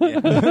Fidel.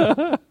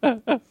 Yeah.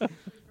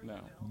 No.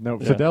 No,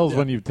 Yeah. Fidel's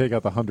when you take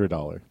out the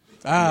 $100.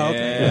 Ah, okay.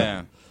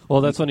 Yeah. Well,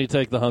 that's when you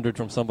take the 100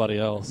 from somebody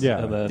else.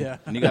 Yeah. And then, Yeah.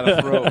 And you got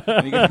to throw.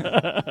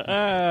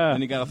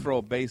 And you got to throw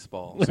a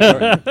baseball.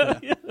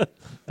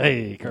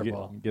 Hey, You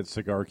curveball. get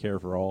cigar care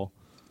for all.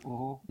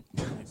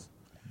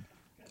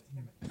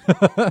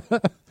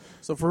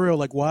 So for real,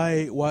 like,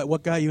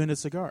 what got you into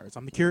cigars?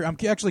 I'm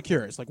actually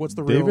curious. Like, what's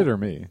the real David or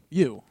me?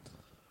 you?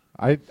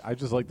 I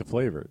just like the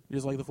flavor. You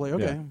just like the flavor?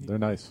 Okay, Yeah, they're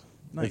nice.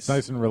 Nice. It's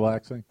nice and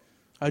relaxing.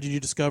 How did you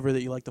discover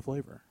that you like the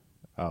flavor?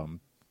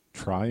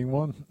 Trying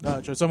one?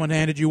 So someone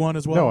handed you one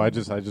as well? No, I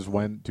just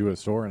went to a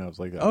store and I was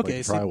like, I'd like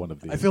to try one of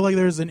these. I feel like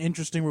there's an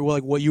interesting,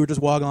 like, what you were just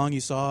walking along,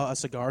 you saw a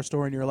cigar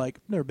store, and you're like,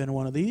 never been to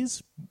one of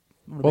these.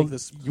 I'm gonna make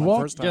this you my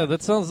walk- first time. Yeah,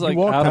 that sounds like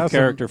walk out of past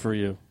character for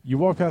you. You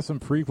walk past them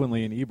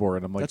frequently in Ybor,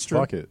 and I'm like, That's true.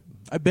 fuck it.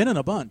 I've been in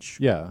a bunch.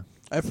 Yeah.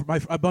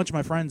 A bunch of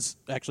my friends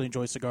actually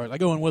enjoy cigars. I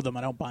go in with them.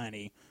 I don't buy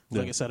any.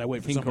 Like I said, I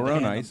wait for King someone Corona,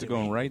 to I hand used to them go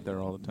me. in right there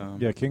all the time.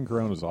 Yeah, King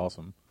Corona is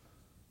awesome.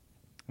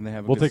 And they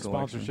have a We'll good take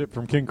selection. sponsorship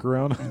from King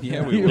Corona.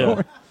 Yeah, we will.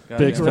 Yeah. God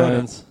Big damn.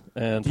 fans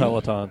and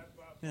Peloton.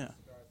 Yeah.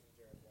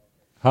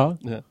 Huh?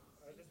 Yeah.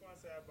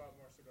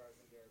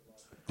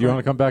 Do you want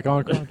to come back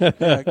on,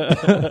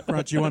 Crunch?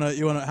 Crunch, you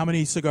wanna? How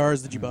many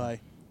cigars did you buy?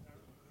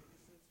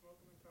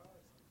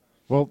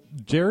 Well,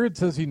 Jared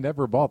says he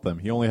never bought them.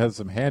 He only has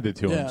them handed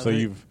to him. Yeah, So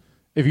they-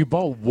 if you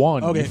bought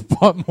one, Okay. you've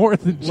bought more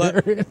than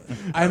Let- Jared.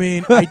 I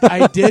mean,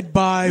 I did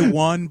buy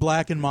one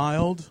Black and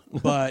Mild,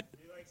 but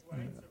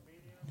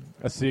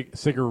A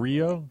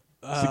cigarillo?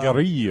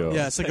 Cigarillo.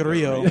 yeah,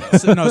 cigarillo. No,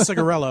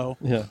 cigarello.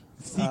 Yeah.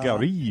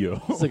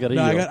 Cigarillo.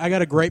 Cigarillo. No, I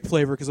got a grape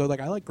flavor because I was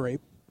like, I like grape.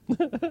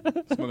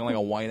 Smoking like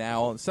a White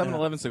Owl.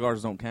 7-Eleven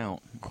cigars don't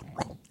count.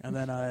 And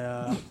then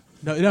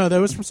no, that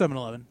was from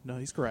 7-Eleven. No,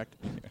 he's correct.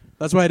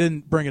 That's why I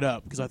didn't bring it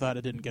up because I thought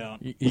it didn't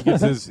count. He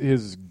gets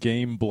his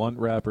game blunt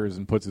wrappers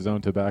and puts his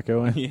own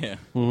tobacco in. Yeah.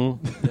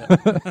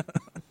 Mm-hmm.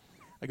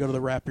 I go to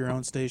the wrap your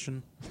own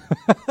station.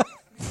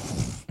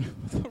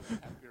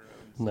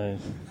 Nice.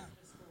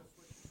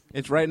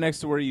 It's right next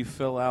to where you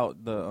fill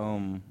out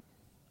the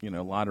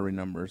lottery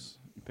numbers.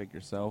 You pick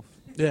yourself.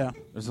 Yeah,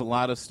 There's a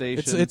lot of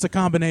stations. it's a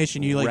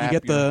combination. You Wrap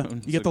get your the own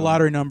you get the cigar.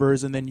 lottery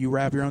numbers, and then you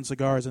wrap your own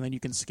cigars, and then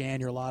you can scan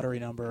your lottery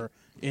number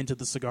into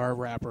the cigar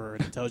wrapper,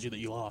 and it tells you that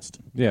you lost.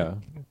 Yeah.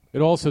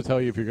 It'll also tell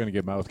you if you're going to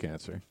get mouth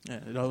cancer. Yeah,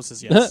 it always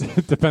says yes.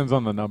 It depends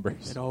on the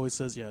numbers. It always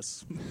says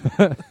yes.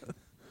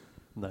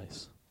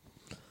 Nice.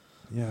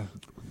 Yeah.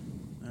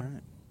 All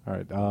right.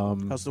 All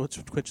right. What's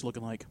Twitch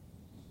looking like?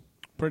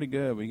 pretty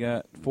good. We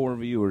got 4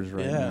 viewers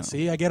right now. Yeah,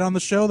 see, I get on the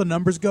show, the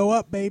numbers go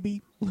up,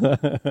 baby. They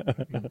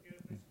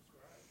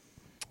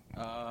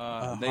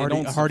hearty-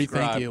 don't a hearty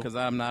thank subscribe you. because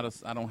I'm not.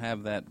 I don't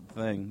have that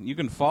thing. You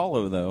can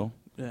follow though.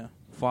 Yeah.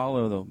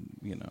 Follow the.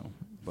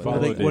 But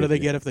What do they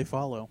get if they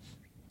follow?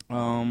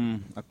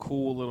 a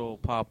cool little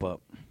pop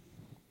up.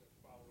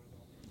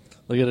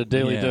 They get a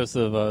daily Yeah. dose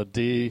of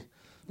D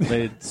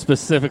made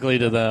specifically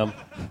to them.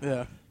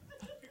 Yeah.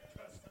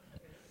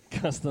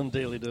 Custom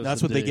daily dose.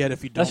 That's of what they D. get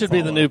if you don't That should be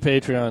the follow. new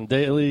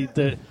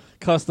Patreon.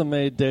 Custom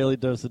made daily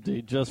dose of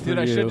D just for Dude,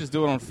 you. I should just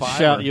do it on Fiverr.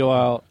 Shout you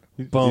out.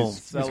 Boom.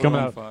 He's Sell it coming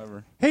on out.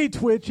 Fiverr. Hey,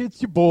 Twitch, it's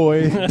your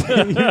boy.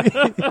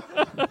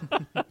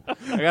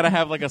 I gotta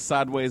have like a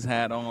sideways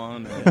hat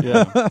on.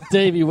 Yeah.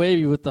 Davey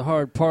Wavy with the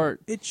hard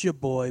part. It's your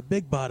boy,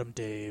 Big Bottom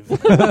Dave.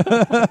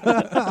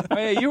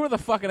 Hey, you were the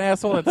fucking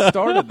asshole that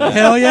started that.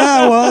 Hell yeah,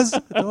 I was.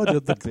 I told you,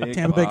 the Big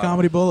Tampa Bay Bottom.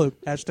 Comedy Bullet.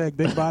 Hashtag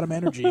Big Bottom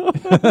Energy.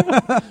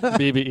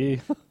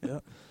 BBE.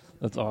 Yep.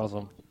 That's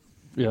awesome.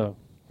 Yeah. All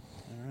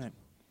right.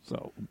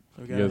 So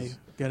We got, Yes.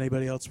 got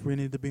anybody else we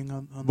need to be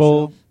on the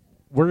Well, show?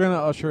 we're going to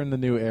usher in the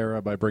new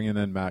era by bringing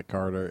in Matt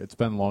Carter. It's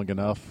been long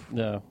enough.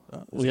 yeah,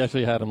 we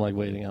actually had him like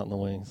waiting out in the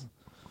wings.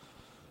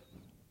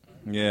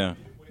 Yeah.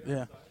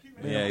 Yeah.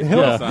 Yeah. He'll-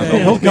 Yeah. Yeah,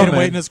 He'll he'll come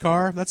wait in in. his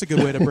car. That's a good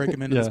way to break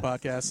him into Yeah. this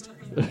podcast.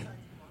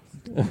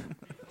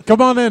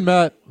 Come on in,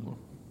 Matt.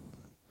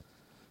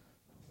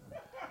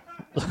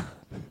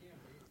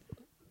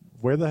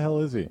 Where the hell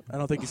is he? I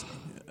don't think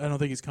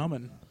he's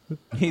coming.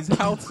 He's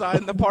outside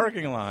in the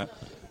parking lot.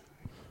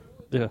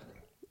 Yeah.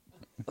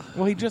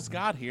 Well, he just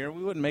got here.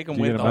 We wouldn't make him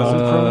Do you wait get the a whole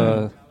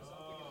message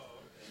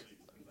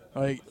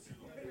time. Like,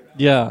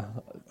 Yeah.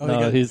 Oh, No, you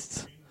got-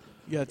 he's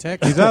you got a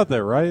text. He's out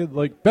there, right?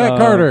 Like, Matt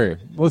Carter.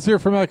 Let's hear it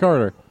from Matt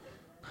Carter.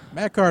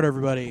 Matt Carter,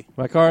 everybody.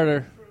 my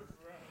Carter.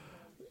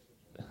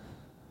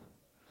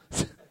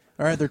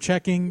 All right, they're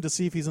checking to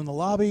see if he's in the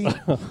lobby.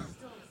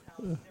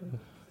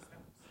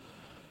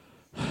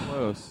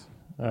 Close.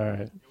 All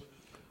right.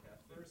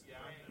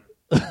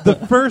 The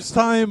first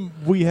time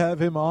we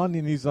have him on,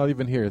 and he's not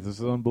even here. This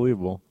is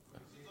unbelievable.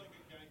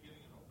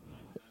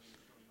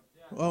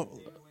 Oh,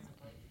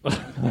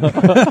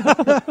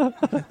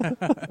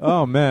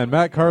 Oh, man.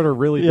 Matt Carter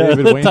really Yeah.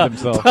 David Wayne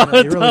himself. he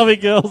really- Tommy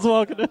Gill's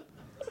walking in.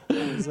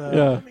 he's,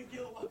 Yeah.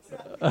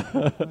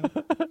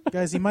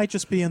 guys, he might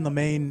just be in the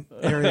main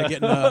area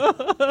getting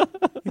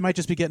he might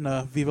just be getting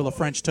a Viva la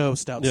French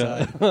toast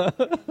outside. Yeah.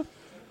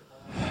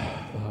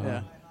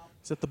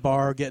 He's at the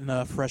bar getting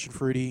a fresh and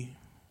fruity.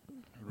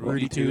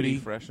 Rudy Tooty. Tooty,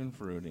 fresh and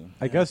fruity.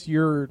 I guess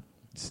you're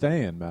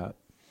staying, Matt.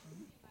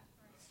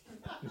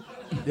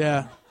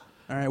 Yeah.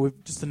 All right,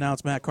 we've just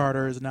announced Matt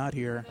Carter is not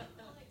here.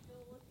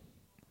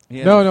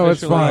 He No, has no,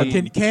 it's officially-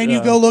 fine. Can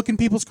you go look in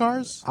people's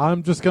cars?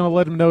 I'm just going to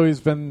let him know he's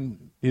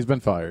been He's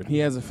been fired. He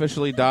has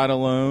officially died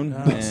alone.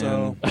 and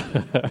So,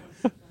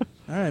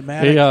 all right,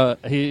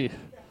 Matt.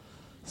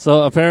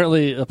 So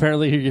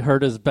apparently he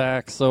hurt his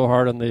back so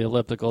hard on the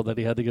elliptical that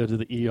he had to go to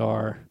the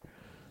ER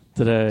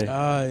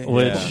today.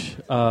 Which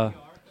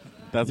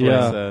that's what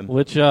I said.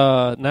 Which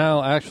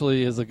now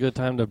actually is a good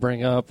time to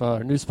bring up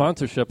our new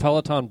sponsorship,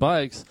 Peloton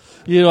bikes.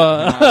 You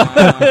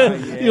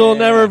will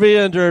never be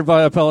injured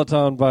by a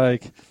Peloton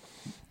bike.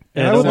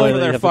 And I would like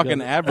their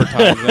fucking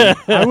advertising.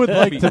 I would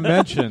like to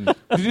mention.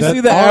 Did you see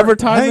the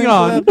advertising?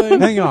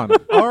 Hang on.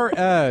 Our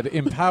ad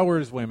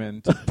empowers women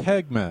to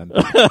peg men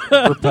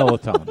for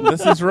Peloton.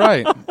 This is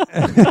right.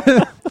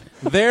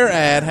 Their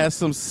ad has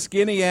some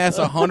skinny ass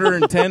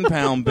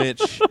 110-pound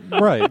bitch.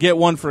 Right. Get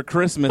one for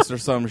Christmas or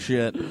some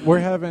shit. We're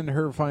having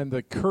her find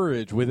the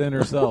courage within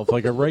herself,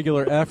 like a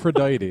regular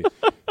Aphrodite,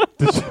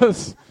 to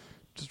just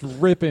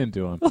rip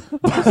into him.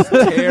 Just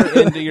tear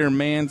into your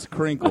man's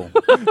crinkle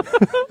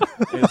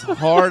as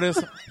hard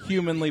as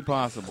humanly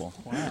possible.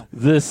 Wow.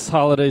 This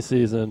holiday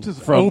season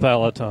from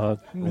Peloton.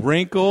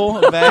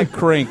 Wrinkle that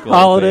crinkle,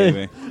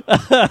 Holiday. baby.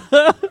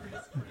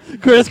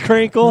 Chris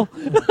Crinkle.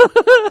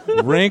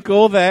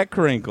 Wrinkle that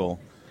crinkle.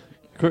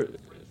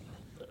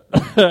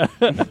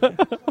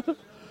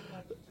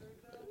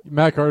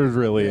 Matt Carter's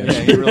really in.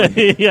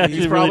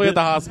 He's probably at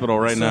the hospital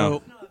right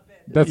now.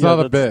 That's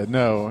not a bit.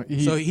 No.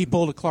 So he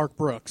pulled a Clark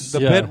Brooks. The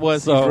bit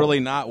was he's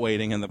really not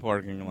waiting in the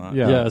parking lot.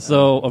 Yeah.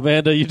 So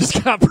Amanda, you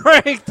just got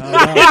pranked. Oh,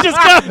 no. You just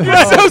got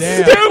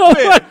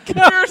Damn.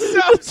 You're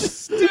so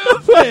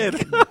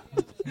stupid.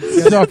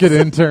 Suck it,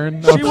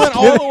 intern. She went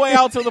all the way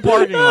out to the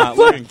parking lot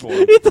looking for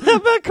him. He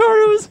thought Matt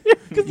Carter was here.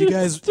 You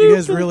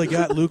guys really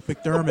got Luke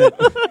McDermott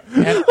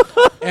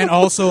and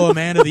also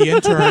Amanda the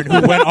intern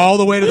who went all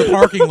the way to the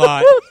parking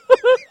lot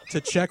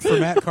to check for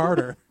Matt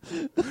Carter.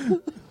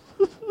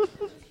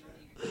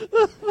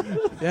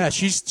 Yeah,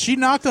 she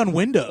knocked on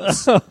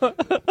windows.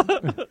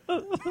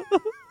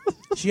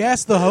 She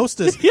asked the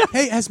hostess,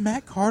 "Hey, has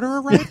Matt Carter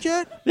arrived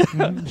yet?"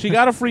 She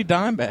got a free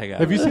dime bag out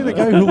Have you seen the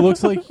guy who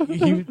looks like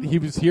he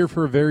was here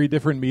for a very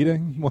different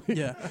meeting? Like,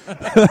 Yeah.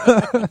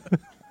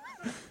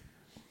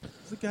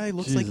 The guy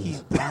looks like he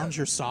browns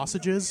your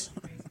sausages.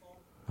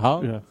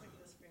 Huh? Yeah.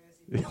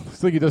 It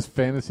looks like he does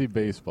fantasy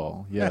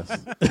baseball. Yes.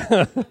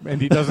 And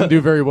he doesn't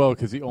do very well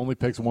because he only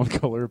picks one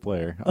color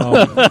player.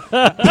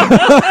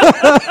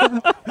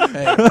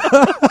 Hey,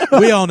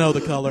 we all know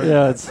the color.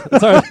 Yeah,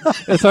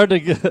 it's hard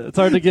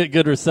to get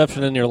good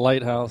reception in your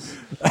lighthouse.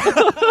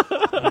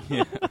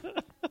 Yeah.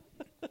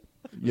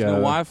 Yeah. No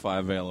Wi-Fi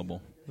available.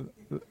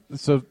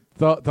 So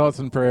thoughts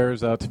and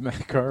prayers out to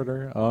Matt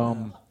Carter.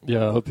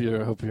 Yeah, I hope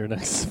your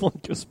next one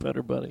goes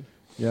better, buddy.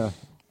 Yeah.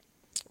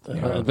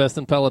 Invest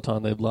in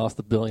Peloton. They've lost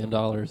 $1 billion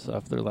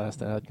off their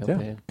last ad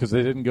campaign. Because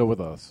they didn't go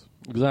with us.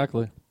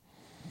 Exactly.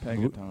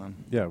 Pegaton.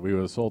 Yeah, we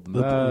would have sold them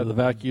The that.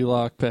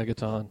 Vaculock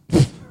Pegaton.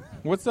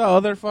 What's the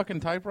other fucking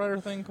typewriter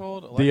thing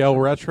called? The El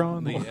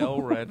Retron. The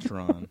El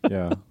Retron.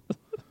 Yeah.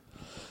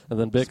 And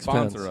then Bix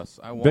Sponsor pens. us.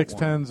 I want Bix one.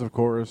 pens, of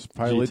course.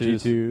 Pilot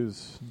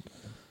G2s.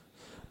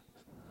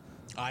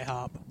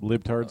 IHOP.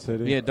 Libtard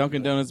City. Yeah,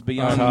 Dunkin' Donuts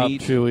Beyond Top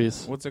Meat.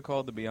 Chewies. What's it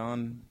called? The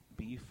Beyond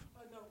Beef?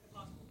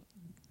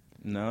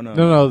 No.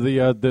 No,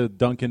 the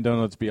Dunkin'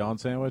 Donuts Beyond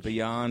Sandwich.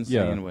 Beyond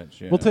Yeah.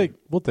 Sandwich. Yeah.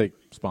 We'll take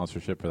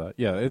sponsorship for that.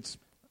 Yeah, it's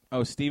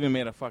Oh, Steven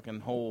made a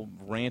fucking whole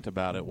rant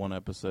about it one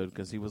episode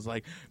because he was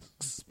like,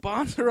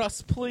 "Sponsor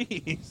us,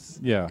 please."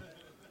 yeah.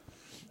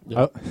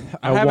 Yeah.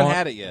 I haven't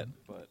had it yet,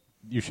 but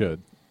You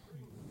should.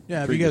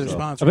 Yeah, if Treat you guys are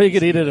yourself. I sponsored. bet you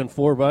could eat it in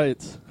 4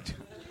 bites.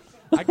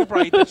 I could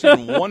probably eat that shit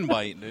in one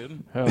bite,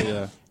 dude. Hell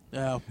yeah.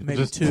 Yeah, maybe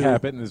Just 2.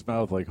 tap it in his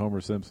mouth like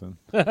Homer Simpson.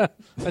 I'd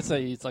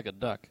say he eats like a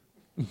duck.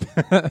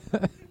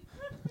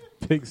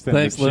 Pigs tend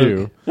Thanks, to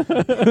chew.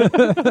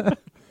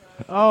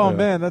 Oh Yeah.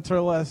 man, that's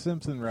our last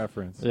Simpson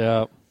reference.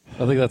 Yeah.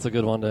 I think that's a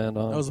good one to end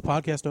on. Was the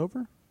podcast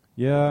over?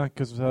 Yeah,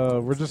 because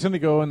we're just gonna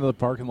go into the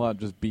parking lot and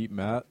just beat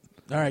Matt.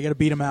 All right, got to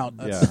beat him out.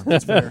 That's, Yeah.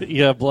 that's fair.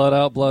 Yeah, blood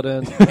out, blood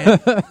in.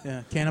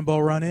 Yeah,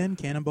 cannonball run in,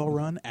 cannonball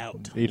run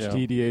out.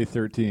 HTDA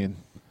 13.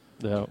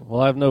 Yeah.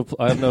 Well, I have no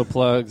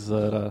plugs.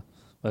 That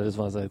I just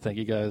want to say thank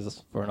you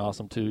guys for an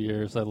awesome 2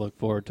 years. I look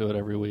forward to it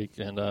every week,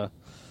 and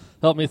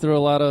helped me through a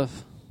lot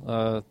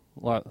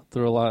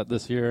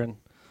this year, and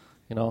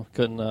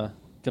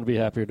couldn't be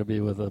happier to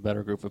be with a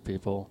better group of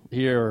people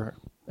here or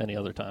any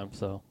other time.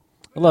 So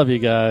I love you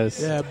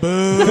guys. Yeah,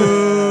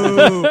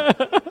 boo.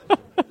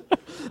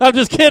 I'm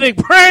just kidding.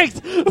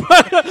 Pranked.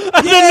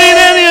 I didn't mean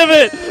any of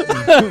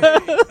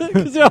it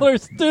because y'all are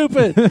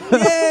stupid.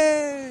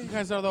 Yay! You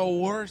guys are the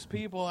worst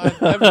people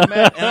I've ever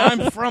met, and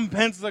I'm from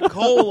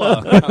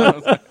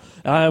Pensacola.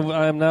 I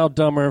am now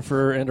dumber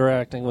for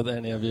interacting with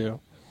any of you.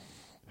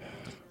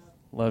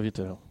 Love you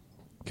too.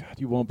 God,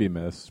 you won't be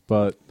missed,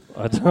 but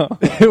I don't.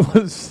 it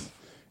was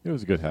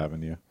good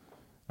having you.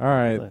 All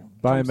right,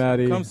 bye,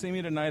 Maddie. Come see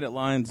me tonight at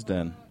Lions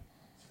Den.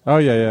 Oh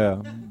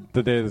yeah.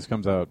 The day this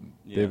comes out,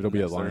 Yeah, David will be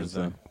at next Lions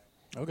Thursday. Den.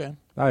 Okay.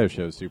 I have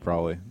shows too,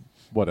 probably.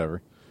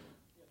 Whatever.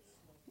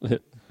 Do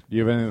you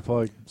have anything to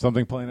plug?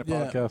 Something Playing at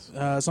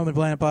podcast? Something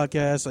Planet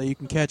Podcast. You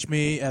can catch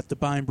me at the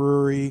Pine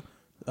Brewery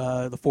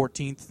The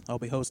 14th, I'll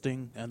be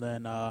hosting, and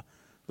then the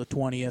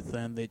 20th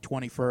and the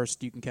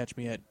 21st, you can catch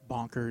me at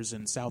Bonkers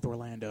in South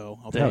Orlando.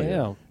 I'll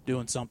be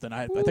doing something.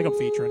 I think I'm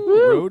featuring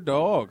Road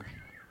Dog.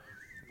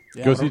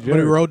 Yeah, Go see I'm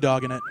Jerry. road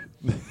dogging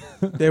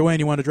it. Dave Wayne,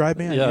 you want to drive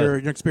me? Yeah. You're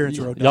an experienced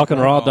road dog. Y'all can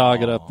raw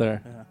dog it up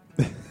there.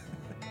 Yeah.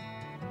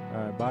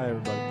 All right, bye,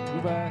 everybody.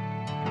 Goodbye.